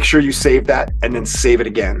 Make sure you save that and then save it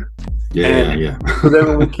again. Yeah. So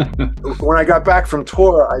then when I got back from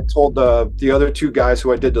tour, I told the other two guys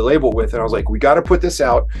who I did the label with, and I was like, we got to put this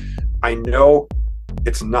out. I know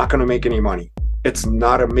it's not going to make any money. It's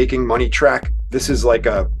not a making money track. This is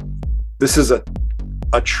a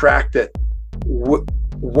track that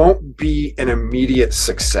won't be an immediate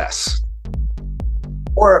success,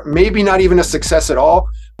 or maybe not even a success at all,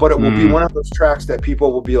 but it will be one of those tracks that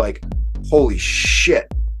people will be like, holy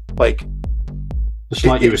shit. Like, it's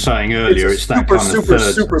like you were saying earlier, it's that kind of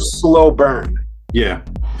super slow burn. Yeah.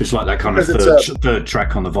 It's like that kind of third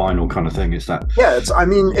track on the vinyl kind of thing. Is that? Yeah, it's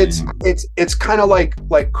kind of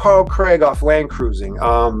like Carl Craig off Land Cruising.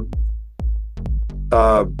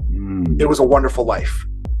 It Was a Wonderful Life.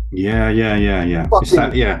 Yeah. It's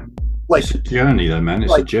that, like, it's a journey though, man.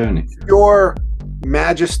 It's like a journey. Your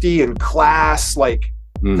majesty and class, like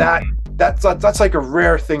that's like a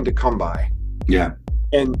rare thing to come by. Yeah.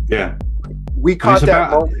 And yeah. We caught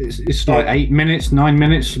that moment. It's like 8 minutes, 9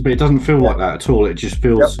 minutes, but it doesn't feel like that at all. It just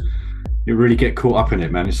feels you really get caught up in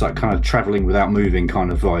it, man. It's like kind of traveling without moving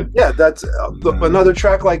kind of vibe. Yeah, that's another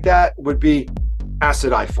track like that would be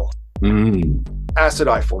Acid Eiffel. Acid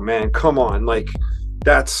Eiffel, man, come on, like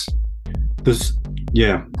that's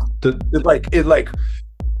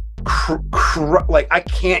like I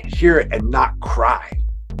can't hear it and not cry.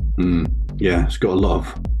 Yeah, it's got a lot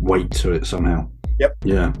of weight to it somehow. Yep.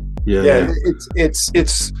 Yeah. It's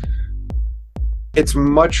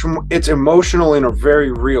emotional in a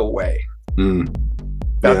very real way.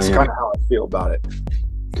 That's kind of how I feel about it.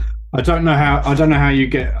 I don't know how you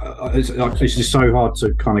get. It's just so hard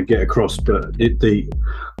to kind of get across. But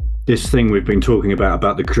this thing we've been talking about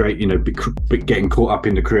the getting caught up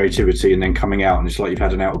in the creativity and then coming out, and it's like you've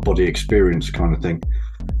had an out of body experience kind of thing.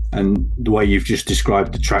 And the way you've just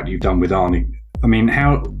described the track you've done with Arnie, I mean,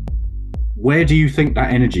 where do you think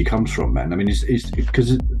that energy comes from, man? I mean, it's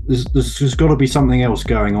because there's got to be something else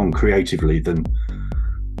going on creatively than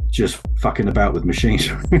just fucking about with machines.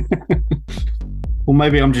 Or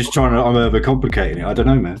maybe I'm overcomplicating it. I don't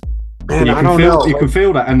know, man. You can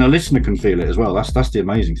feel that, and the listener can feel it as well. That's the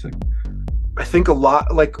amazing thing. I think a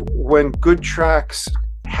lot, like when good tracks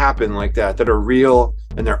happen like that are real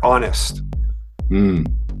and they're honest. They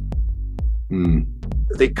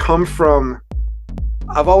come from.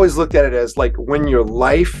 I've always looked at it as like when your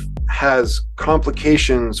life has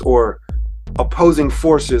complications or opposing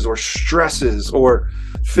forces or stresses or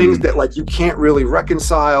things that like you can't really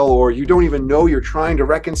reconcile, or you don't even know you're trying to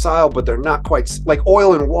reconcile, but they're not quite, like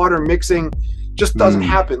oil and water mixing just doesn't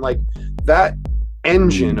happen. Like that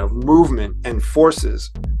engine of movement and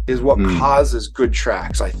forces is what causes good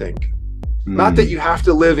tracks, I think. Not that you have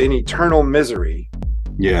to live in eternal misery.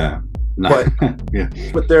 Yeah. No. But yeah.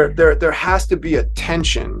 But there has to be a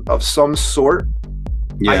tension of some sort.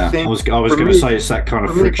 Yeah, I think I was going to say it's that kind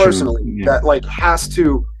of friction. Personally, that like has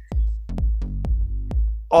to.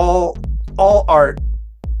 All art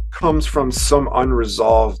comes from some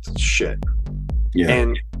unresolved shit. Yeah.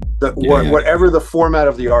 And whatever the format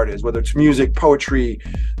of the art is, whether it's music, poetry,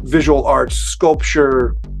 visual arts,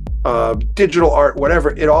 sculpture, digital art,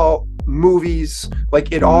 whatever, it all, movies,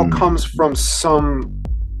 like it all comes from some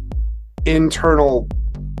internal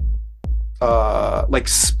like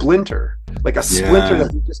splinter, like a splinter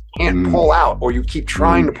that you just can't pull out, or you keep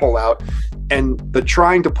trying to pull out, and the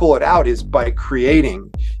trying to pull it out is by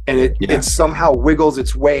creating, and it somehow wiggles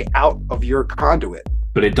its way out of your conduit.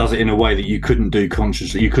 But it does it in a way that you couldn't do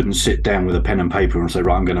consciously. You couldn't sit down with a pen and paper and say,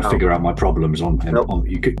 right, I'm going to figure out my problems on pen.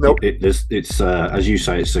 You could, it's as you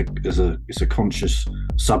say, it's a conscious,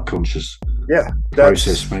 subconscious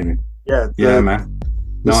process, maybe. Yeah, man.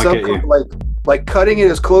 No, I get you. Like cutting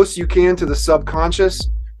it as close as you can to the subconscious,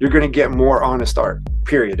 you're going to get more honest art.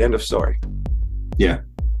 Period. End of story. Yeah,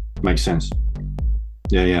 makes sense.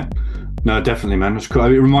 Yeah. No, definitely, man. That's cool. It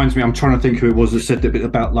reminds me. I'm trying to think who it was that said a bit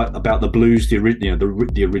about the blues, the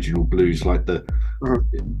original blues, like the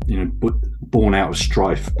born out of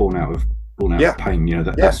strife, born out of pain. You know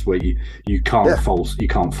that's where you can't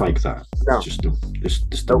fake that. No. It's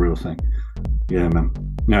just the real thing. Yeah, man.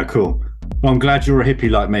 No, cool. Well, I'm glad you're a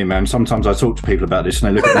hippie like me, man. Sometimes I talk to people about this,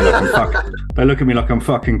 and they look at me like I'm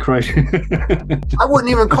fucking crazy. I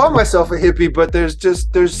wouldn't even call myself a hippie, but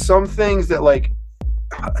there's some things that, like,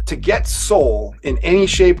 to get soul in any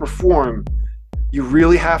shape or form, you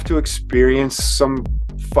really have to experience some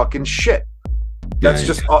fucking shit. That's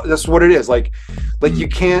that's what it is. Like you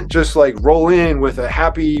can't just like roll in with a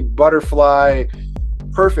happy butterfly,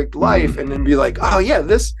 perfect life, and then be like, oh yeah,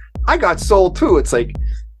 I got soul too. It's like,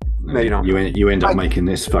 no, you don't. You end up making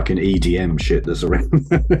this fucking EDM shit that's around.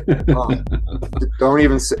 Don't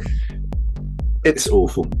even say. It's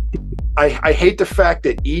awful. I hate the fact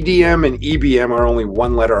that EDM and EBM are only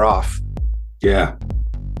one letter off. Yeah.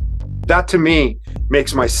 That to me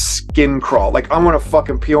makes my skin crawl. Like I want to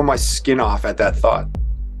fucking peel my skin off at that thought.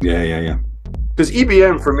 Yeah. Because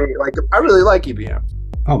EBM for me, like I really like EBM.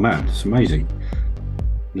 Oh man, it's amazing.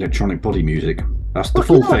 Electronic body music. That's the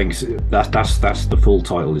full thing. That's the full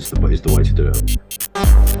title. Is the way to do it.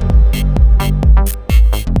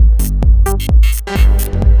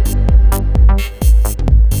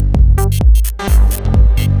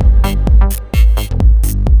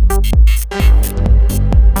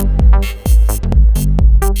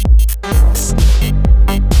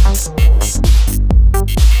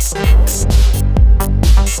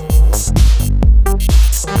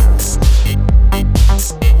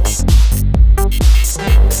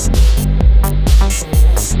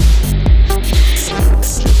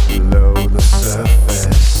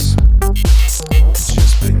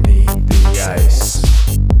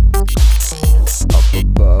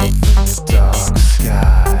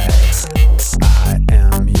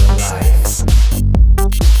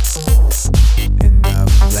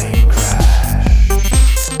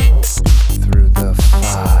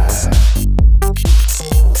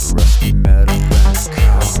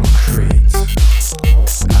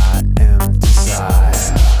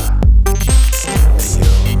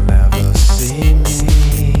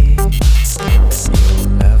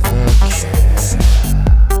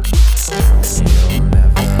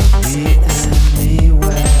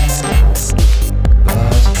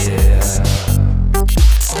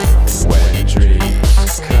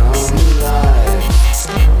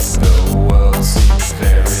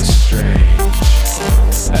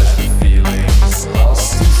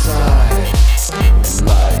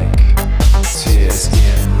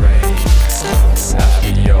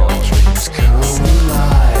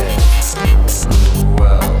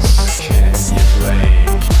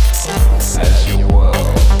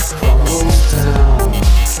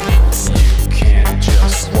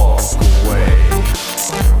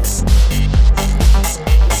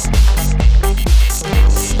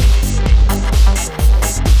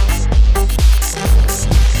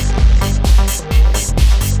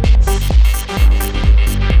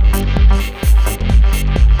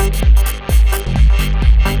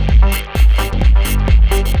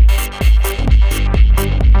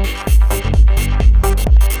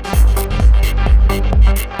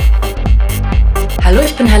 Hallo,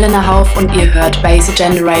 ich bin Helena Hauf und ihr hört Bass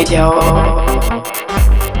Agenda Radio.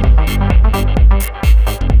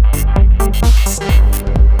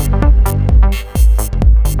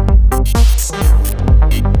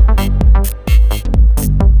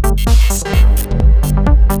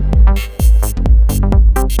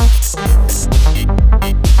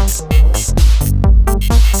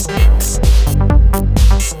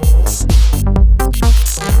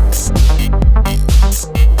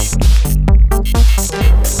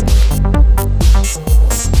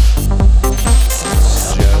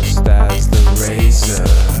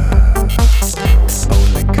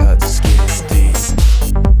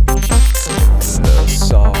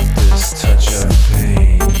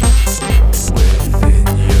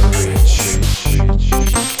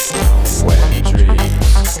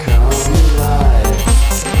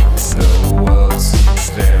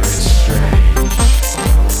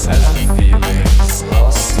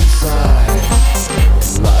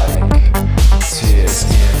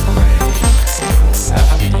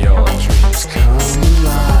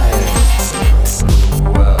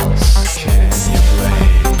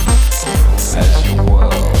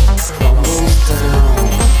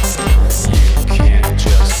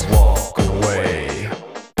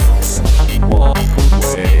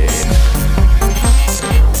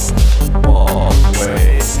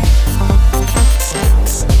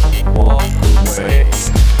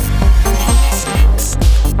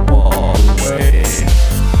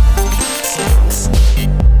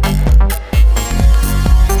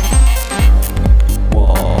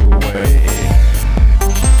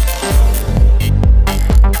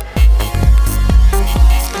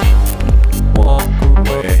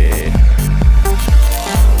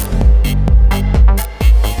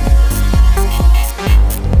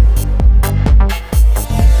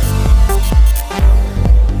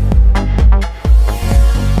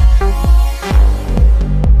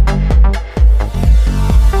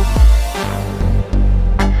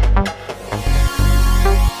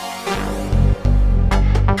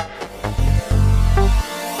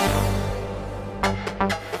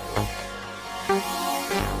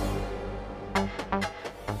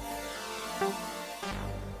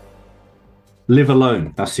 Live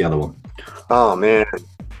Alone, that's the other one. Oh man,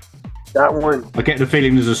 that one. I get the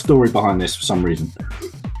feeling there's a story behind this for some reason.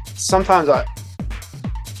 Sometimes I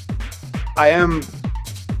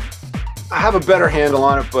have a better handle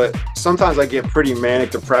on it, but sometimes I get pretty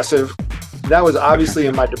manic depressive. That was obviously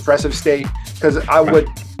in my depressive state because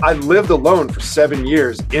I lived alone for 7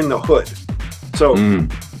 years in the hood. So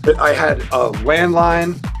I had a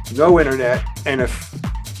landline, no internet, and if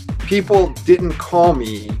people didn't call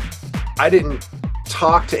me, I didn't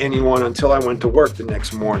talk to anyone until I went to work the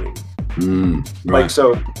next morning. Right.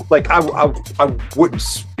 I wouldn't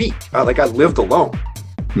speak. I lived alone.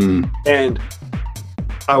 And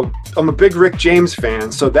I'm a big Rick James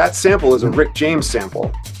fan, so that sample is a Rick James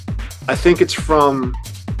sample. I think it's from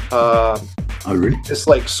oh really? This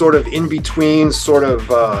like sort of in between, sort of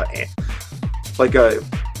like a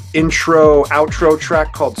intro outro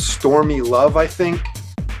track called Stormy Love, I think.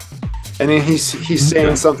 And then he's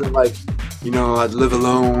saying something like, you know, I'd live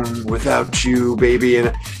alone without you, baby.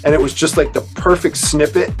 And it was just like the perfect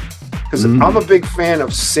snippet. Because I'm a big fan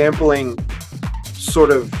of sampling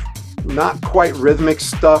sort of not quite rhythmic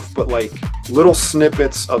stuff, but like little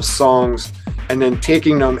snippets of songs and then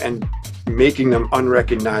taking them and making them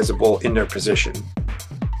unrecognizable in their position.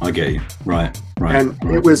 I get you. Right. And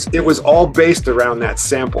it was all based around that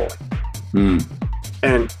sample.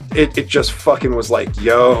 And it just fucking was like,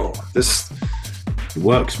 yo, this it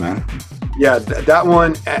works, man. Yeah, that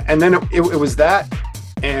one. And then it was that.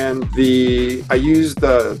 And I used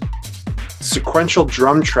the sequential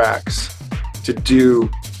drum tracks to do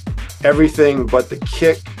everything but the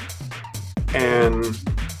kick and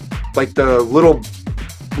like the little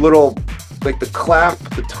like the clap,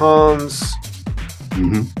 the toms,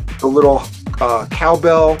 the little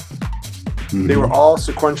cowbell. They were all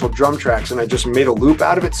sequential drum tracks, and I just made a loop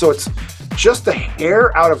out of it. So it's just a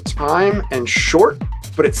hair out of time and short,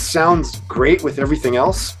 but it sounds great with everything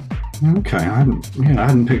else. Okay, I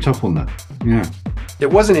hadn't picked up on that. Yeah,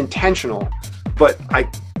 it wasn't intentional, but I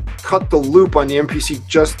cut the loop on the MPC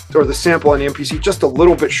or the sample on the MPC just a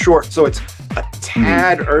little bit short, so it's a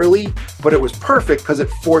tad early, but it was perfect because it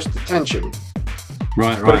forced attention.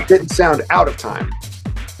 Right. But it didn't sound out of time,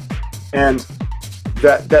 and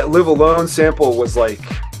that Live Alone sample was like,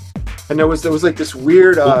 and there was like this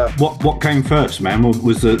weird. What came first, man?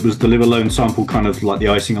 Was the Live Alone sample kind of like the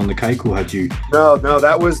icing on the cake, or had you? No,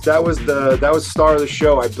 that was star of the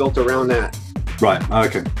show. I built around that. Right.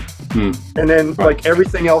 Okay. And then like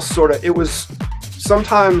everything else, sort of. It was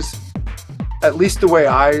sometimes at least the way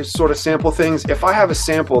I sort of sample things, if I have a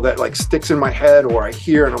sample that like sticks in my head or I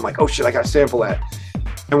hear and I'm like, oh shit, I gotta sample that.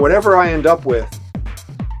 And whatever I end up with,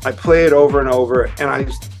 I play it over and over, and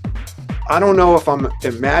I don't know if I'm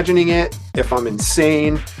imagining it, if I'm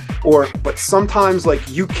insane, but sometimes like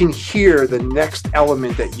you can hear the next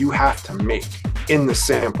element that you have to make in the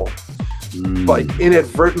sample. Like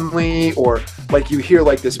inadvertently, or like you hear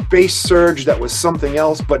like this bass surge that was something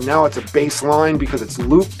else, but now it's a bass line because it's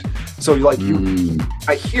looped. So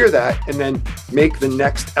I hear that and then make the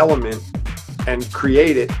next element and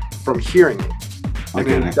create it from hearing it. And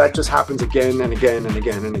then that just happens again and again and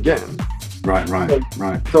again and again. Right.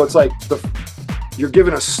 So it's like you're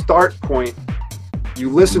given a start point, you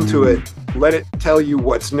listen to it, let it tell you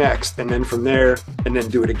what's next, and then from there, and then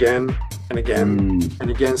do it again and again and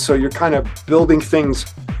again. So you're kind of building things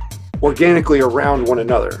organically around one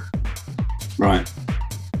another. Right.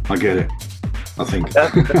 I get it. I think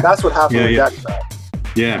that's what happened with that track.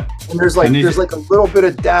 Yeah. And there's like a little bit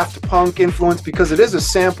of Daft Punk influence because it is a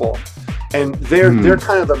sample, and they're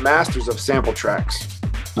kind of the masters of sample tracks.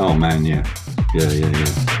 Oh man, yeah.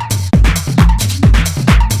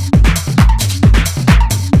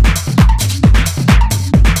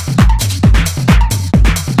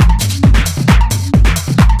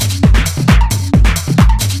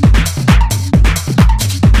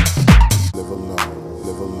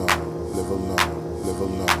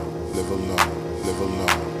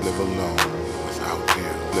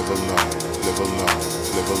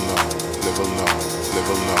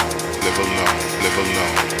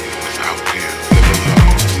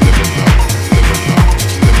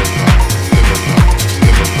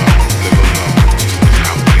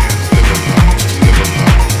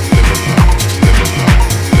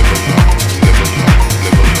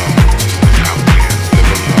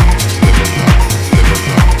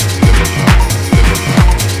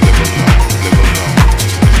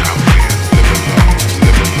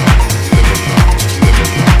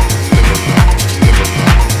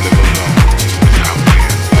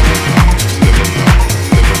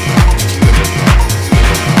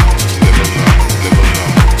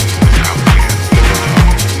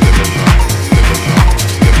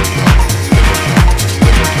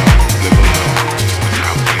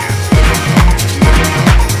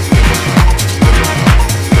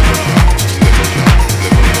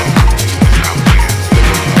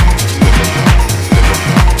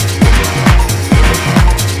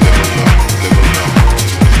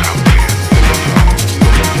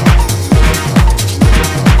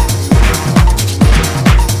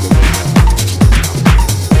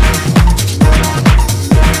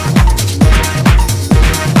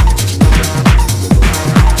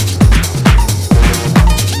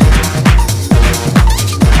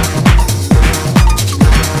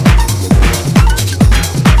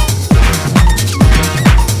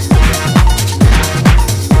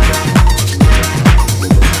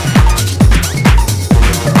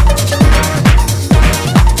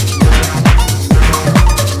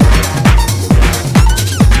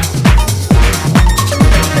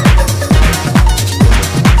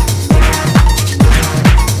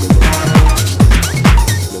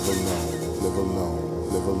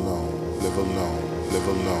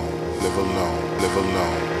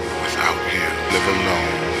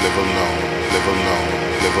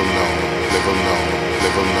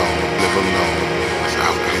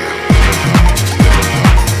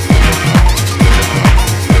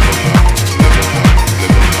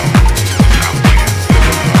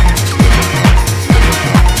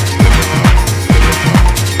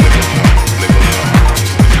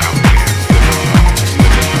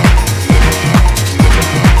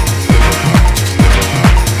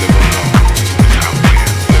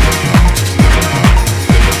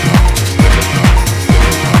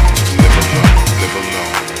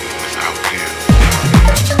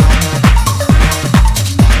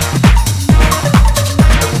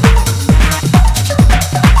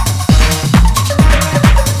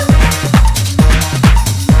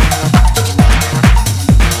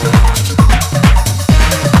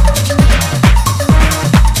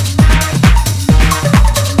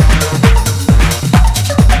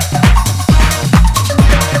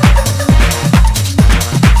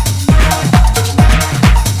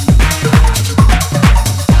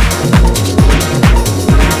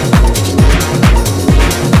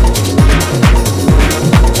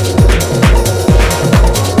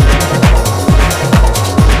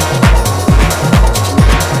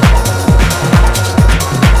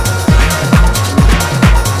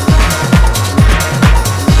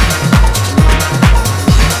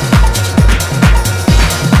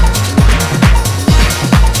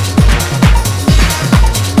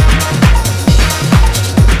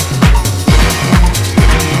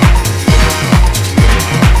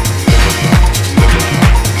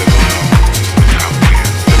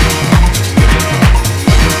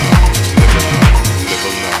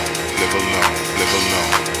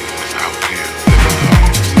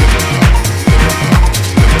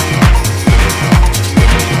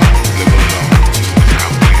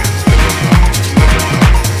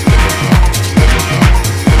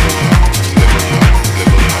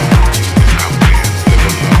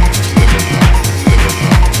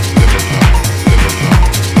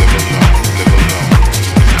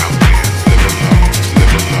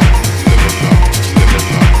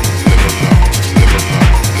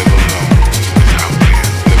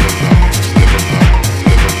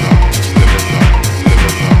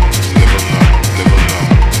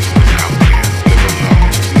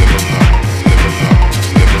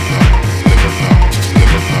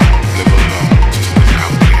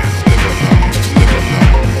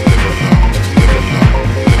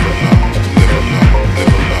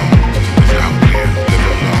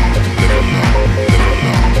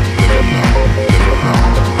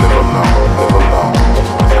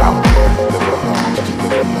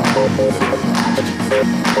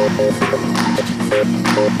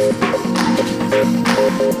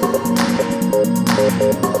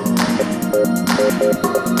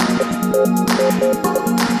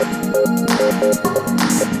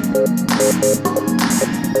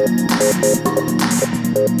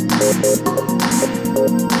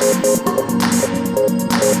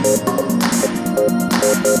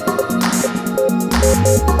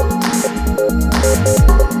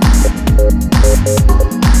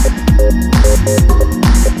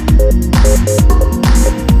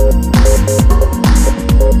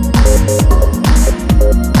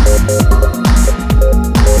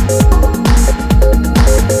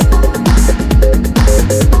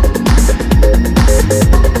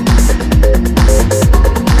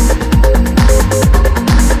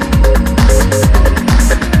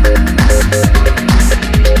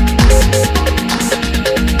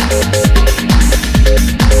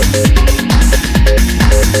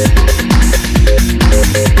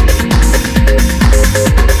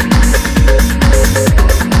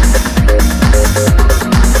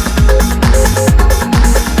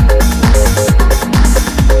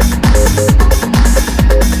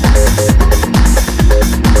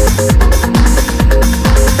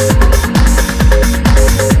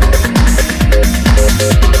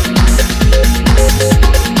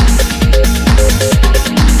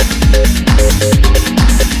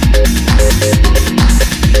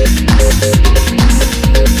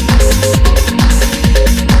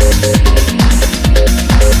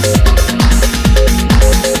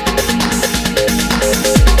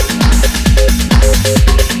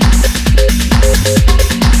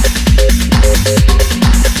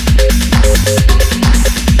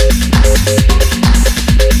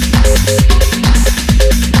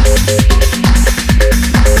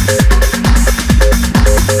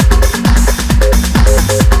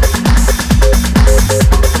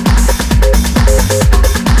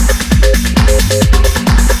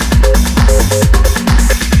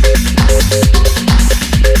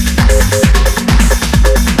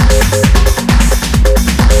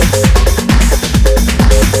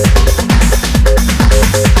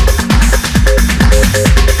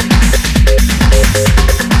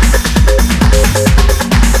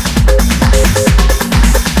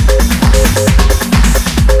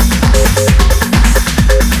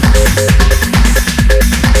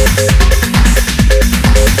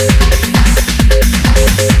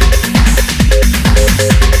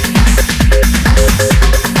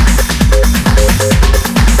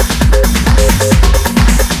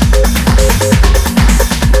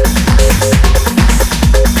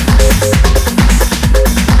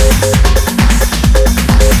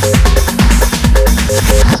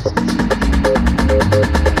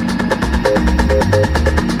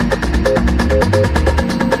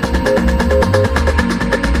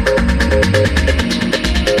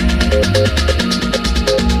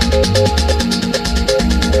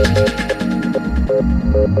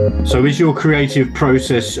 So is your creative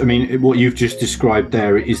process, I mean, what you've just described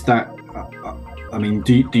there, is that, I mean,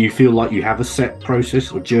 do you feel like you have a set process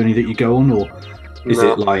or journey that you go on, or is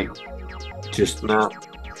it like just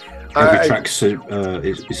every track's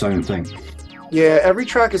its own thing? Yeah, every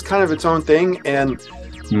track is kind of its own thing. And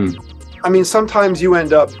I mean, sometimes you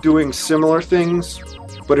end up doing similar things,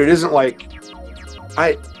 but it isn't like,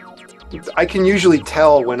 I can usually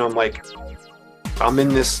tell when I'm in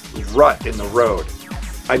this rut in the road.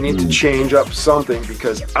 I need to change up something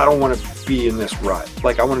because I don't want to be in this rut.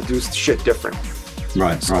 Like, I want to do shit different.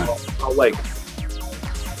 Right, so I'll like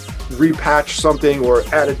repatch something or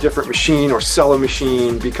add a different machine or sell a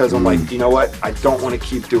machine because I'm like, you know what? I don't want to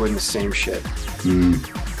keep doing the same shit. And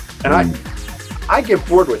I get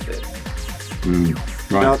bored with it. Right.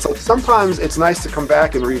 You know, it's like sometimes it's nice to come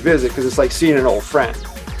back and revisit because it's like seeing an old friend.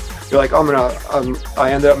 You're like,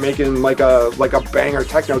 I ended up making like a banger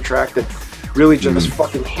techno track that really just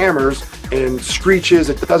fucking hammers and screeches.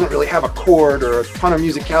 It doesn't really have a chord or a ton of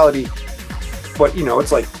musicality, but you know,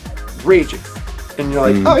 it's like raging. And you're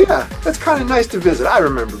like, oh yeah, that's kind of nice to visit. I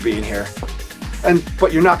remember being here.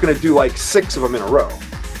 But you're not going to do like 6 of them in a row.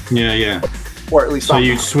 Yeah. Or at least so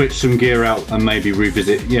you'd switch some gear out and maybe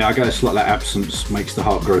revisit. Yeah, I guess it's like that absence makes the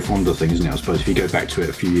heart grow fonder thing, isn't it? I suppose if you go back to it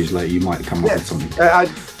a few years later, you might come up with something. I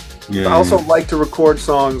also like to record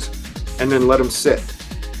songs and then let them sit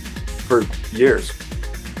for years.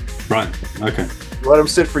 Right. Okay. Let them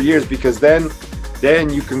sit for years because then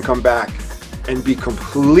you can come back and be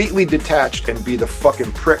completely detached and be the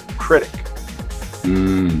fucking critic.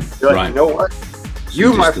 You're like, right. You know what?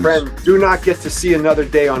 You, my friend, do not get to see another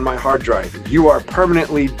day on my hard drive. You are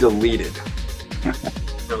permanently deleted.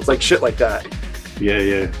 It's like shit like that.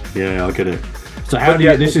 Yeah, I get it. So how do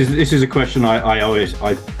you? This is a question I always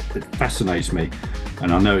it fascinates me,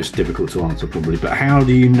 and I know it's difficult to answer probably. But how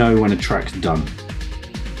do you know when a track's done?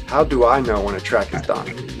 How do I know when a track is done?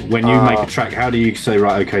 When you make a track, how do you say,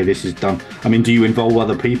 right, okay, this is done? I mean, do you involve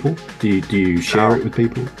other people? Do you share it with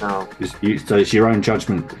people? No. So it's your own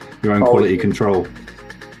judgment, your own quality control.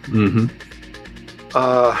 Mm-hmm.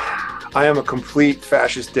 I am a complete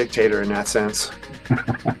fascist dictator in that sense.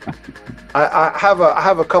 I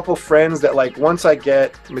have a couple friends that, like, once I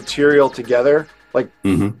get material together, like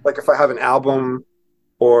if I have an album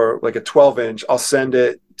or like a 12-inch, I'll send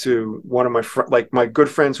it to one of my my good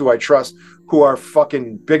friends who I trust, who are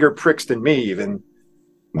fucking bigger pricks than me even.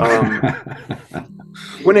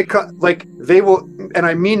 When it comes, like, they will, and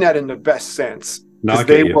I mean that in the best sense. No, I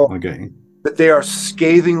get you. But they are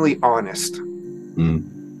scathingly honest,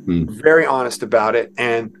 very honest about it,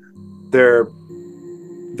 and they're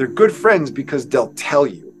good friends because they'll tell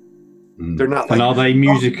you. They're not. And like, are they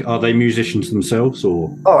Are they musicians themselves,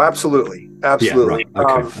 or? Oh, absolutely. Yeah, right.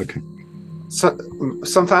 Okay. So,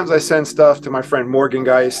 sometimes I send stuff to my friend Morgan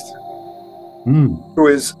Geist, who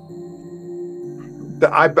is.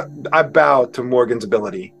 I bow to Morgan's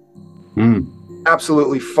ability.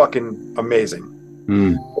 Absolutely fucking amazing.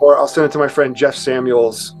 Or I'll send it to my friend Jeff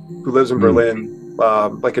Samuels, who lives in Berlin.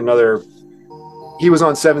 He was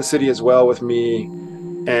on Seven City as well with me,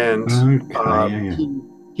 and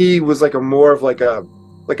he was like more of a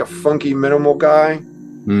funky minimal guy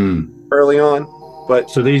early on. But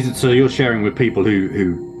so you're sharing with people who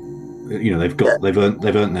they've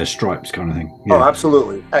earned their stripes, kind of thing. Yeah. Oh,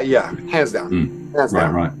 absolutely. Yeah, hands down. Hands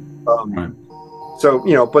down. Right. Right. So,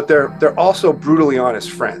 but they're also brutally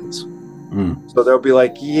honest friends. So they'll be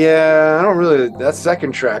like, yeah, I don't really, that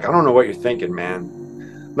second track, I don't know what you're thinking,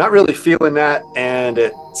 man. Not really feeling that, and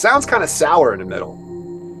it sounds kind of sour in the middle.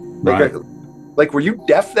 Like, were you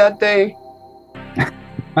deaf that day?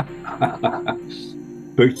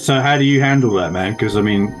 But so how do you handle that, man? Because I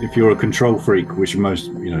mean, if you're a control freak, which most,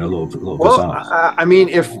 a lot of us are. I mean,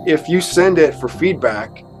 if you send it for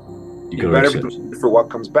feedback, you better be for what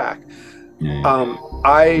comes back.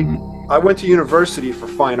 I went to university for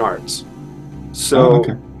fine arts, so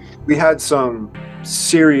we had some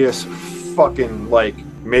serious fucking, like,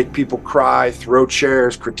 make people cry, throw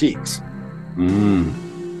chairs critiques.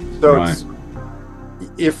 So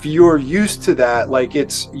if you're used to that, like,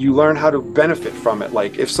 you learn how to benefit from it.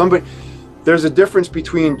 Like, there's a difference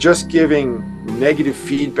between just giving negative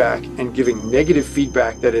feedback and giving negative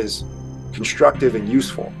feedback that is constructive and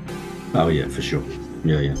useful. Oh yeah, for sure.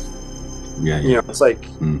 Yeah. It's like,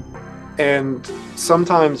 and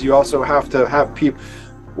sometimes you also have to have people,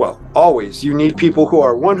 well, always, you need people who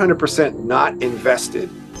are 100% not invested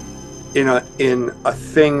in a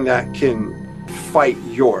thing that can fight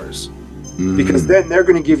yours. Because then they're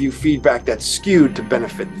going to give you feedback that's skewed to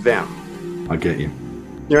benefit them. I get you.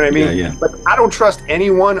 You know what I mean? Yeah. But I don't trust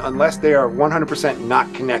anyone unless they are 100%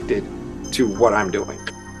 not connected to what I'm doing.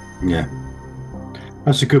 Yeah.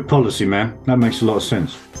 That's a good policy, man. That makes a lot of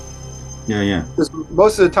sense. Yeah. Because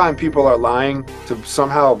most of the time people are lying to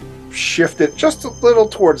somehow shift it just a little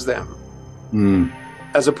towards them.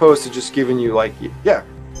 As opposed to just giving you, like, yeah,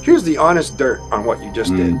 here's the honest dirt on what you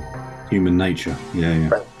just did. Human nature. Yeah.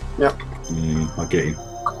 Right. Yeah. I get you.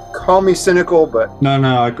 Call me cynical, but no,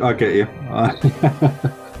 I get you. I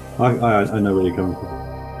know where you're coming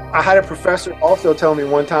from. I had a professor also tell me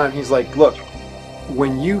one time, he's like, look,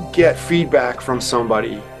 when you get feedback from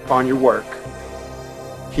somebody on your work,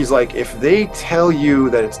 he's like, if they tell you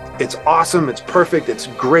that it's awesome, it's perfect, it's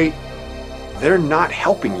great, they're not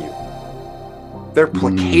helping you. They're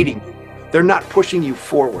placating you. They're not pushing you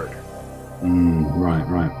forward.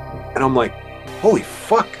 Right. And I'm like, holy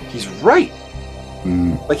fuck, he's right.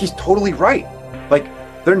 Like, he's totally right. Like,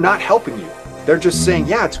 they're not helping you. They're just saying,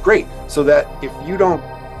 yeah, it's great. So that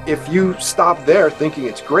if you stop there thinking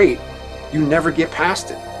it's great, you never get past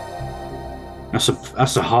it.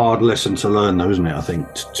 That's a hard lesson to learn, though, isn't it? I think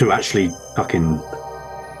to actually fucking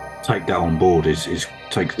take that on board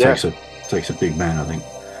takes a big man, I think.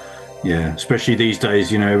 Yeah, especially these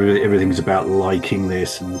days, everything's about liking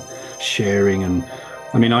this and sharing, and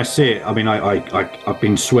I mean, I see it. I mean, I've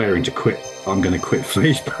been swearing to quit. I'm going to quit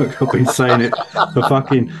Facebook. I've been saying it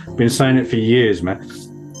been saying it for years, man.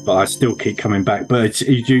 But I still keep coming back. But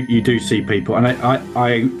you do see people, and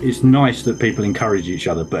I it's nice that people encourage each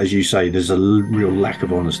other. But as you say, there's a real lack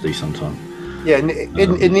of honesty sometimes. Yeah, and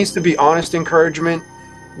it needs to be honest encouragement.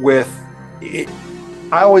 I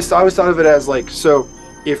always thought of it as, like, so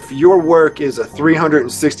if your work is a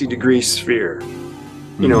 360-degree sphere,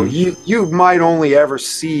 you might only ever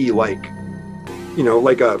see like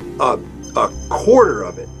a quarter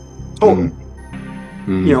of it total.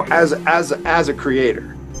 you know, as a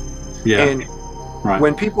creator. Yeah. And right.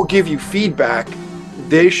 when people give you feedback,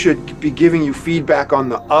 they should be giving you feedback on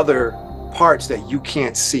the other parts that you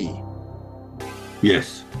can't see,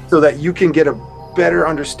 Yes. so that you can get a better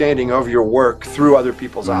understanding of your work through other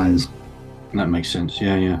people's eyes. That makes sense.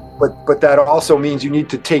 Yeah, yeah. But that also means you need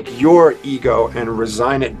to take your ego and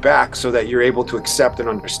resign it back so that you're able to accept and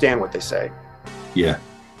understand what they say. Yeah.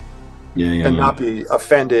 Yeah, yeah. And yeah. not be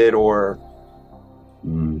offended or.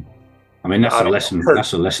 I mean, that's a lesson.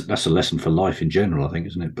 That's a lesson. That's a lesson for life in general, I think,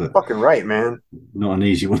 isn't it? But fucking right, man. Not an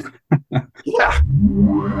easy one. Yeah.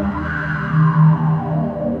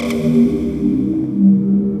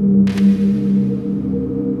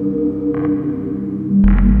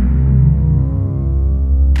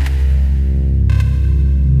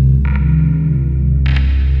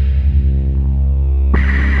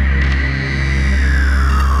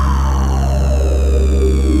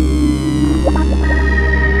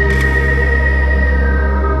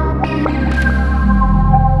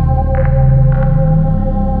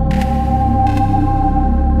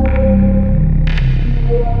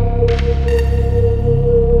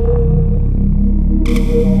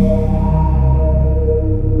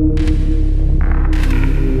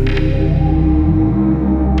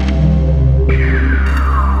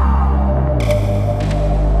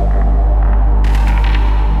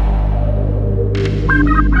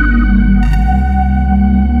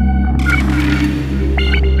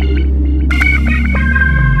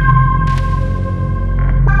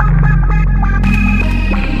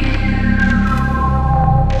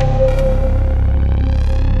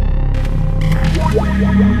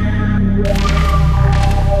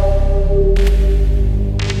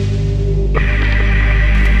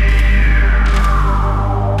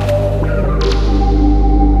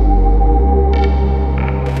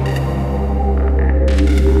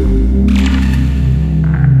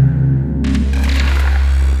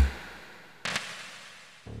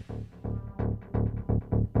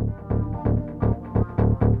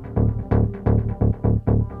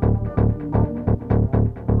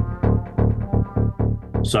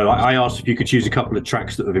 So I asked if you could choose a couple of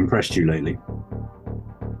tracks that have impressed you lately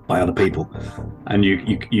by other people, and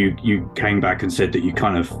you came back and said that you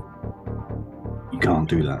can't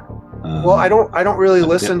do that. Well, I don't really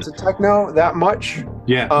listen to techno that much.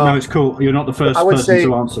 Yeah, no, it's cool. You're not the first person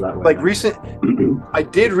to answer that way. Like I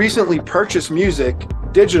did recently purchase music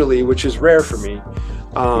digitally, which is rare for me.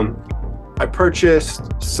 I purchased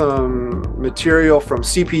some material from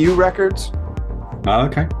CPU Records. Oh,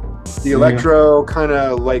 okay. The electro kind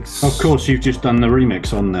of like. Of course, you've just done the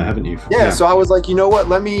remix on there, haven't you? Yeah. So I was like, you know what?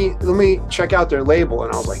 Let me check out their label,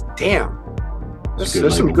 and I was like, damn,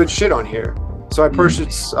 there's some good shit on here. So I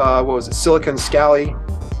purchased what was it, Silicon Scally.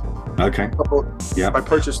 Okay. Yeah. I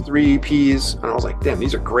purchased 3 EPs, and I was like, damn,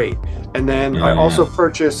 these are great. And then I also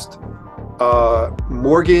purchased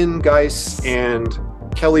Morgan Geis and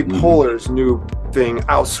Kelly Polar's new thing,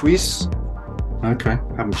 Au Suisse. Okay,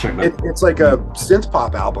 haven't checked that. It's like a synth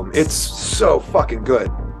pop album. It's so fucking good.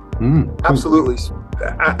 Cool. Absolutely.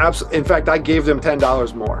 In fact, I gave them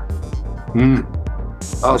 $10 more.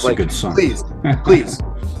 I was like, a good sign. please,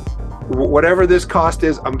 whatever this cost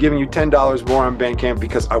is, I'm giving you $10 more on Bandcamp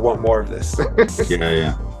because I want more of this.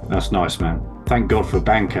 Yeah. That's nice, man. Thank God for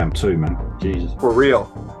Bandcamp too, man. Jesus. For real.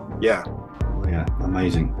 Yeah. Yeah,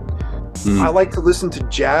 amazing. I like to listen to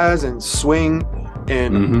jazz and swing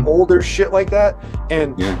and older shit like that,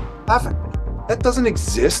 and that doesn't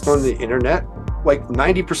exist on the internet. Like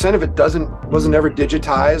 90% of it wasn't ever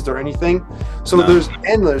digitized or anything. So there's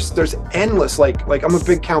endless like I'm a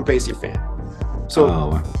big Count Basie fan.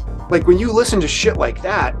 So like when you listen to shit like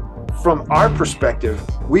that, from our perspective,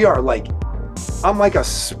 we are like, I'm like a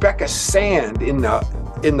speck of sand in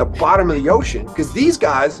the bottom of the ocean, because these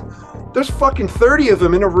guys, there's fucking 30 of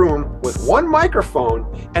them in a room with one microphone,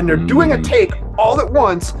 and they're doing a take all at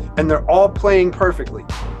once, and they're all playing perfectly.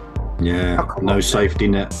 Yeah, no safety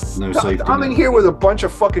net. No safety I'm in here with a bunch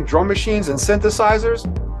of fucking drum machines and synthesizers.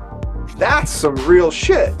 That's some real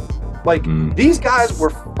shit. Like, these guys were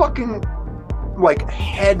fucking, like,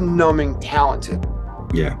 head-numbing talented.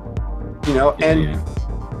 Yeah. You know, and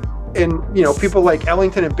you know, people like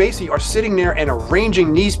Ellington and Basie are sitting there and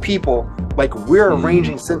arranging these people like we're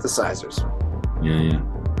arranging synthesizers. Yeah.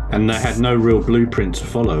 And they had no real blueprint to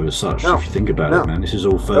follow as such. If you think about it, man, this is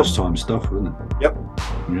all first-time stuff, isn't it? Yep.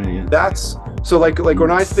 Yeah. That's so like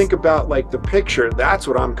when I think about like the picture, that's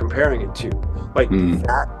what I'm comparing it to, like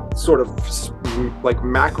that sort of like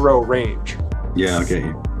macro range. Yeah, I get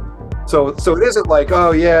you. So it isn't like,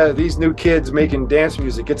 oh yeah, these new kids making dance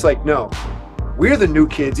music. It's like, no, we're the new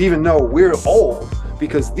kids, even though we're old,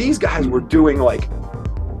 because these guys were doing like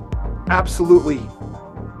absolutely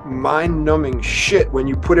mind-numbing shit when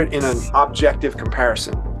you put it in an objective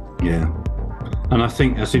comparison. Yeah. And I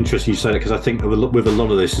think that's interesting you say that, because I think with a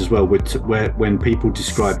lot of this as well, when people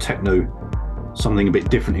describe techno, something a bit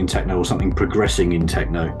different in techno or something progressing in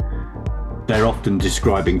techno, they're often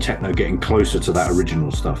describing techno getting closer to that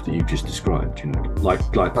original stuff that you've just described, you know, like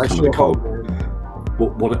kind of the cold.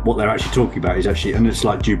 What they're actually talking about is actually, and it's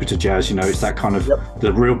like Jupiter Jazz, you know, it's that kind of,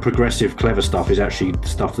 the real progressive clever stuff is actually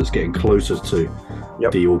stuff that's getting closer to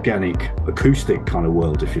the organic acoustic kind of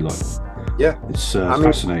world, if you like. Yeah, it's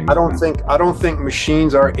fascinating. I don't think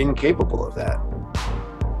machines are incapable of that.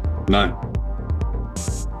 No,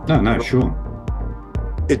 sure.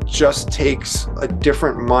 It just takes a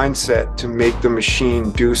different mindset to make the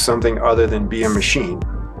machine do something other than be a machine.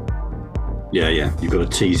 Yeah, you've got to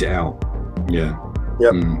tease it out. Yeah.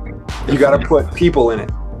 Yep. You got to put people in it.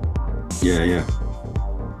 Yeah.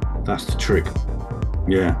 That's the trick.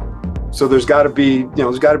 Yeah. So there's got to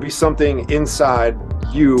be, something inside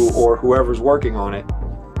you or whoever's working on it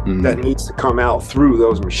that needs to come out through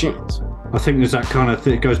those machines. I think there's that kind of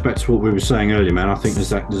thing. It goes back to what we were saying earlier, man. I think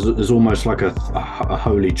there's almost like a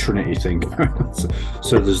holy trinity thing.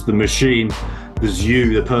 So there's the machine, there's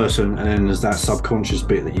you, the person, and then there's that subconscious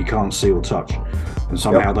bit that you can't see or touch. And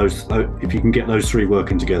somehow if you can get those three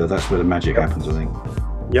working together, that's where the magic happens, I think.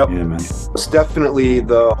 Yep. Yeah, man. It's definitely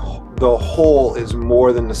the whole is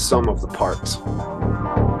more than the sum of the parts.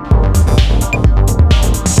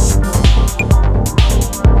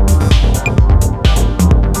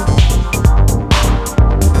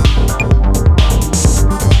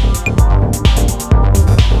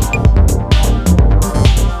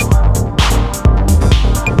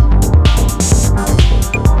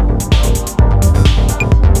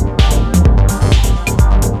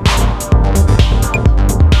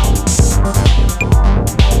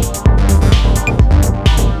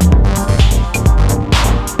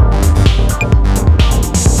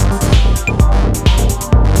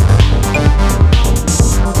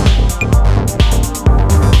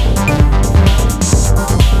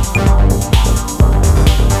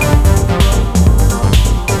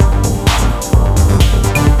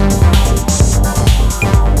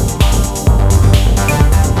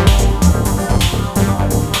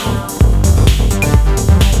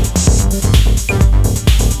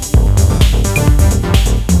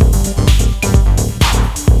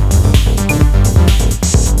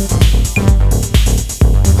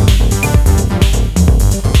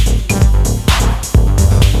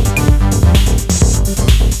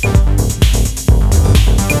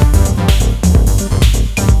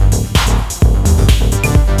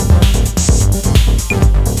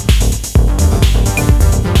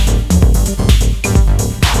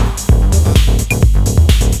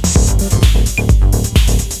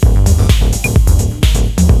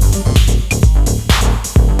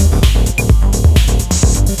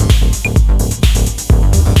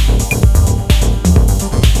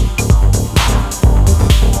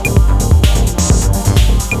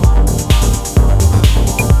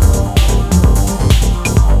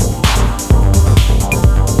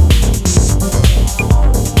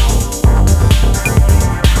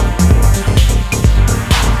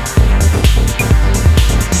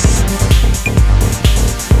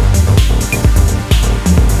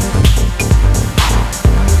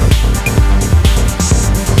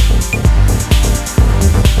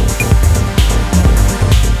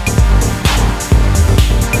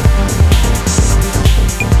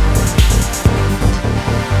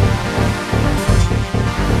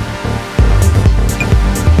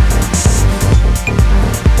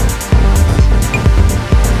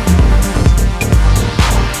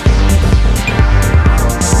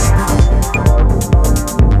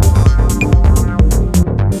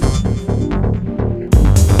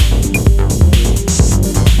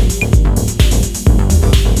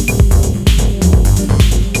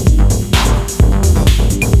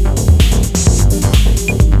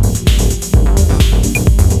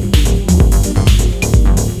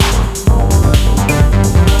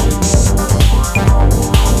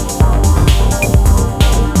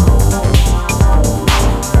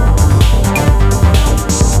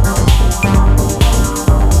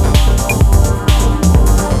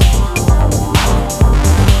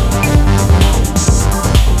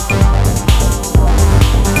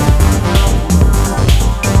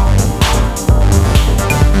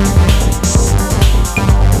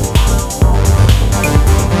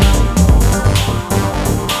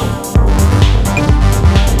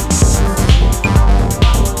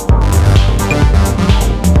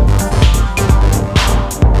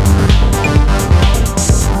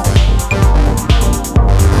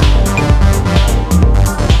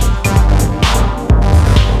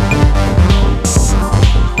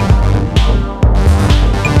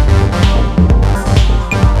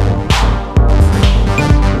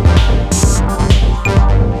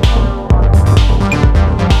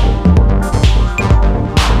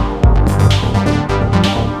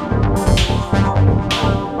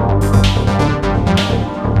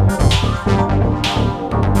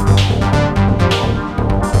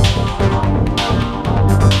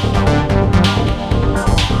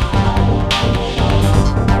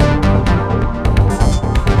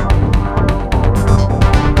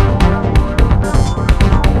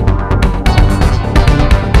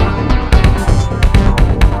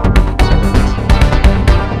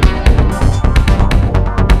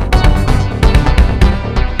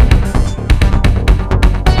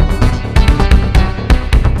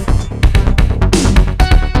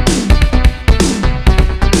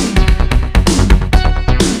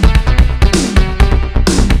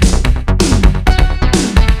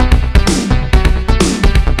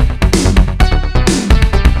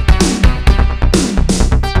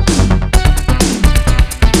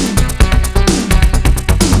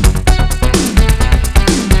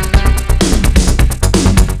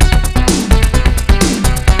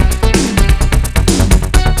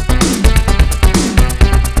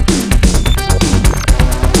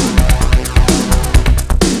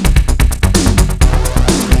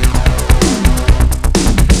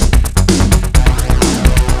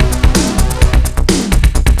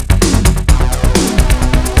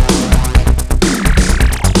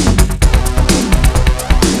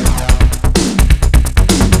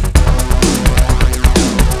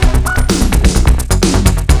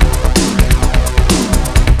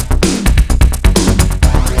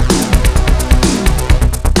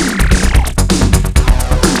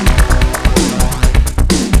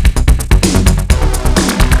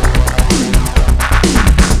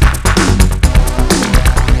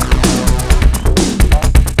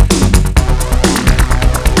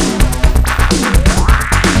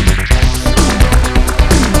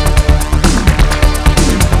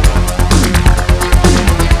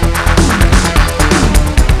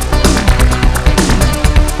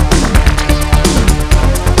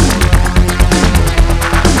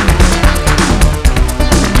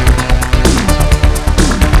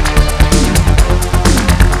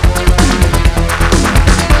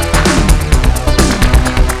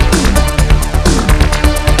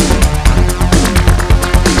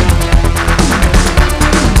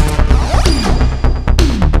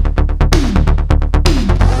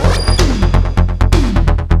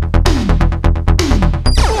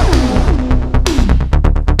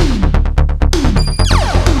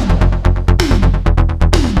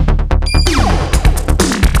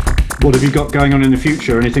 What have you got going on in the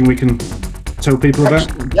future? Anything we can tell people about?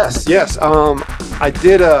 Yes. I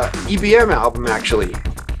did a EBM album actually,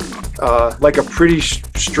 like a pretty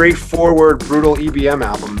straightforward, brutal EBM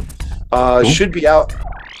album. Cool. Should be out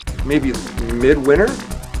maybe midwinter.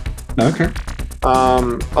 Okay.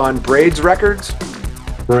 On Braids Records.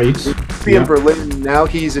 Braids. He used to be in Berlin. Now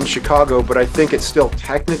he's in Chicago, but I think it's still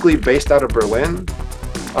technically based out of Berlin.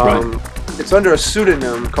 Right. It's under a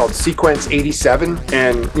pseudonym called Sequence 87,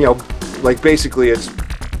 and like basically it's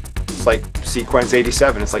like Sequence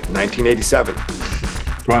 87. It's like 1987.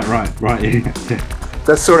 Right. Yeah.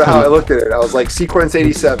 That's sort of how I looked at it. I was like, Sequence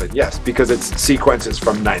 87, yes, because it's sequences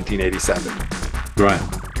from 1987. Right.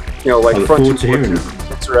 Like I look Front forward to hearing it.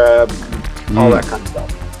 all that kind of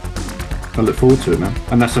stuff. I look forward to it, man.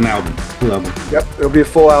 And that's an album, full album. Yep, it'll be a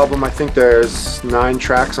full album. I think there's 9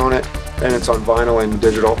 tracks on it, and it's on vinyl and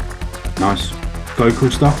digital. Nice.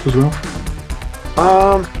 Vocal stuff as well?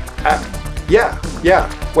 Yeah.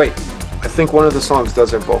 Wait, I think one of the songs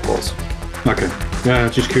does have vocals. Okay. Yeah,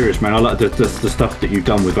 just curious, man. I like the stuff that you've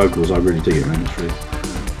done with vocals. I really dig it, man.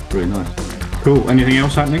 It's really nice. Cool. Anything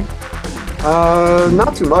else happening?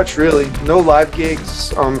 Not too much, really. No live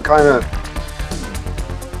gigs. I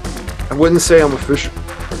wouldn't say I'm official.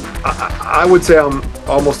 I would say I'm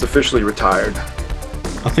almost officially retired.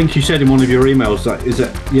 I think you said in one of your emails that is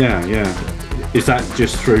that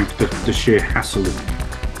just through the sheer hassle of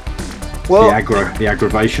the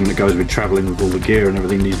aggravation that goes with traveling with all the gear and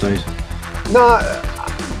everything these days? No,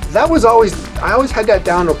 I always had that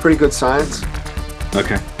down to a pretty good science.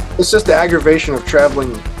 Okay. It's just the aggravation of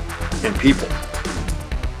traveling and people.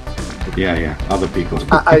 Yeah, other people.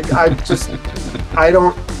 I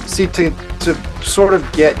don't see to sort of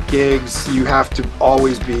get gigs, you have to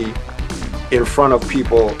always be in front of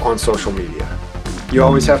people on social media. You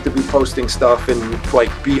always have to be posting stuff and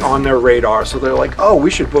like be on their radar, so they're like, oh, we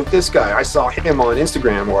should book this guy. I saw him on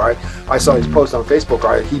Instagram, or I saw his post on Facebook,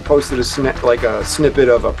 or he posted a snippet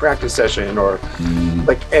of a practice session, or and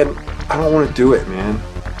I don't want to do it, man.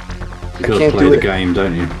 You gotta play the game,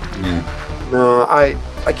 don't you? Yeah. No, I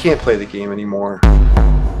can't play the game anymore.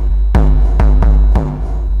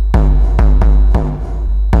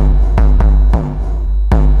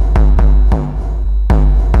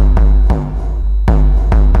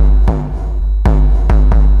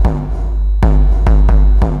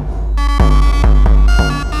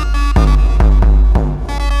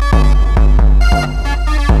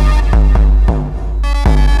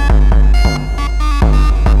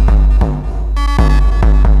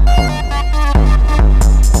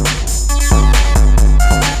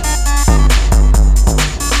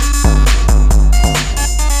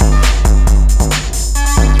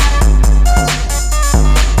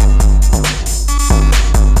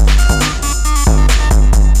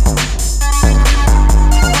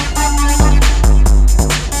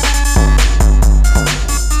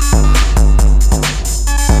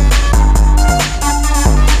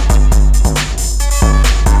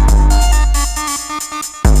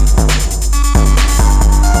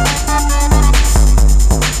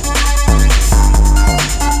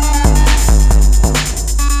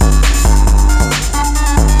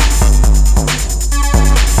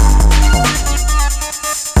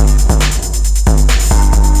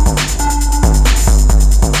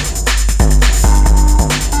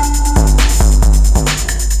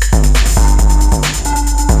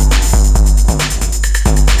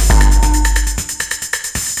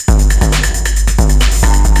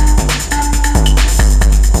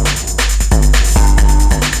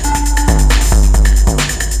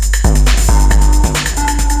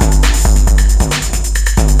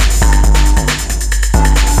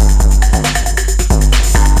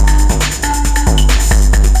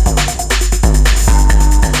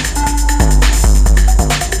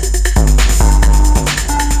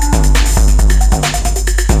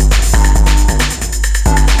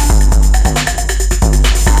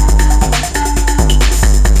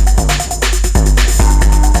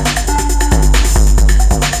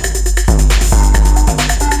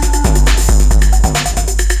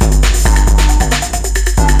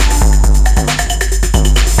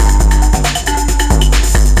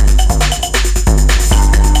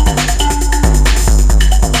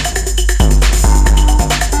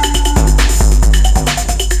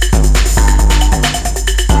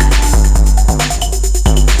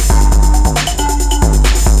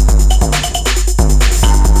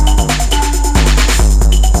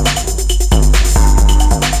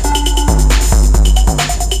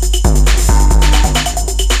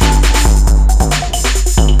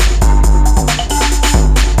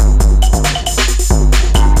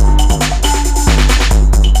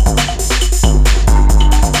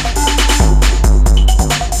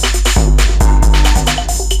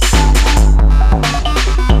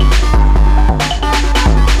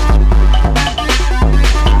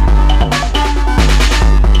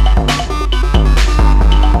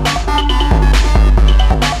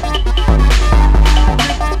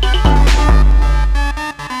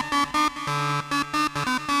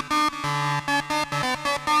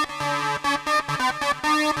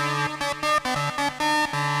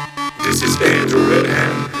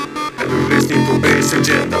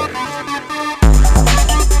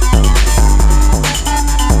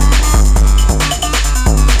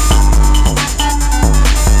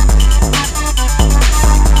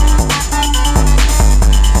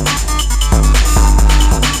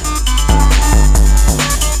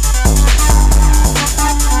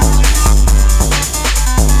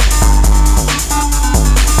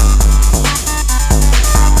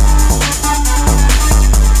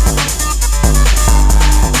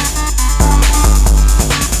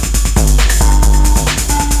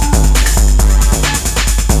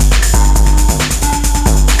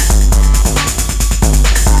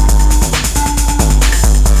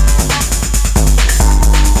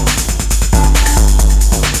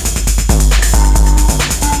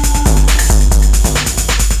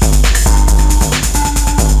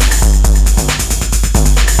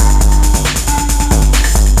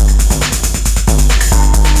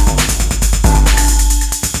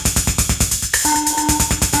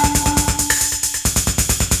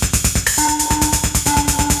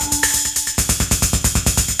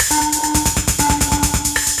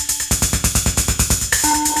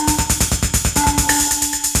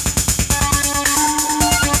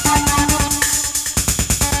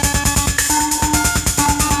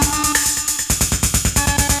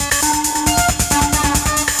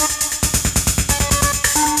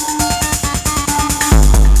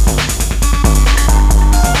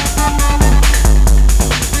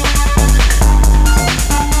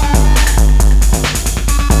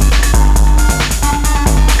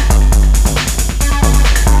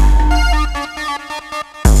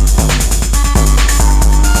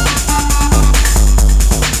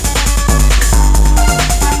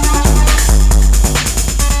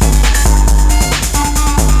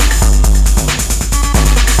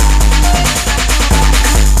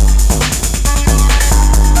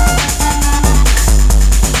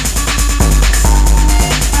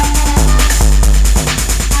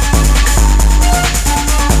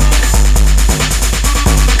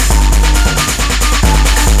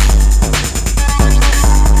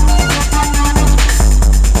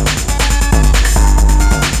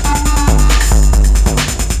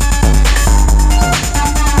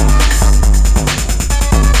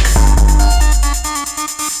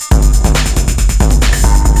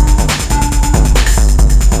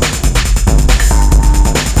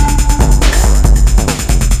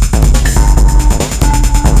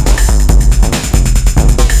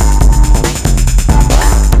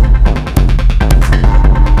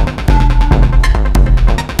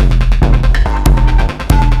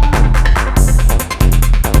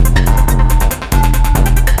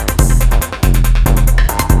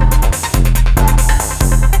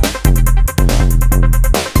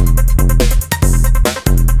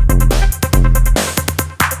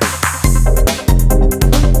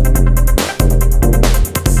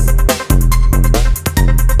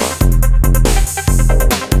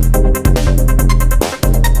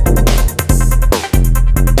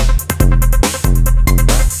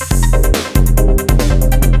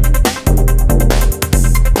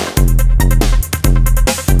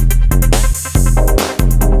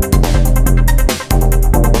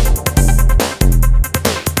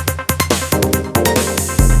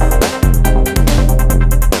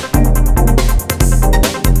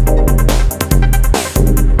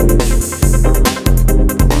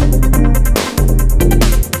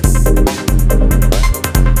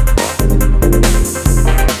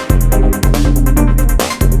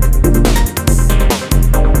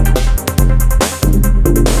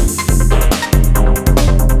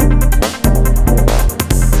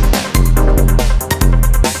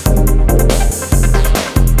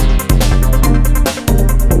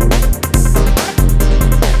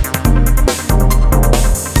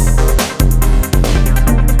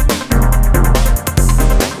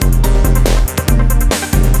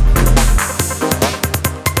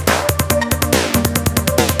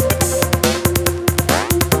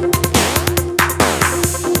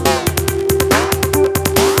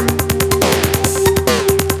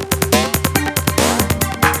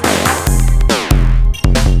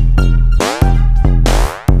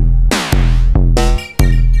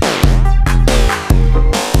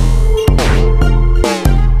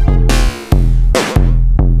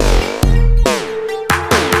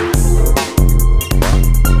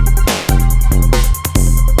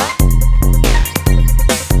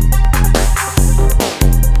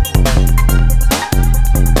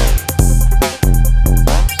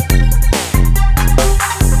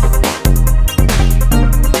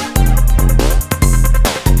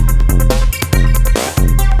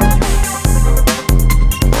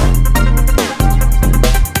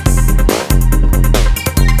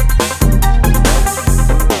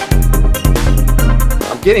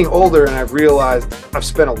 getting older and I've realized I've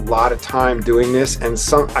spent a lot of time doing this, and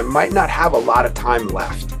I might not have a lot of time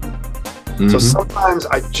left. So sometimes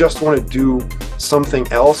I just want to do something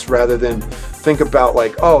else rather than think about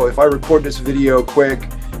like, oh, if I record this video quick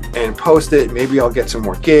and post it, maybe I'll get some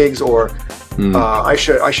more gigs, or I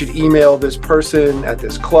should email this person at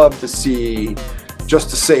this club to see, just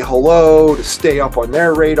to say hello, to stay up on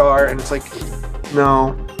their radar. And it's like,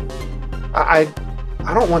 no, I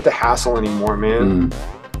don't want the hassle anymore, man.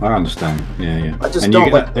 I understand. Yeah. I just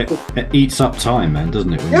don't like it eats up time, man,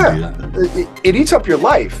 doesn't it? When you do that. It eats up your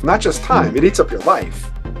life, not just time. It eats up your life.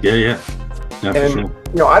 Yeah, and for sure.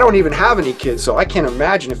 You know, I don't even have any kids, so I can't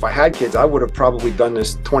imagine if I had kids, I would have probably done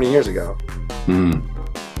this 20 years ago.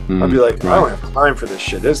 I'd be like, I don't have time for this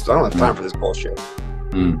shit. I don't have time for this bullshit.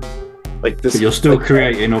 Like this. But you're still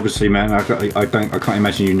creating, obviously, man. I can't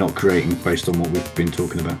imagine you not creating based on what we've been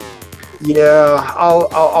talking about. Yeah, I'll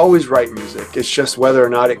always write music. It's just whether or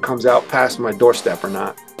not it comes out past my doorstep or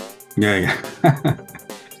not. Yeah.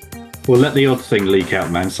 Well, let the odd thing leak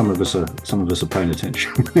out, man. Some of us are paying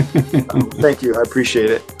attention. Thank you. I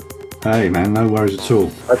appreciate it. Hey, man, no worries at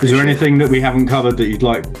all. Is there anything that we haven't covered that you'd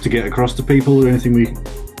like to get across to people, or anything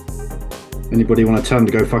anybody want to tell them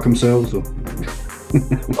to go fuck themselves? Or?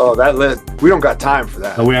 We don't got time for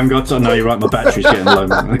that. Oh, we haven't got time. No, you're right. My battery's getting low.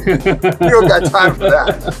 We don't got time for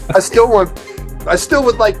that. I still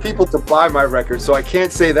would like people to buy my record, so I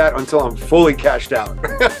can't say that until I'm fully cashed out.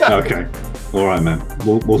 Okay. All right, man.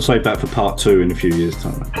 We'll save that for part 2 in a few years'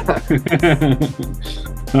 time.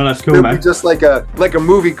 No, that's cool, man. It'll be just like a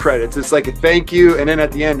movie credits. It's like a thank you, and then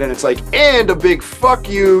at the end, and it's like, and a big fuck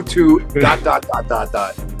you to ...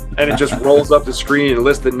 And it just rolls up the screen and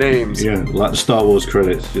lists the names. Yeah, like the Star Wars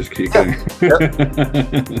credits. Just keep going.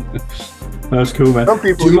 That's cool, man. Some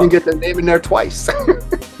people even get their name in there twice.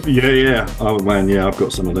 Yeah. Oh, man, yeah, I've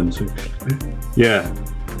got some of them too. Yeah.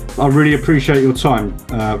 I really appreciate your time.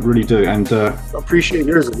 Really do. And appreciate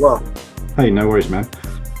yours as well. Hey, no worries, man.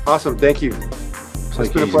 Awesome. Thank you. It's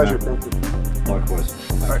been a pleasure. Man. Thank you. Likewise.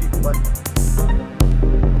 All right. Bye.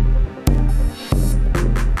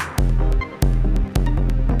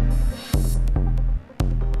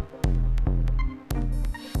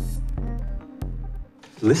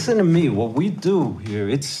 Listen to me, what we do here,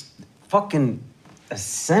 it's fucking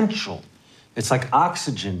essential. It's like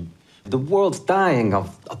oxygen. The world's dying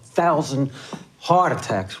of 1,000 heart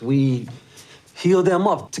attacks. We heal them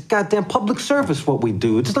up. It's a goddamn public service what we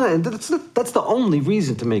do. That's the only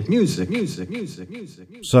reason to make music.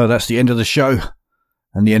 So that's the end of the show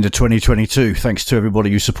and the end of 2022. Thanks to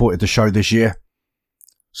everybody who supported the show this year.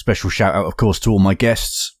 Special shout out, of course, to all my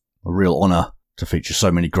guests. A real honour to feature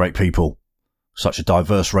so many great people. Such a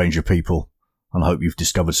diverse range of people, and I hope you've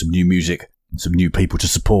discovered some new music and some new people to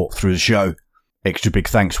support through the show. Extra big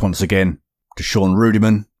thanks once again to Sean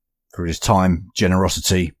Rudiman for his time,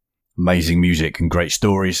 generosity, amazing music and great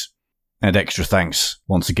stories. And extra thanks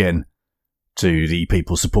once again to the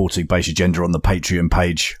people supporting Bass Agenda on the Patreon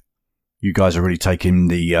page. You guys are really taking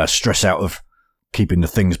the stress out of keeping the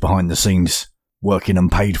things behind the scenes working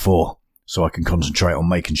unpaid for, so I can concentrate on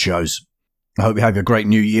making shows. I hope you have a great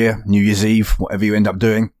New Year, New Year's Eve, whatever you end up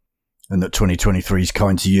doing, and that 2023 is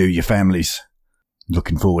kind to you, your families.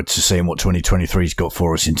 Looking forward to seeing what 2023's got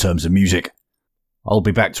for us in terms of music. I'll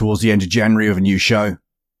be back towards the end of January with a new show.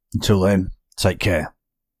 Until then, take care.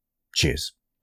 Cheers.